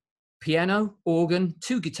had piano, organ,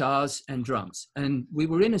 2 guitars, and drums. And we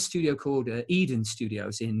were in a studio called Eden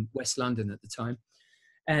Studios in West London at the time.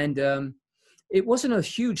 And it wasn't a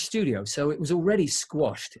huge studio, so it was already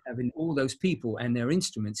squashed, having all those people and their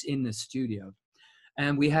instruments in the studio.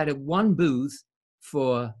 And we had one booth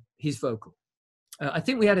for his vocal. I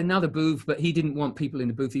think we had another booth, but he didn't want people in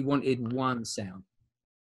the booth. He wanted one sound.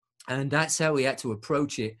 And that's how we had to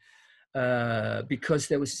approach it, because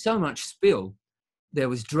there was so much spill. There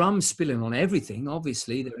was drums spilling on everything.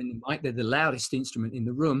 Obviously, they're in the mic. They're the loudest instrument in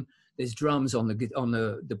the room. There's drums on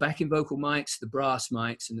the backing vocal mics, the brass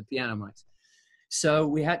mics, and the piano mics. So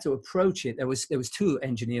we had to approach it. There was 2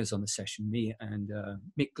 engineers on the session, me and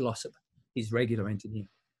Mick Glossop, his regular engineer,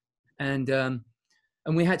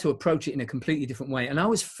 and we had to approach it in a completely different way. And I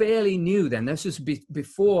was fairly new then. This was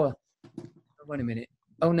before. Wait a minute.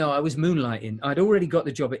 Oh no, I was moonlighting. I'd already got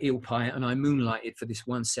the job at Eel Pie, and I moonlighted for this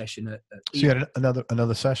one session at so you had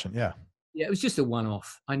another session, yeah. Yeah, it was just a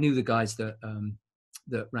one-off. I knew the guys that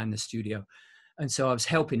ran the studio, and so I was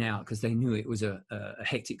helping out because they knew it was a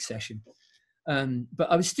hectic session. But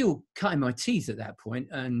I was still cutting my teeth at that point,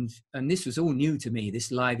 and this was all new to me,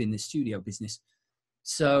 this live in the studio business.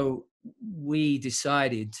 So we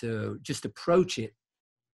decided to just approach it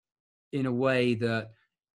in a way that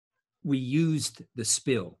we used the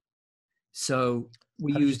spill. So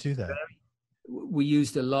we used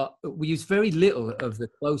very little of the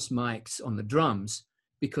close mics on the drums,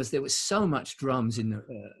 because there was so much drums in the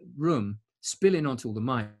room spilling onto all the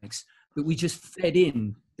mics that we just fed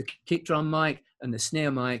in the kick drum mic and the snare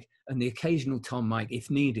mic and the occasional tom mic if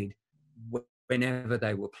needed whenever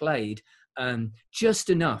they were played, just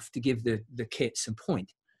enough to give the kit some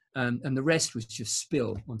point. And the rest was just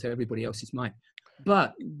spill onto everybody else's mic.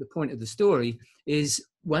 But the point of the story is,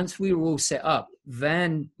 once we were all set up,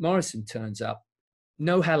 Van Morrison turns up.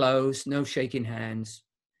 No hellos, no shaking hands.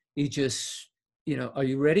 He just, you know, are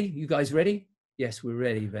you ready? You guys ready? Yes, we're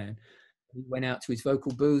ready, Van. He went out to his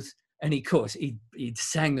vocal booth, and he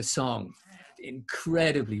sang the song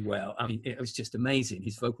incredibly well. I mean, it was just amazing,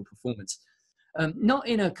 his vocal performance. Not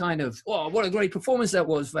in a kind of, oh, what a great performance that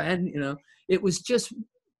was, Van. You know, it was just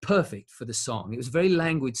perfect for the song. It was a very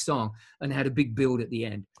languid song and had a big build at the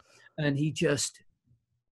end. And he just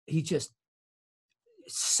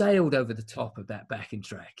sailed over the top of that backing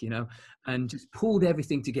track, you know, and just pulled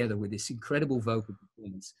everything together with this incredible vocal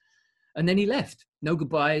performance. And then he left. No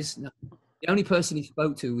goodbyes. The only person he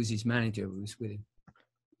spoke to was his manager who was with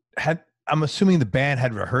him. I'm assuming the band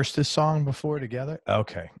had rehearsed this song before together?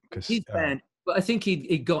 Okay. His band, but I think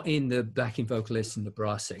he got in the backing vocalist and the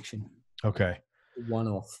brass section. Okay. One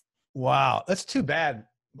off. Wow. That's too bad.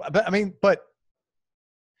 But I mean, but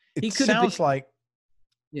it sounds like,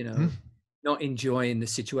 you know, not enjoying the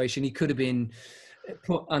situation. He could have been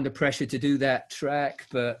put under pressure to do that track,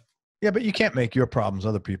 but yeah, but you can't make your problems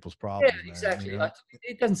other people's problems. Yeah, exactly.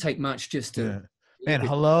 It doesn't take much just to man,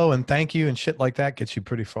 hello and thank you and shit like that gets you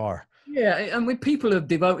pretty far. Yeah, and when people are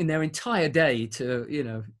devoting their entire day to, you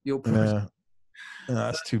know, your no,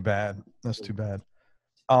 that's too bad. That's too bad.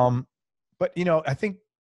 But you know, I think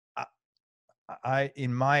I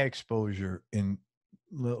in my exposure in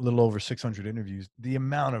a little over 600 interviews, the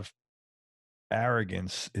amount of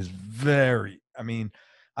arrogance is very, I mean,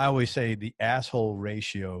 I always say the asshole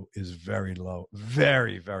ratio is very low,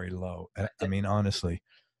 very, very low. I mean, honestly.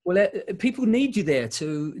 Well, people need you there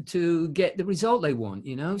to get the result they want,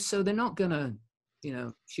 you know, so they're not going to, you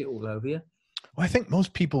know, shit all over you. Well, I think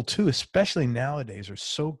most people too, especially nowadays, are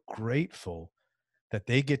so grateful that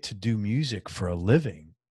they get to do music for a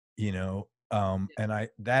living, you know, and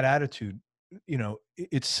that attitude, you know,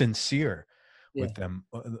 it's sincere with them,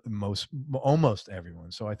 almost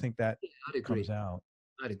everyone. So I think that comes out.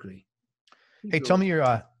 I'd agree. Hey, tell me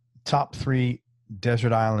your top 3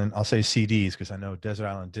 Desert Island, I'll say CDs because I know Desert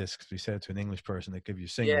Island discs. We said it to an English person, they give you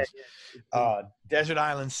singles. Desert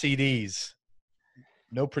Island CDs,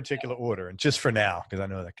 no particular order, and just for now because I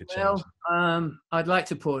know that could change. Well, I'd like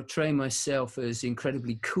to portray myself as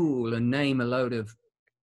incredibly cool and name a load of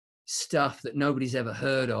stuff that nobody's ever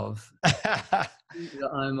heard of.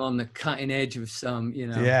 I'm on the cutting edge of some, you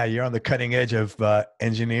know. Yeah, you're on the cutting edge of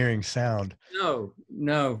engineering sound. No,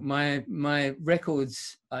 my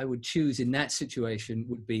records I would choose in that situation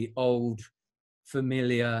would be old,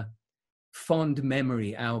 familiar, fond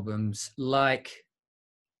memory albums like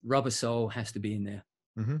Rubber Soul has to be in there.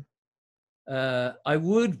 Mm-hmm. I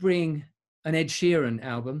would bring an Ed Sheeran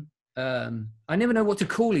album. I never know what to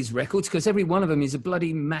call his records because every one of them is a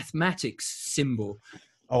bloody mathematics symbol.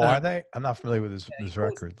 Oh, are they? I'm not familiar with his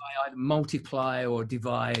record. Either Multiply or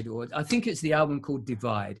Divide, or I think it's the album called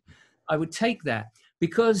Divide. I would take that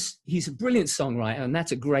because he's a brilliant songwriter and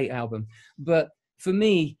that's a great album. But for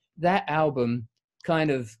me, that album kind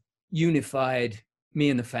of unified me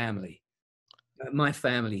and the family. My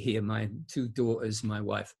family here, my 2 daughters, my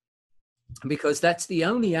wife. Because that's the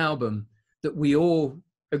only album that we all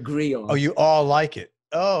agree on. Oh, you all like it?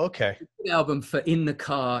 Oh, okay. It's an album for in the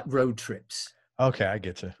car road trips. Okay, I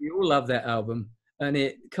get you. We all love that album, and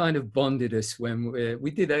it kind of bonded us when we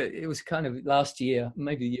did it was kind of last year,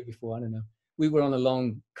 maybe the year before, I don't know. We were on a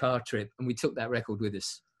long car trip, and we took that record with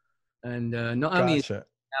us. And not only an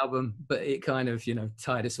album, but it kind of, you know,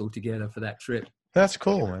 tied us all together for that trip. That's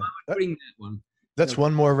cool, man. Bring that one. That's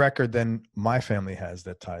one more record than my family has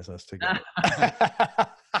that ties us together. There's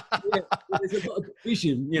a lot of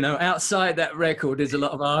division, you know, outside that record. There's a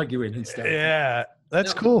lot of arguing and stuff. Yeah,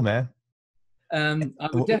 that's cool, man. I would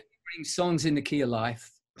definitely bring Songs in the Key of Life.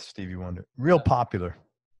 Stevie Wonder, real popular.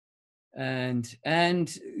 And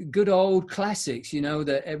good old classics, you know,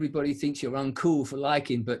 that everybody thinks you're uncool for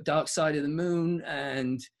liking, but Dark Side of the Moon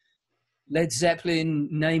and Led Zeppelin,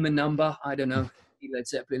 Name a Number. I don't know, Led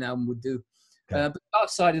Zeppelin album would do. But Dark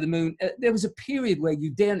Side of the Moon, there was a period where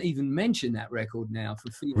you daren't even mention that record now.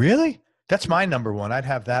 Really? That's my number one. I'd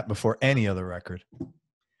have that before any other record.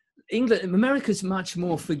 America's much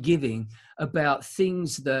more forgiving about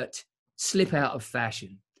things that slip out of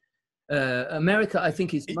fashion. America, I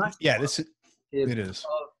think, is much it is.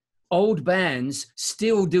 Old bands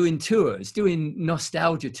still doing tours, doing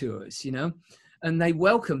nostalgia tours, you know, and they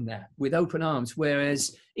welcome that with open arms.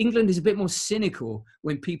 Whereas England is a bit more cynical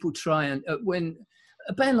when people try and when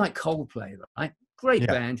a band like Coldplay, right? Great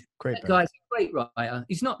band. Great that guy's a great writer.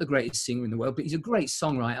 He's not the greatest singer in the world, but he's a great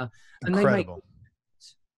songwriter. And incredible.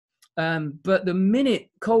 But the minute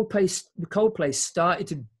Coldplay started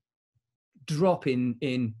to drop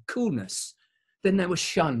in coolness, then they were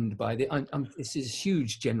shunned by this is a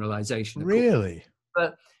huge generalization. Really?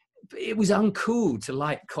 But it was uncool to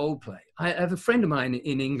like Coldplay. I have a friend of mine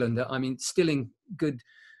in England that I'm still in good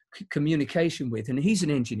communication with, and he's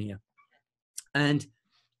an engineer. And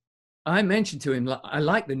I mentioned to him, I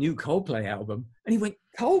like the new Coldplay album. And he went,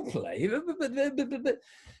 Coldplay?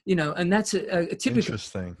 You know, and that's a typical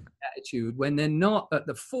attitude. When they're not at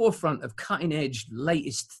the forefront of cutting edge,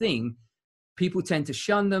 latest thing, people tend to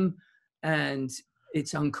shun them, and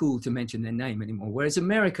it's uncool to mention their name anymore. Whereas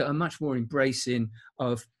America are much more embracing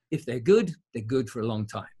of, if they're good for a long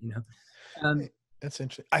time, you know. That's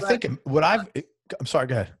interesting. I think I'm sorry,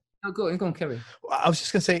 go ahead. Oh, go on, Kerry. I was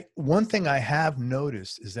just going to say, one thing I have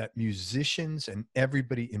noticed is that musicians and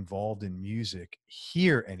everybody involved in music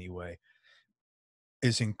here anyway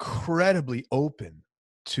is incredibly open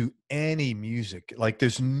to any music. Like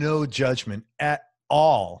there's no judgment at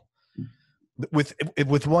all,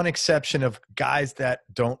 with one exception of guys that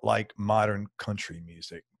don't like modern country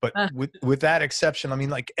music. But with that exception, I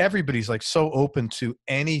mean, like everybody's like so open to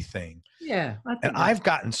anything. Yeah. And I've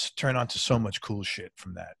gotten turned on to so much cool shit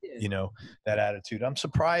from that, you know, that attitude. I'm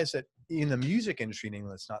surprised that in the music industry in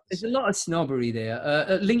England, it's not the same. There's a lot of snobbery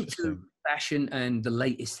there, linked to fashion and the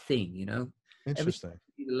latest thing, you know. Interesting.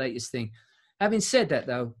 The latest thing. Having said that,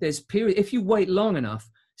 though, if you wait long enough,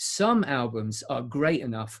 some albums are great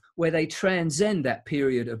enough where they transcend that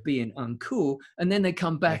period of being uncool, and then they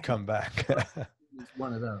come back. It's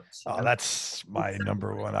one of those. Oh, that's my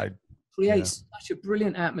number one. Creates such a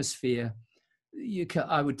brilliant atmosphere.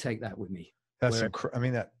 I would take that with me. That's I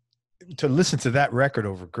mean, to listen to that record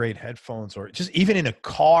over great headphones, or just even in a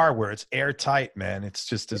car where it's airtight, man, it's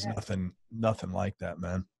just there's nothing like that,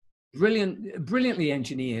 man. Brilliantly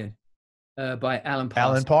engineered by Alan Parsons.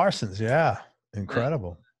 Alan Parsons, yeah,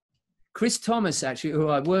 incredible. Chris Thomas, actually, who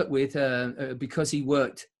I worked with because he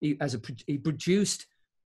produced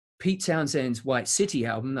Pete Townshend's White City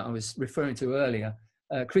album that I was referring to earlier.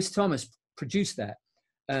 Chris Thomas produced that,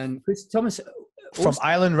 and Chris Thomas from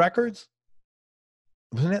Island Records,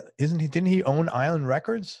 wasn't it? Didn't he own Island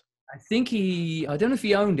Records? I don't know if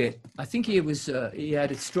he owned it. I think he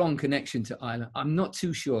had a strong connection to Island. I'm not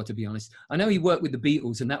too sure, to be honest. I know he worked with the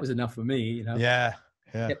Beatles, and that was enough for me, you know. Yeah.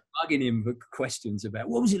 I kept bugging him for questions about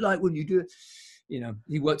what was it like when you do it. You know,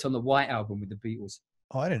 he worked on the White Album with the Beatles.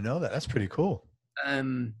 Oh, I didn't know that. That's pretty cool.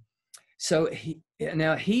 So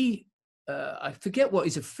I forget what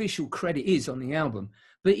his official credit is on the album,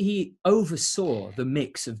 but he oversaw the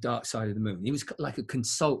mix of Dark Side of the Moon. He was like a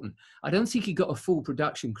consultant. I don't think he got a full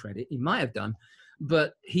production credit. He might have done,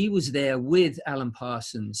 but he was there with Alan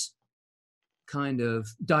Parsons kind of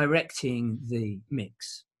directing the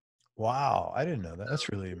mix. Wow. I didn't know that. That's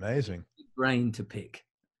really amazing. Brain to pick.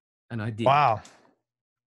 And I did. Wow.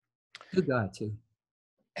 Good guy too.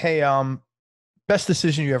 Hey, best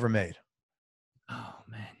decision you ever made? Oh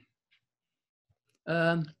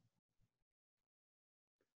man.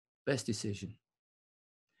 Best decision.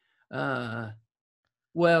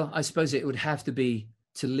 Well, I suppose it would have to be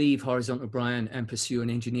to leave Horizontal Brian and pursue an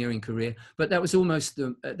engineering career, but that was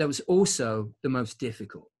also the most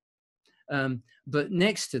difficult. But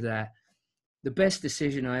next to that, the best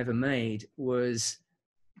decision I ever made was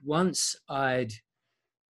once I'd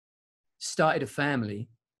started a family,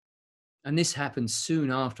 and this happened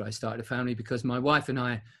soon after I started a family because my wife and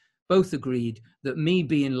I both agreed that me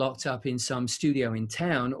being locked up in some studio in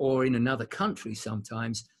town or in another country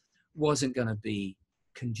sometimes wasn't going to be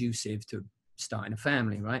conducive to starting a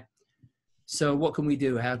family, right? So what can we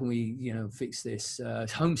do? How can we, fix this?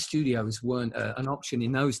 Home studios weren't an option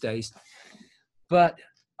in those days. But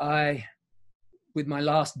with my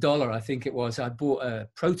last dollar, I think it was, I bought a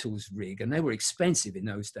Pro Tools rig, and they were expensive in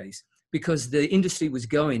those days because the industry was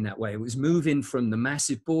going that way. It was moving from the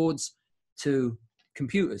massive boards to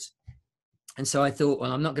computers. And so I thought,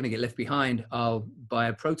 well, I'm not going to get left behind. I'll buy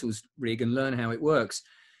a Pro Tools rig and learn how it works.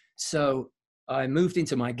 So I moved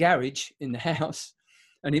into my garage in the house,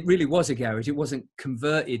 and it really was a garage. It wasn't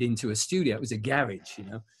converted into a studio. It was a garage,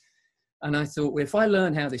 And I thought, well, if I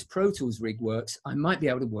learn how this Pro Tools rig works, I might be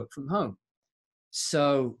able to work from home.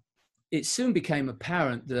 So it soon became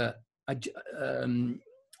apparent that I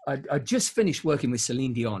just finished working with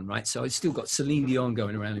Celine Dion, right? So I still got Celine Dion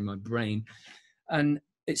going around in my brain. And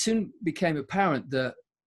it soon became apparent that,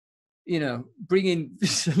 bringing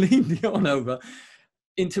Celine Dion over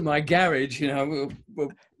into my garage, we'll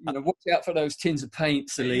watch out for those tins of paint,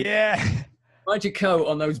 Celine. Yeah. Mind your coat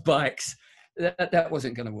on those bikes. That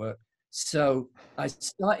wasn't going to work. So I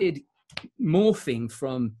started morphing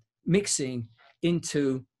from mixing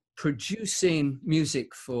into producing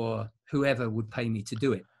music for whoever would pay me to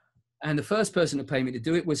do it. And the first person to pay me to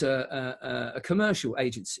do it was a commercial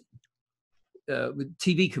agency with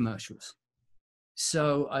TV commercials.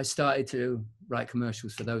 So I started to write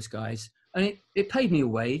commercials for those guys, and it paid me a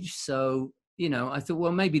wage. So, I thought,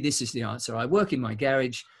 well, maybe this is the answer. I work in my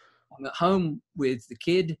garage, I'm at home with the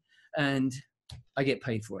kid, and I get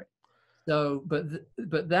paid for it. So,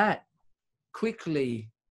 but that quickly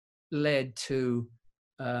led to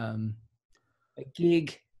a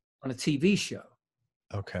gig on a TV show.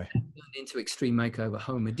 Okay. Into Extreme Makeover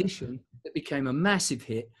Home Edition that became a massive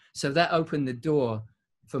hit. So that opened the door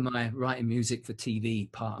for my writing music for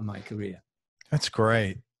TV part of my career. That's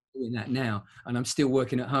great. doing that now, and I'm still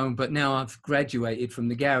working at home. But now I've graduated from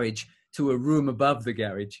the garage to a room above the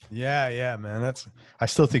garage. Yeah, man. I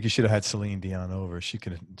still think you should have had Celine Dion over. She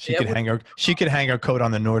could hang her coat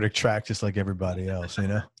on the Nordic track just like everybody else, you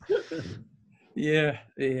know? Yeah,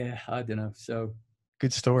 I don't know. So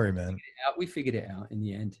good story, man. We figured it out in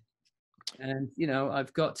the end. And, you know,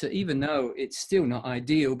 I've got to, even though it's still not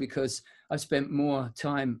ideal because I've spent more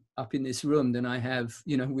time up in this room than I have,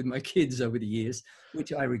 you know, with my kids over the years,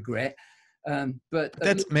 which I regret.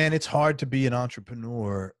 But man, it's hard to be an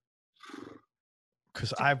entrepreneur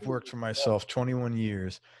because I've worked for myself 21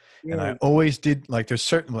 years and I always did, like, there's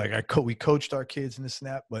certain, like, we coached our kids in this and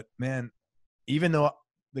that, but man, even though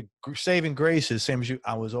the saving grace is same as you,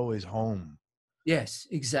 I was always home. Yes,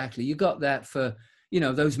 exactly. You got that for, you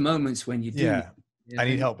know, those moments when you do. Yeah. I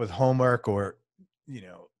need help with homework, or, you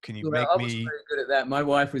know, can you make me. I was very good at that. My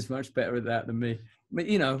wife was much better at that than me. But,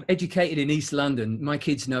 you know, educated in East London, my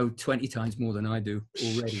kids know 20 times more than I do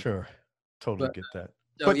already. Sure. Totally get that.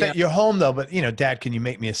 So, but that you're home though, but, you know, Dad, can you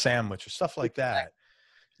make me a sandwich or stuff like that?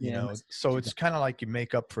 You know, so it's kind of like you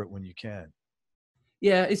make up for it when you can.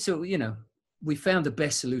 Yeah. It's so, you know, we found the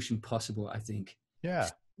best solution possible, I think. Yeah.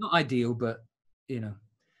 It's not ideal, but, you know,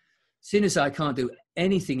 as soon as I can't do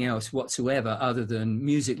anything else whatsoever other than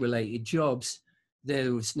music related jobs,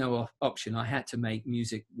 there was no option. I had to make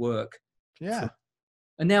music work. Yeah.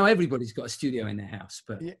 And now everybody's got a studio in their house.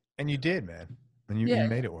 But yeah, and you did, man. And you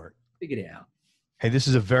made it work. Figured it out. Hey, this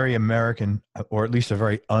is a very American, or at least a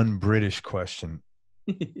very un-British question.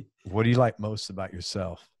 What do you like most about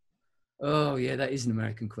yourself? Oh, yeah, that is an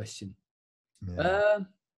American question. Yeah.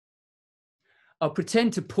 I'll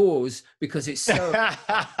pretend to pause because it's so...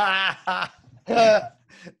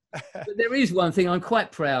 But there is one thing I'm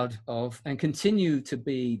quite proud of and continue to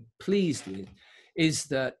be pleased with, is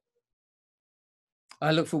that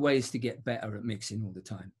I look for ways to get better at mixing all the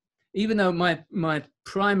time. Even though my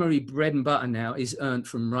primary bread and butter now is earned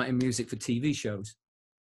from writing music for TV shows,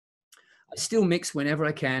 I still mix whenever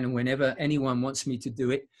I can and whenever anyone wants me to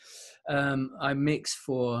do it. I mix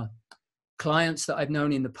for clients that I've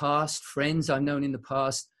known in the past, friends I've known in the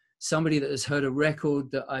past, somebody that has heard a record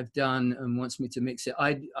that I've done and wants me to mix it.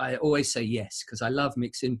 I always say yes, because I love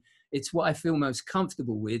mixing. It's what I feel most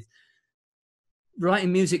comfortable with.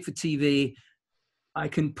 Writing music for TV, I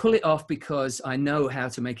can pull it off because I know how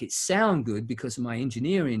to make it sound good because of my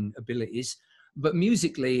engineering abilities. But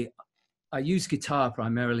musically, I use guitar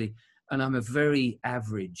primarily, and I'm a very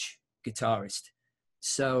average guitarist.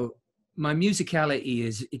 So my musicality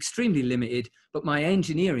is extremely limited, but my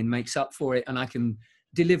engineering makes up for it, and I can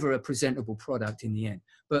deliver a presentable product in the end.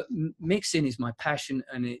 But mixing is my passion,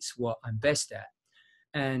 and it's what I'm best at.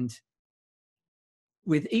 And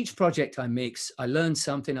with each project I mix, I learn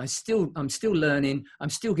something. I'm still learning. I'm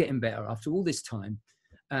still getting better after all this time,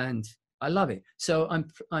 and I love it. So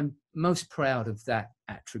I'm most proud of that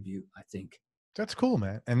attribute, I think. That's cool,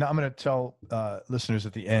 man. And I'm going to tell listeners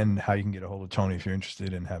at the end how you can get a hold of Tony if you're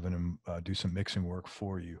interested in having him do some mixing work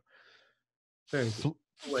for you.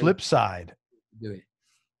 Flip side, do it.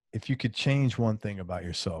 If you could change one thing about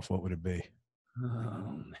yourself, what would it be?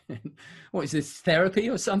 Oh, man. What is this, therapy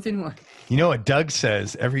or something? You know what Doug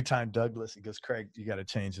says every time Doug listens? He goes, Craig, you got to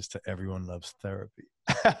change this to everyone loves therapy.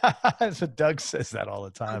 So Doug says that all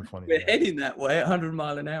the time. Funny. We're heading that way, 100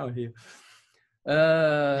 miles an hour here.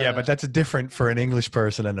 Yeah, but that's different for an English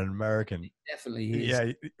person and an American. It definitely is.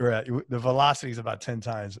 Yeah, right. The velocity is about 10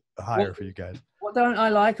 times higher for you guys. What don't I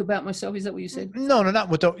like about myself? Is that what you said? No, not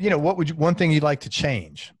what. What would one thing you'd like to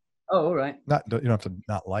change? Oh, all right. You don't have to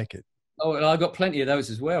not like it. Oh, well, I got plenty of those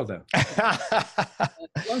as well, though.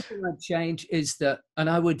 One thing I'd change is that, and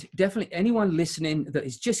I would definitely, anyone listening that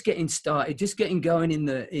is just getting started, just getting going in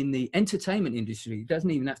the entertainment industry, it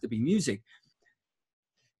doesn't even have to be music.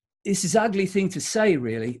 It's this ugly thing to say,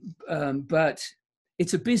 really, but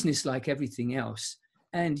it's a business like everything else.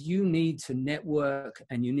 And you need to network,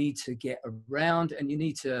 and you need to get around, and you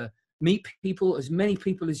need to meet people, as many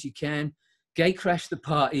people as you can, gate crash the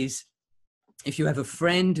parties. If you have a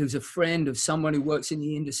friend who's a friend of someone who works in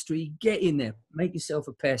the industry, get in there, make yourself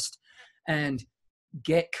a pest, and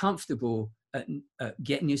get comfortable at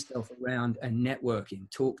getting yourself around and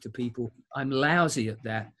networking. Talk to people. I'm lousy at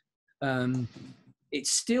that.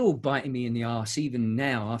 It's still biting me in the arse even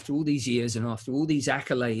now, after all these years and after all these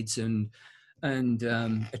accolades and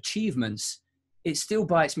achievements. It still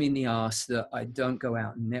bites me in the arse that I don't go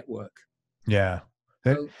out and network. Yeah.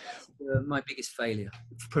 So that's my biggest failure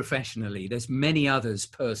professionally. There's many others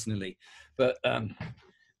personally, but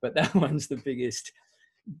that one's the biggest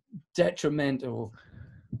detrimental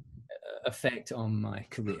effect on my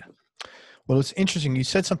career. Well, it's interesting. You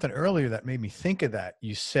said something earlier that made me think of that.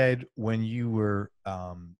 You said when you were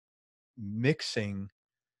mixing,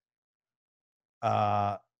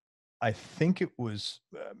 I think it was,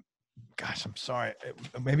 gosh, I'm sorry.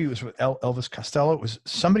 Maybe it was with Elvis Costello. It was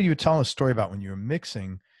somebody you were telling a story about when you were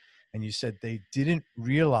mixing, and you said they didn't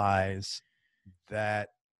realize that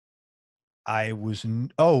I was,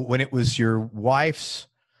 when it was your wife's,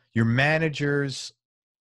 your manager's,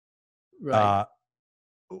 Right.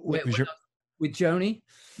 with Joni?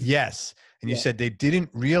 Yes. And you said they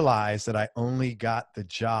didn't realize that I only got the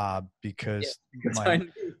job because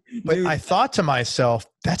I thought to myself,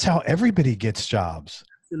 that's how everybody gets jobs.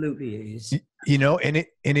 Absolutely it is. You know, and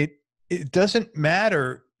it doesn't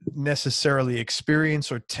matter necessarily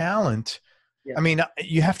experience or talent. Yeah. I mean,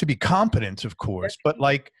 you have to be competent, of course, but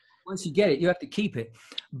like, once you get it, you have to keep it.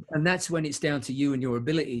 And that's when it's down to you and your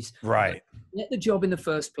abilities. Right. Get the job in the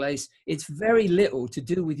first place. It's very little to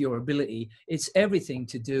do with your ability. It's everything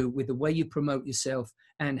to do with the way you promote yourself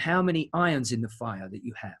and how many irons in the fire that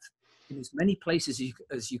you have in as many places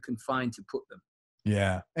as you can find to put them.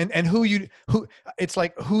 Yeah. And who it's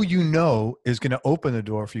like who you know is going to open the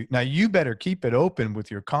door for you. Now you better keep it open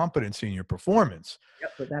with your competency and your performance. Yeah,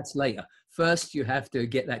 but that's later. First, you have to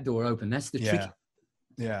get that door open. That's the tricky.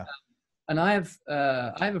 Yeah. And I have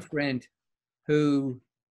a friend who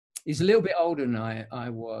is a little bit older than I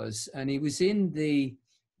was, and he was in the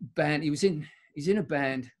band. He's in a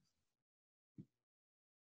band.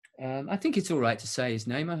 I think it's all right to say his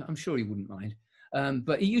name. I'm sure he wouldn't mind.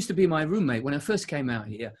 But he used to be my roommate when I first came out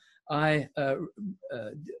here. I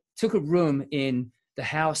took a room in the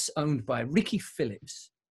house owned by Ricky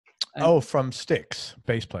Phillips. From Styx,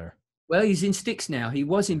 bass player. Well, he's in Styx now. He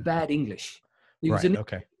was in Bad English. He was in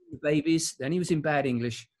okay. Babies. Then he was in Bad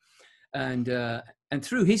English, and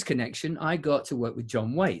through his connection, I got to work with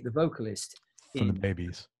John Waite, the vocalist from the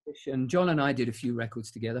Babies. And John and I did a few records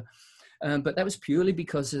together, but that was purely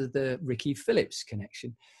because of the Ricky Phillips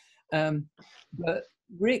connection. But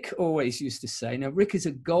Rick always used to say, now Rick is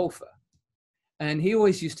a golfer, and he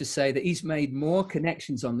always used to say that he's made more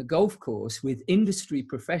connections on the golf course with industry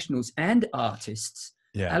professionals and artists.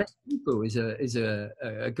 Yeah. Alice Cooper is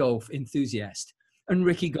a golf enthusiast, and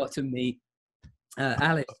Ricky got to meet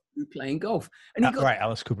Alice playing golf. And he got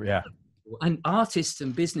Alice Cooper, yeah. And artists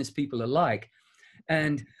and business people alike.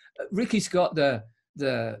 And Ricky's got the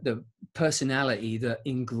personality that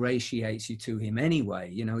ingratiates you to him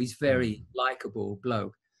anyway. You know, he's very likable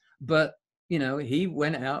bloke. But, you know, he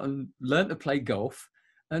went out and learned to play golf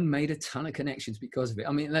and made a ton of connections because of it.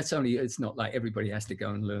 I mean, it's not like everybody has to go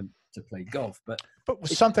and learn to play golf, but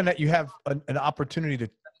something that you have an opportunity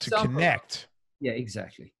to connect. Yeah,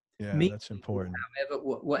 exactly. Yeah, that's important.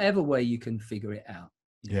 Whatever way you can figure it out.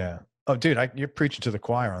 Yeah. Oh, dude, you're preaching to the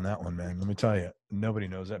choir on that one, man. Let me tell you, nobody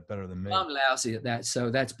knows that better than me. I'm lousy at that, so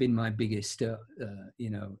that's been my biggest,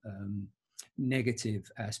 negative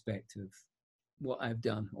aspect of what I've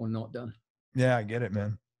done or not done. Yeah, I get it,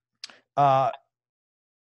 man.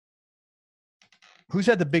 Who's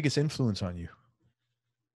had the biggest influence on you,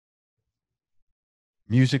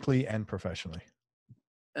 musically and professionally?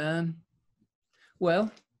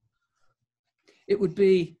 Well, it would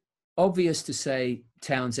be obvious to say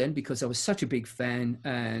Townshend because I was such a big fan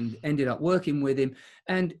and ended up working with him.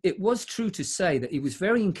 And it was true to say that he was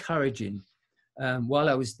very encouraging while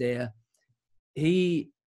I was there.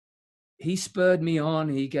 He spurred me on.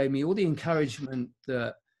 He gave me all the encouragement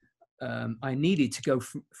that I needed to go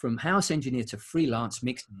from house engineer to freelance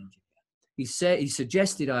mixing engineer. He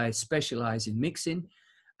suggested I specialize in mixing.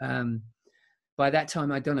 By that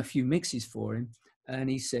time, I'd done a few mixes for him, and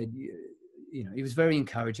he said, you know, he was very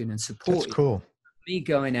encouraging and supportive. That's cool. Me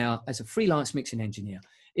going out as a freelance mixing engineer.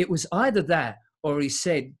 It was either that, or he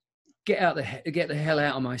said, get the hell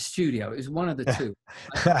out of my studio. It was one of the two.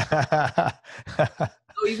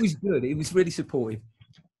 So he was good. He was really supportive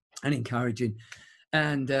and encouraging.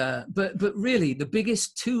 And but really, the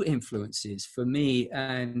biggest two influences for me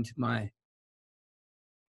and my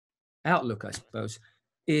outlook, I suppose,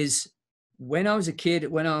 is when I was a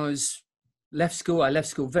kid, when I left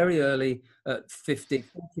school very early at 14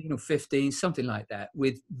 or 15, something like that,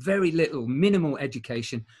 with very little, minimal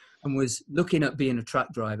education, and was looking at being a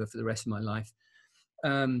truck driver for the rest of my life.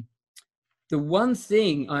 The one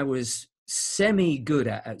thing I was semi-good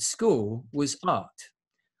at school was art.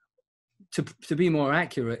 To be more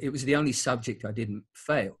accurate, it was the only subject I didn't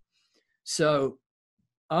fail. So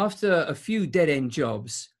after a few dead-end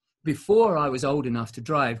jobs, before I was old enough to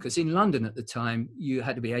drive, because in London at the time, you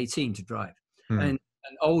had to be 18 to drive and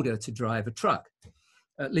older to drive a truck,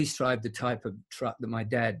 at least drive the type of truck that my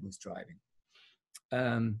dad was driving.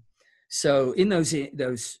 So in those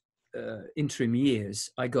interim years,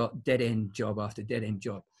 I got dead end job after dead end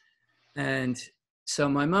job. And so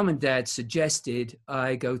my mum and dad suggested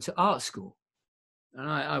I go to art school. And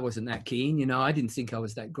I wasn't that keen, you know, I didn't think I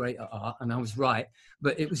was that great at art, and I was right,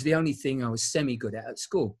 but it was the only thing I was semi-good at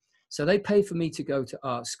school. So they paid for me to go to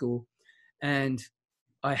art school, and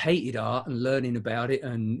I hated art and learning about it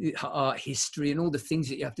and art history and all the things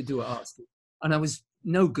that you have to do at art school. And I was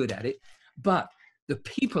no good at it. But the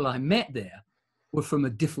people I met there were from a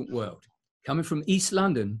different world, coming from East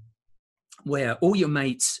London, where all your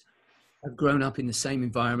mates have grown up in the same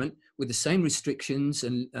environment with the same restrictions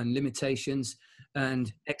and limitations,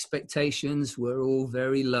 and expectations were all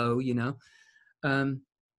very low, you know.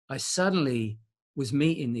 I suddenly was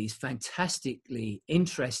meeting these fantastically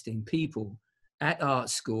interesting people at art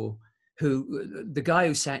school who, the guy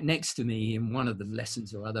who sat next to me in one of the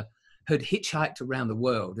lessons or other, had hitchhiked around the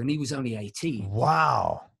world, and he was only 18.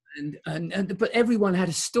 Wow. But everyone had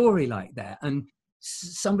a story like that. And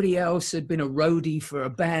somebody else had been a roadie for a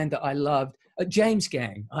band that I loved, James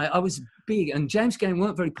Gang. I was big, and James Gang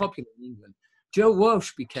weren't very popular in England. Joe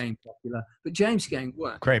Walsh became popular, but James Gang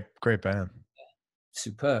weren't. Great band.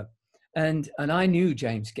 Superb. And I knew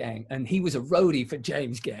James Gang, and he was a roadie for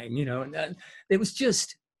James Gang, you know, and it was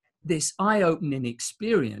just this eye-opening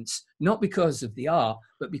experience, not because of the art,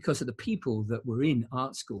 but because of the people that were in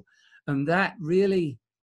art school. And that really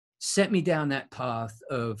set me down that path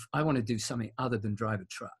of, I want to do something other than drive a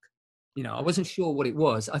truck. You know, I wasn't sure what it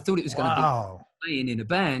was. I thought it was going to be playing in a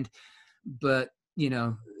band, but, you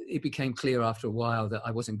know, it became clear after a while that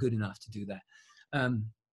I wasn't good enough to do that.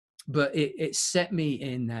 But it set me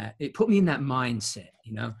in that, it put me in that mindset,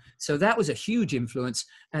 you know. So that was a huge influence.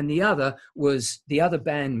 And the other was the other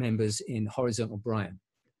band members in Horizontal Brian.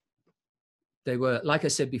 They were, like I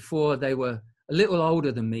said before, they were a little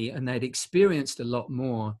older than me, and they'd experienced a lot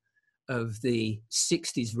more of the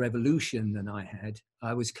 60s revolution than I had.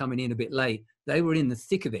 I was coming in a bit late. They were in the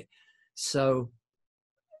thick of it. So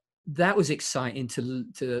that was exciting to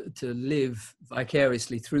live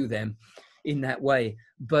vicariously through them in that way.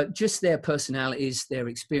 But just their personalities, their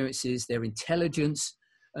experiences, their intelligence,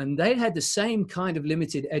 and they had the same kind of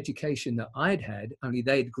limited education that I'd had, only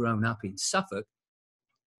they'd grown up in Suffolk.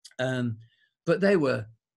 But they were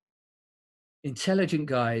intelligent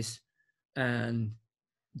guys, and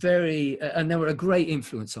they were a great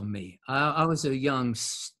influence on me. I was a young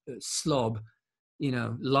slob, you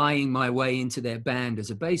know, lying my way into their band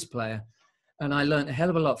as a bass player. And I learned a hell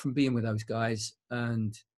of a lot from being with those guys.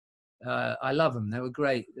 And I love them. They were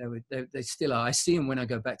great. They still are. I see them when I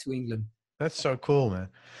go back to England. That's so cool, man.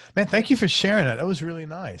 Man, thank you for sharing that. That was really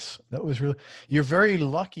nice. That was really, you're very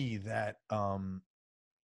lucky that,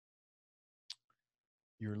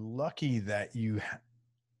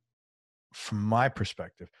 from my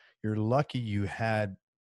perspective, you're lucky you had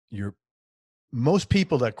most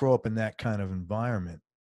people that grow up in that kind of environment,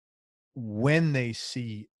 when they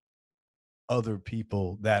see other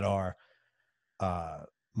people that are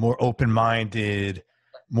more open-minded,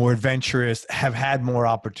 more adventurous, have had more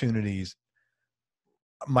opportunities.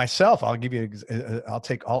 Myself, I'll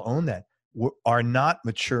own that, are not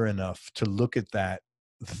mature enough to look at that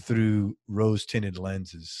through rose-tinted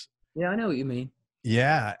lenses. Yeah, I know what you mean.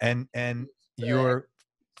 Yeah, and you're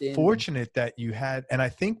fortunate that you had, and I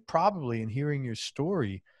think probably in hearing your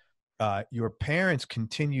story, your parents'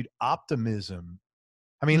 continued optimism.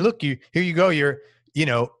 I mean, look, here you go. You're, you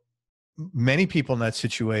know, many people in that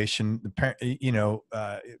situation, the parent, you know,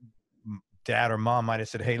 dad or mom might have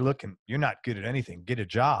said, "Hey, look, you're not good at anything. Get a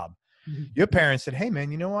job." Mm-hmm. Your parents said, "Hey,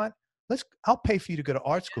 man, you know what? I'll pay for you to go to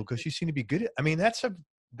art school because you seem to be good at." I mean, that's a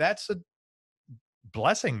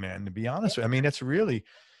blessing, man. To be honest with you. I mean, that's really.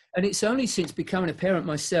 And it's only since becoming a parent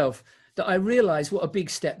myself that I realized what a big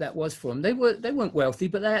step that was for them. They weren't wealthy,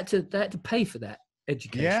 but they had to pay for that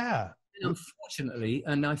education. Yeah. And unfortunately,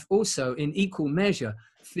 and I've also in equal measure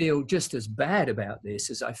feel just as bad about this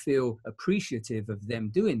as I feel appreciative of them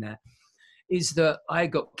doing that, is that I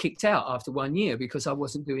got kicked out after 1 year because I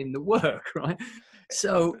wasn't doing the work, right?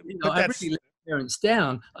 So, you know, I really let parents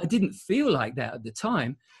down. I didn't feel like that at the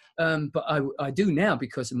time. But I do now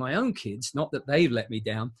because of my own kids, not that they let me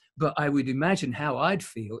down, but I would imagine how I'd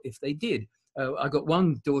feel if they did. I got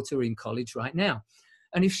one daughter in college right now,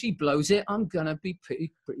 and if she blows it, I'm going to be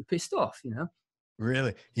pretty pissed off, you know?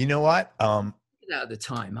 Really? You know what? At the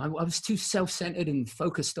time, I was too self-centered and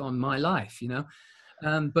focused on my life, you know?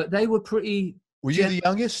 But they were pretty... Were you the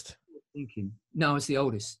youngest? Thinking. No, I was the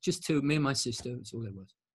oldest. Just two, me and my sister. That's all there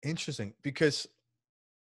was. Interesting. Because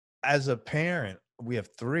as a parent, we have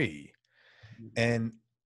three, and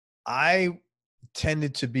I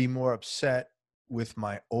tended to be more upset with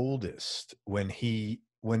my oldest when he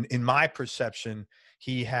when in my perception,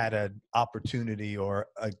 he had an opportunity or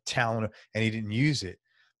a talent and he didn't use it.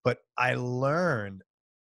 But I learned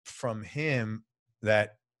from him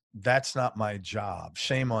that that's not my job.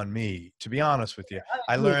 Shame on me, to be honest with you.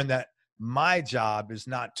 I learned that my job is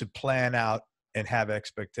not to plan out and have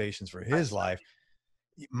expectations for his life.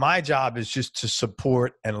 My job is just to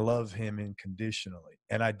support and love him unconditionally.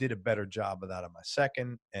 And I did a better job of that on my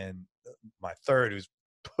second, and my third, who's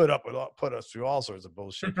put us through all sorts of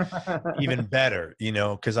bullshit, even better, you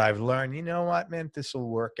know, because I've learned, you know what, man, this will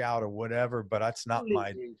work out or whatever, but that's not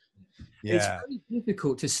my, It's very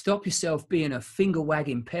difficult to stop yourself being a finger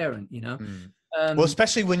wagging parent, you know. Well,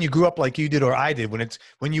 especially when you grew up like you did or I did,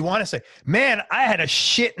 when you want to say, man, I had a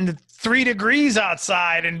shit in 3 degrees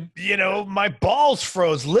outside and, you know, my balls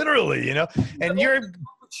froze literally, you know, and your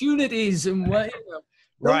opportunities and what, you know,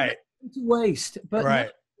 right to waste, but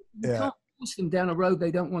right. No, you can't push them down a road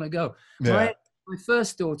they don't want to go. Yeah. My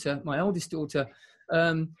first daughter, my oldest daughter,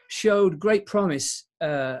 showed great promise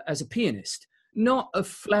as a pianist, not a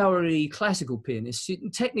flowery classical pianist. She,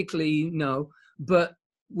 technically, no, but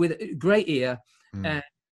with a great ear and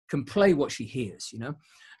can play what she hears, you know.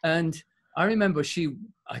 And I remember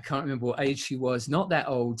I can't remember what age she was, not that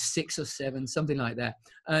old, 6 or 7, something like that.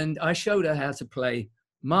 And I showed her how to play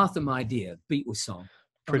Martha, My Dear, Beatles song.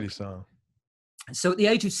 Pretty song. So at the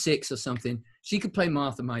age of 6 or something, she could play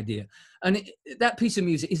Martha, My Dear. And that piece of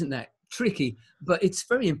music isn't that tricky, but it's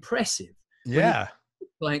very impressive. Yeah.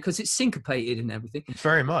 Because it's syncopated and everything.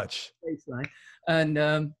 Very much.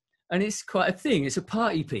 And it's quite a thing. It's a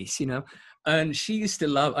party piece, you know. And she used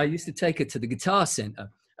to I used to take her to the guitar center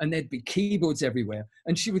and there'd be keyboards everywhere.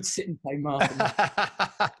 And she would sit and play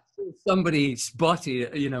Martha. Somebody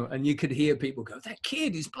spotted, you know, and you could hear people go, that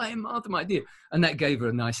kid is playing Martha, My Dear. And that gave her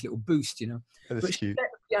a nice little boost, you know. That's but cute. She let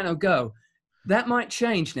the piano go. That might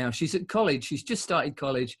change now. She's at college. She's just started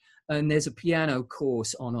college. And there's a piano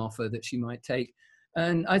course on offer that she might take.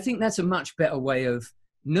 And I think that's a much better way of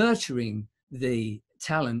nurturing the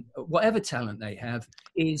talent, whatever talent they have,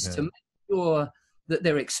 is to make sure that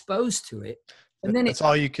they're exposed to it. And then that's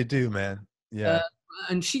all you could do, man. Yeah.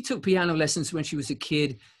 And she took piano lessons when she was a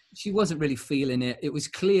kid. She wasn't really feeling it. It was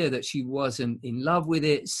clear that she wasn't in love with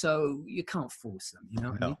it. So you can't force them, you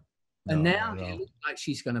know. No. And now it looks like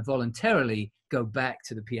she's going to voluntarily go back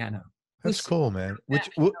to the piano. That's cool, man.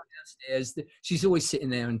 Downstairs, she's always sitting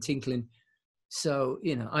there and tinkling. So,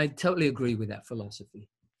 you know, I totally agree with that philosophy.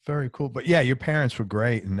 Very cool. But yeah, your parents were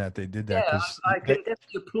great in that they did that. Yeah, I can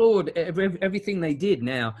definitely applaud everything they did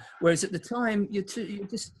now. Whereas at the time, you're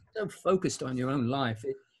just so focused on your own life.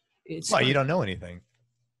 Well, you don't know anything.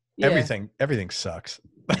 Yeah. Everything sucks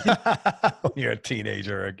when you're a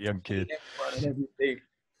teenager or a young kid.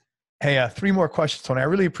 Hey, 3 more questions, Tony. I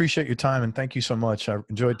really appreciate your time and thank you so much. I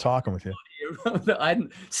enjoyed talking with you.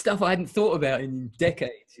 Stuff I hadn't thought about in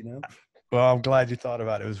decades, you know. Well, I'm glad you thought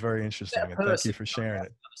about it. It was very interesting. And thank you for sharing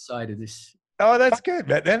it. Side of this. Oh, that's good.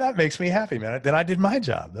 Then that makes me happy, man. Then I did my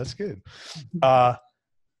job. That's good.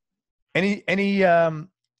 Any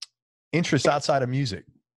interests outside of music?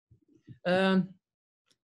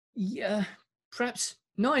 Yeah, perhaps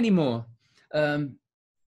not anymore.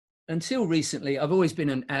 Until recently, I've always been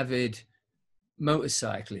an avid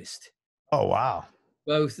motorcyclist. Oh, wow.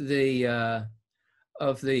 Both the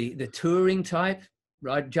touring type,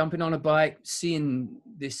 right? Jumping on a bike, seeing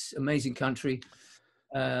this amazing country.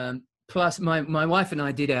 Plus, my wife and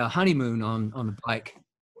I did our honeymoon on a bike.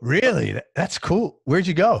 Really? That's cool. Where'd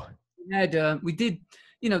you go? We did,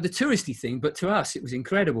 you know, the touristy thing, but to us, it was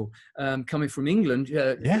incredible. Coming from England.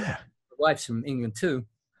 Yeah. My wife's from England too.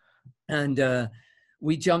 And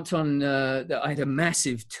we jumped on, I had a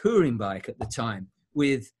massive touring bike at the time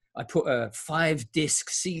I put a 5-disc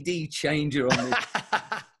CD changer on it.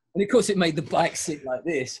 And of course it made the bike sit like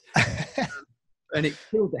this. And it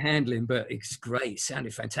killed the handling, but it's great. It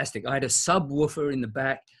sounded fantastic. I had a subwoofer in the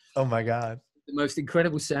back. Oh my God. The most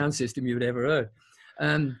incredible sound system you'd ever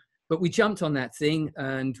heard. But we jumped on that thing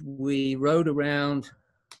and we rode around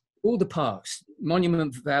all the parks,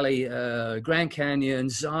 Monument Valley, Grand Canyon,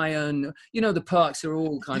 Zion, you know, the parks are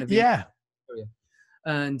all kind of. Yeah.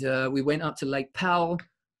 And we went up to Lake Powell.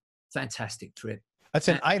 Fantastic trip. That's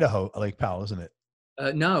in Idaho, Lake Powell, isn't it?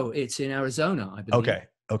 No, it's in Arizona, I believe.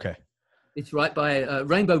 Okay. It's right by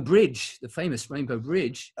Rainbow Bridge, the famous Rainbow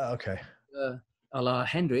Bridge. Okay. A la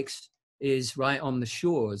Hendrix is right on the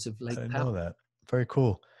shores of Lake Powell. I know that. Very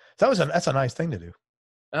cool. That's a nice thing to do.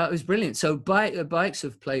 It was brilliant. So bikes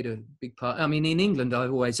have played a big part. I mean, in England,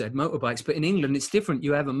 I've always had motorbikes, but in England, it's different.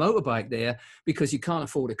 You have a motorbike there because you can't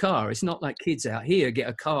afford a car. It's not like kids out here get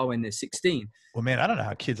a car when they're 16. Well, man, I don't know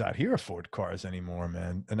how kids out here afford cars anymore,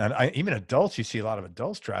 man. And even adults, you see a lot of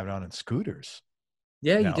adults driving on in scooters.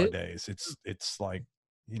 Yeah, nowadays. You do. It's like,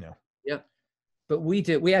 you know. Yeah. But we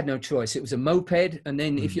had no choice. It was a moped, and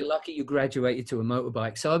then if you're lucky, you graduated to a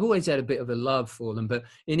motorbike. So I've always had a bit of a love for them. But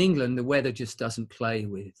in England, the weather just doesn't play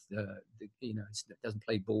with, it doesn't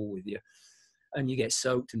play ball with you, and you get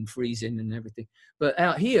soaked and freezing and everything. But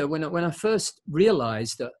out here, when I first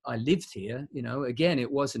realized that I lived here, again,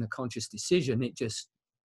 it wasn't a conscious decision. It just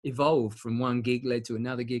evolved from one gig led to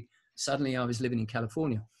another gig. Suddenly, I was living in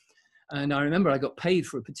California, and I remember I got paid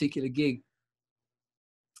for a particular gig,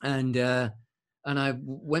 and I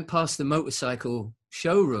went past the motorcycle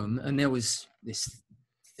showroom, and there was this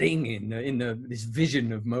thing in this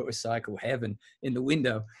vision of motorcycle heaven in the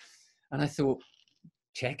window. And I thought,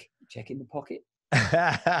 check in the pocket.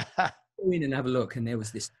 Go in and have a look. And there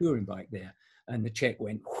was this touring bike there. And the check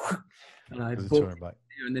went, and I bought it there.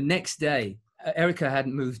 And the next day, Erica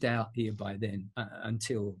hadn't moved out here by then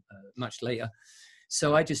until much later.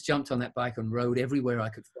 So I just jumped on that bike and rode everywhere I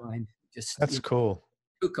could find. That's cool.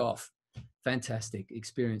 Took off. Fantastic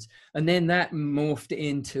experience. And then that morphed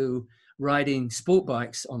into riding sport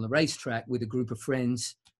bikes on the racetrack with a group of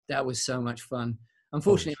friends. That was so much fun.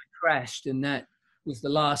 Unfortunately, I crashed, and that was the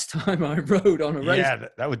last time I rode on a racetrack. Yeah,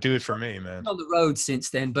 that would do it for me, man. On the road since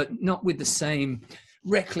then, but not with the same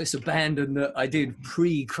reckless abandon that I did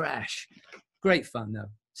pre-crash. Great fun, though.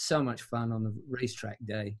 So much fun on the racetrack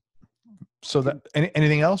day. So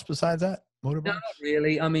anything else besides that? Motorbikes? No, not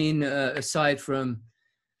really. I mean, aside from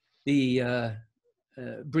the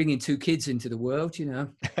bringing two kids into the world,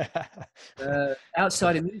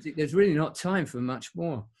 outside of music, there's really not time for much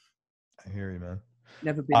more. I hear you, man.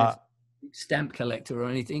 Never been a stamp collector or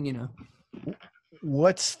anything,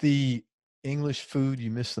 What's the English food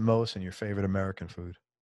you miss the most and your favorite American food?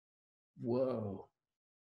 Whoa.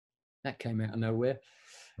 That came out of nowhere.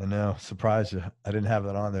 I know, surprised you. I didn't have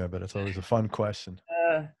that on there, but it's always a fun question.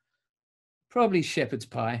 Probably shepherd's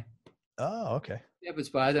pie. Oh, okay. Shepherd's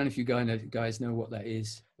pie. I don't know if you guys know what that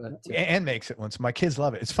is, but Anne makes it once. My kids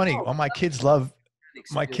love it. It's funny. All my kids love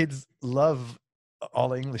all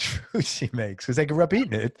the English food she makes because they grew up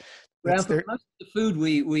eating it. Most of the food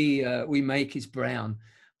we make is brown.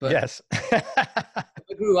 But yes. I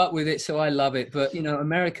grew up with it, so I love it. But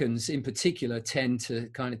Americans in particular tend to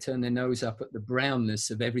kind of turn their nose up at the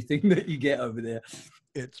brownness of everything that you get over there.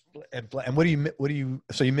 And what do you?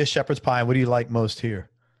 So you miss shepherd's pie. What do you like most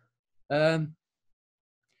here?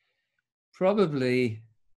 Probably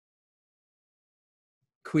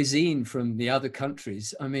cuisine from the other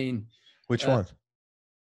countries. I mean, which one?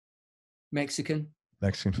 Mexican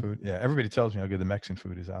food. Yeah, everybody tells me how good the Mexican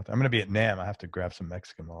food is out there. I'm going to be at NAMM. I have to grab some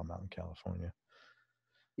Mexican while I'm out in California.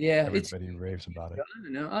 Yeah, everybody raves about it. I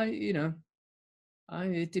don't know.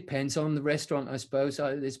 It depends on the restaurant, I suppose.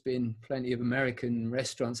 There's been plenty of American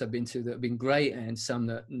restaurants I've been to that have been great, and some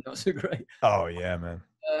that not so great. Oh yeah, man.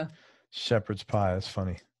 Shepherd's pie. That's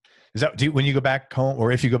funny. Is that when you go back home,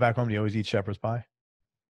 or if you go back home, do you always eat shepherd's pie?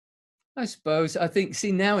 I suppose. I think.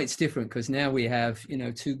 See, now it's different because now we have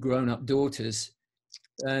two grown-up daughters,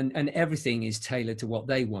 and everything is tailored to what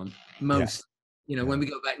they want. Most, when we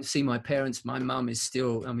go back and see my parents, my mum is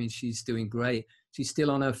still. I mean, she's doing great. She's still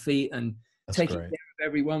on her feet and taking care of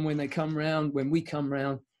everyone when they come round. When we come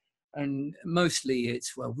round, and mostly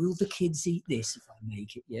it's will the kids eat this if I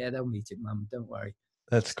make it? Yeah, they'll eat it, Mum. Don't worry.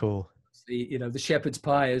 That's cool. The shepherd's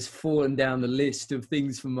pie has fallen down the list of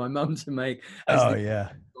things for my mum to make.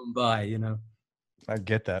 Gone by, I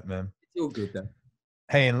get that, man. It's all good though.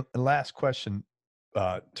 Hey, and last question,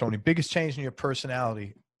 Tony, biggest change in your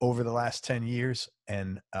personality over the last 10 years,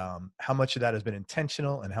 and how much of that has been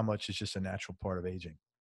intentional and how much is just a natural part of aging?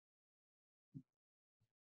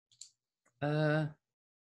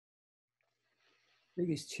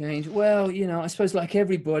 Biggest change. Well, I suppose like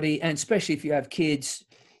everybody, and especially if you have kids,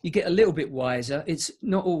 you get a little bit wiser. It's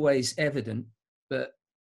not always evident, but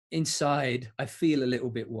inside I feel a little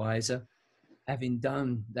bit wiser having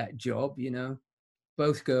done that job.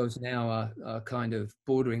 Both girls now are kind of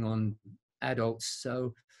bordering on adults.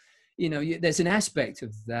 So, there's an aspect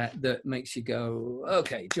of that makes you go,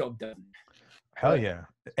 okay, job done. Hell yeah.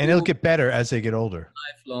 And it'll get better as they get older.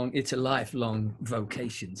 It's a lifelong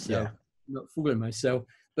vocation. So I'm not fooling myself,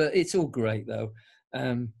 but it's all great though.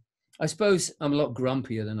 I suppose I'm a lot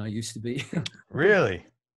grumpier than I used to be. Really?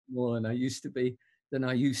 More than I used to be, than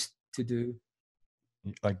I used to do.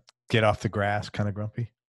 Like get off the grass kind of grumpy?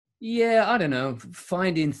 Yeah, I don't know.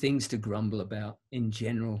 Finding things to grumble about in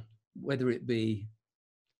general, whether it be,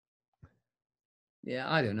 yeah,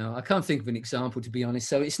 I don't know. I can't think of an example, to be honest.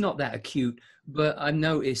 So it's not that acute, but I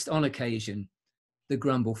noticed on occasion the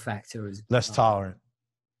grumble factor is Less tolerant.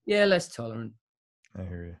 Yeah, less tolerant. I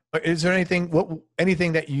hear you. But is there anything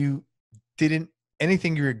that you didn't,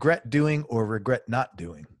 anything you regret doing or regret not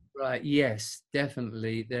doing? Right. Yes,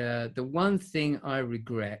 definitely. The one thing I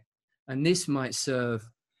regret, and this might serve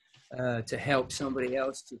to help somebody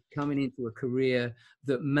else to coming into a career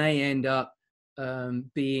that may end up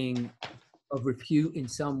being of repute in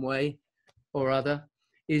some way or other,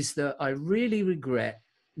 is that I really regret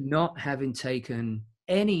not having taken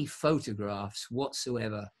any photographs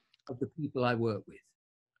whatsoever of the people I work with.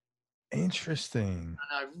 Interesting. And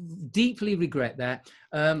I deeply regret that.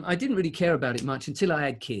 I didn't really care about it much until I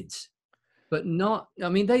had kids, but I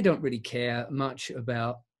mean, they don't really care much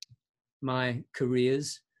about my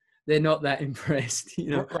careers. They're not that impressed,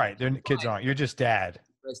 you know. Right. Their kids aren't. You're just dad.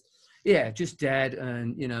 Yeah, just dad.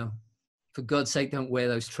 And, you know, for God's sake, don't wear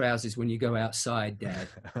those trousers when you go outside, Dad.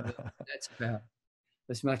 That's about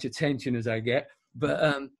as much attention as I get.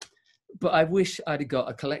 But I wish I'd have got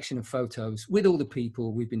a collection of photos with all the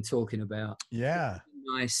people we've been talking about. Yeah.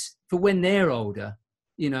 Nice for when they're older,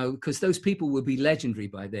 you know, because those people will be legendary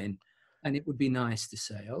by then. And it would be nice to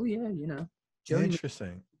say, oh, yeah, you know. Joni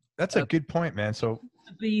Interesting. That's a good point, man. So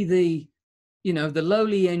to be the, you know, the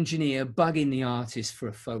lowly engineer bugging the artist for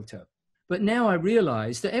a photo. But now I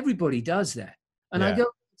realize that everybody does that. And I go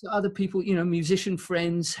to other people, you know, musician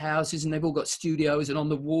friends' houses, and they've all got studios, and on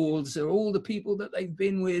the walls are all the people that they've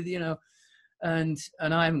been with, you know, and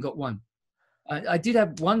I haven't got one. I did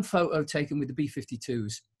have one photo taken with the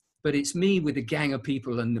B-52s, but it's me with a gang of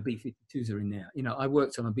people, and the B-52s are in there. You know, I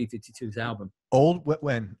worked on a B-52s album. Old?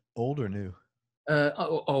 When? Old or new?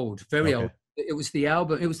 Old, very old. It was the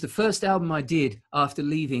album. It was the first album I did after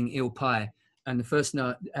leaving Ilpai, and the first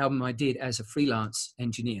album I did as a freelance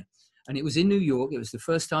engineer. And it was in New York. It was the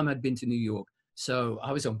first time I'd been to New York. So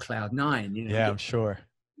I was on cloud nine, you know. Yeah, I'm sure.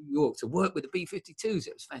 New York to work with the B-52s.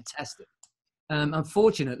 It was fantastic.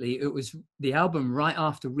 Unfortunately, it was the album right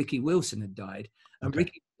after Ricky Wilson had died. And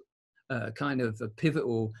Ricky, kind of a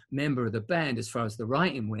pivotal member of the band as far as the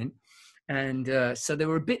writing went. And so they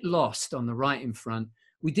were a bit lost on the writing front.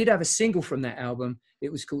 We did have a single from that album.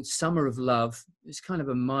 It was called Summer of Love. It's kind of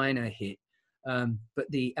a minor hit. But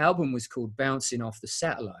the album was called Bouncing Off the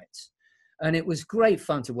Satellites. And it was great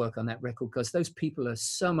fun to work on that record because those people are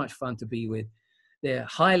so much fun to be with. They're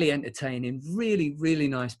highly entertaining, really, really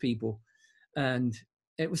nice people. And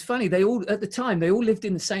it was funny. At the time, they all lived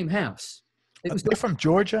in the same house. They're from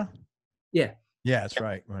Georgia? Yeah. Yeah, that's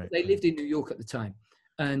right. They lived in New York at the time.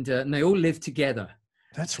 And they all lived together.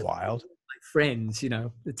 That's wild. Like Friends, you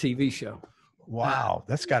know, the TV show. Wow.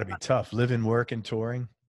 That's got to be tough. Living, working, touring.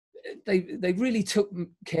 They really took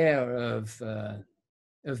care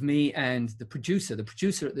of me and the producer. The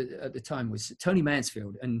producer at the time was Tony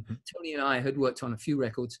Mansfield, and Tony and I had worked on a few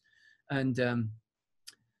records, and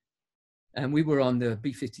we were on the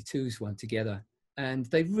B-52s one together. And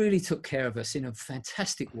they really took care of us in a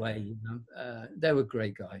fantastic way. You know, they were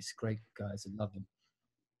great guys. I love them.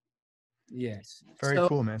 Yes. Very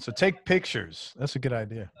cool, man. So take pictures. That's a good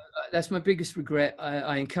idea. That's my biggest regret.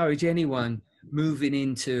 I encourage anyone moving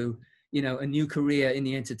into, you know, a new career in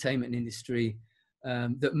the entertainment industry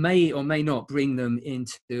that may or may not bring them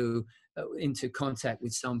into contact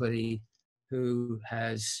with somebody who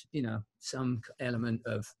has, you know, some element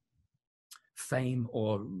of fame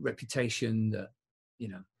or reputation that, you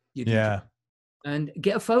know, and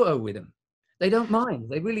get a photo with them. They don't mind.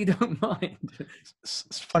 They really don't mind.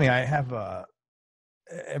 It's funny. I have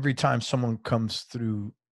every time someone comes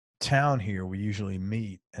through town here, we usually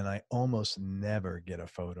meet, and I almost never get a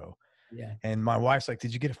photo. Yeah. And my wife's like,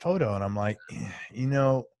 "Did you get a photo?" And I'm like, you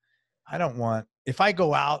know, I don't want, if I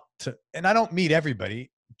go out to, and I don't meet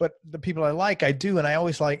everybody, but the people I like, I do. And I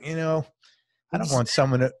always like, you know, I don't want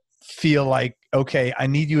someone to feel like, okay, I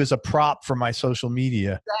need you as a prop for my social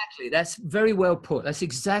media. Exactly. That's very well put. That's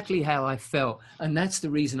exactly how I felt. And that's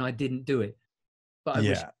the reason I didn't do it. But I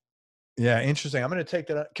wish. Yeah. Interesting. I'm going to take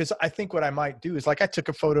that because I think what I might do is, like, I took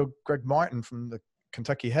a photo. Greg Martin from the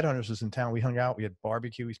Kentucky Headhunters was in town. We hung out. We had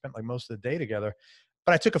barbecue. We spent like most of the day together.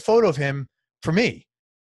 But I took a photo of him for me.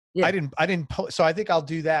 Yeah. I didn't post. So I think I'll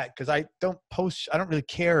do that because I don't post. I don't really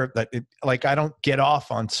care that I don't get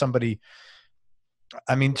off on somebody.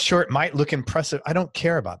 I mean, sure, it might look impressive. I don't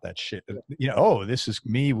care about that shit. You know, oh, this is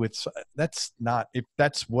me with, that's not, if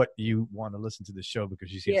that's what you want to listen to the show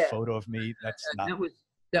because you see a photo of me, that's not.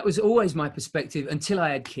 That was always my perspective until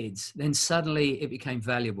I had kids. Then suddenly it became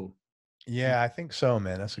valuable. Yeah, I think so,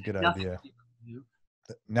 man. That's a good Nothing idea. you know.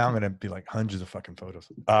 Now I'm going to be like hundreds of fucking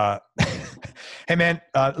photos. Hey man,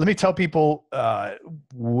 let me tell people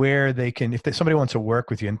where they can, if somebody wants to work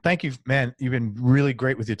with you. And thank you, man. You've been really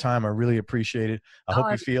great with your time. I really appreciate it. I hope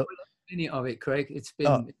you I've feel. enjoyed every minute of it, Craig. It's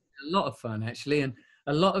Oh, been a lot of fun actually, and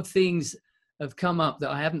a lot of things have come up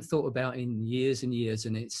that I haven't thought about in years and years,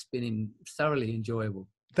 and it's been thoroughly enjoyable.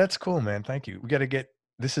 that's cool, man. Thank you. We got to get.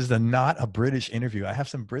 This is the not a British interview. I have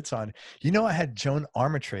some Brits on. You know, I had Joan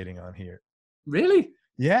Armatrading on here. Really?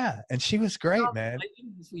 Yeah, and she was great, man.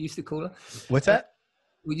 We used to call her. What's that?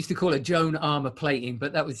 We used to call her Joan Armour Plating,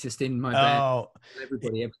 but that was just in my band. Oh,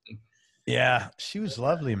 Everybody, everything. yeah, she was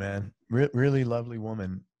lovely, man. Really lovely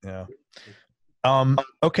woman. Yeah.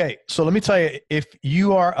 Okay, so let me tell you, if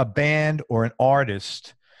you are a band or an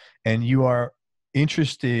artist and you are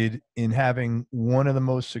interested in having one of the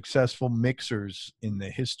most successful mixers in the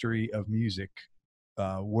history of music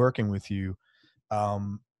working with you,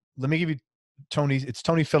 let me give you Tony's. It's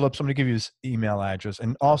Tony Phillips. I'm going to give you his email address.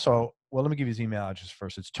 And also, well, let me give you his email address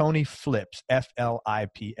first. It's Tony Phillips,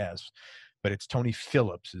 F-L-I-P-S. But it's Tony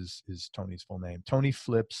Phillips is Tony's full name. Tony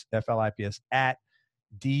Phillips, F-L-I-P-S, at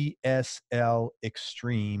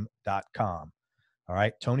dslextreme.com. All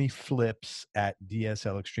right. Tony Phillips at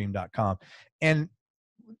dslextreme.com. And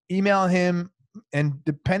email him. And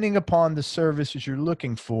depending upon the services you're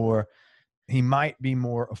looking for, he might be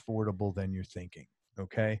more affordable than you're thinking.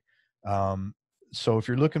 Okay. So if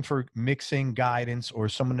you're looking for mixing guidance or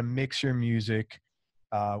someone to mix your music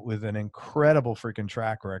with an incredible freaking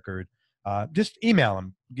track record, just email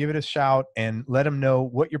him, give it a shout, and let him know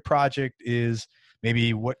what your project is,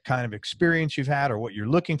 maybe what kind of experience you've had or what you're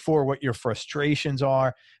looking for, what your frustrations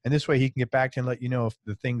are. And this way he can get back to you and let you know if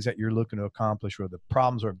the things that you're looking to accomplish or the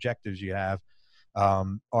problems or objectives you have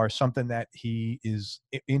are something that he is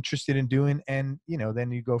interested in doing. And, you know,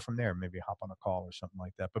 then you go from there, maybe hop on a call or something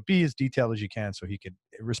like that, but be as detailed as you can so he could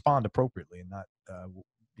respond appropriately and not,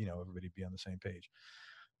 you know, everybody be on the same page.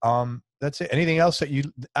 That's it. Anything else that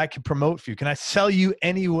I can promote for you? Can I sell you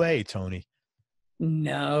any way, Tony?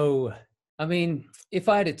 No. I mean, if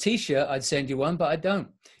I had a T-shirt, I'd send you one, but I don't.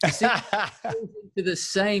 You see, into the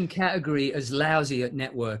same category as lousy at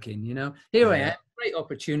networking, you know? Here I am, great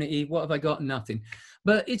opportunity. What have I got? Nothing.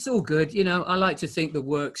 But it's all good. You know, I like to think the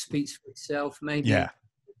work speaks for itself. Maybe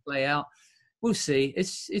play out. We'll see.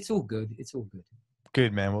 It's all good. It's all good.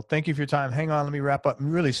 Good, man. Well, thank you for your time. Hang on. Let me wrap up.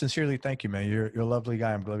 Really, sincerely, thank you, man. You're a lovely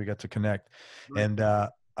guy. I'm glad we got to connect. Right. And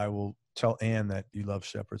I will tell Ann that you love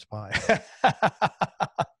shepherd's pie.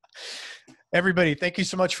 Everybody, thank you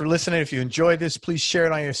so much for listening. If you enjoyed this, please share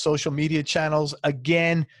it on your social media channels.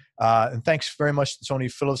 Again, and thanks very much to Tony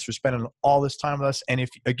Phillips for spending all this time with us. And if,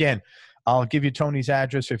 again, I'll give you Tony's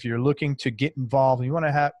address if you're looking to get involved and you want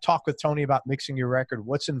to talk with Tony about mixing your record,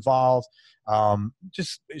 what's involved,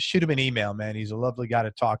 just shoot him an email, man. He's a lovely guy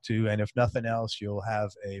to talk to. And if nothing else, you'll have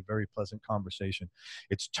a very pleasant conversation.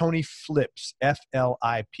 It's Tony Phillips,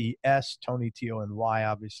 F-L-I-P-S, Tony, T-O-N-Y,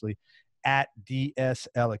 obviously, at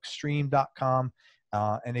dslextreme.com.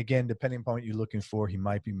 And again, depending upon what you're looking for, he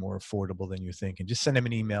might be more affordable than you're thinking. Just send him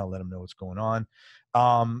an email, let him know what's going on.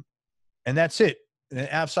 And that's it. And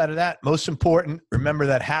outside of that, most important, remember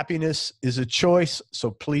that happiness is a choice.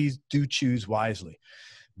 So please do choose wisely.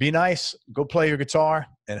 Be nice, go play your guitar,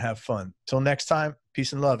 and have fun. Till next time,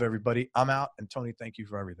 peace and love, everybody. I'm out. And Tony, thank you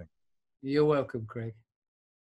for everything. You're welcome, Craig.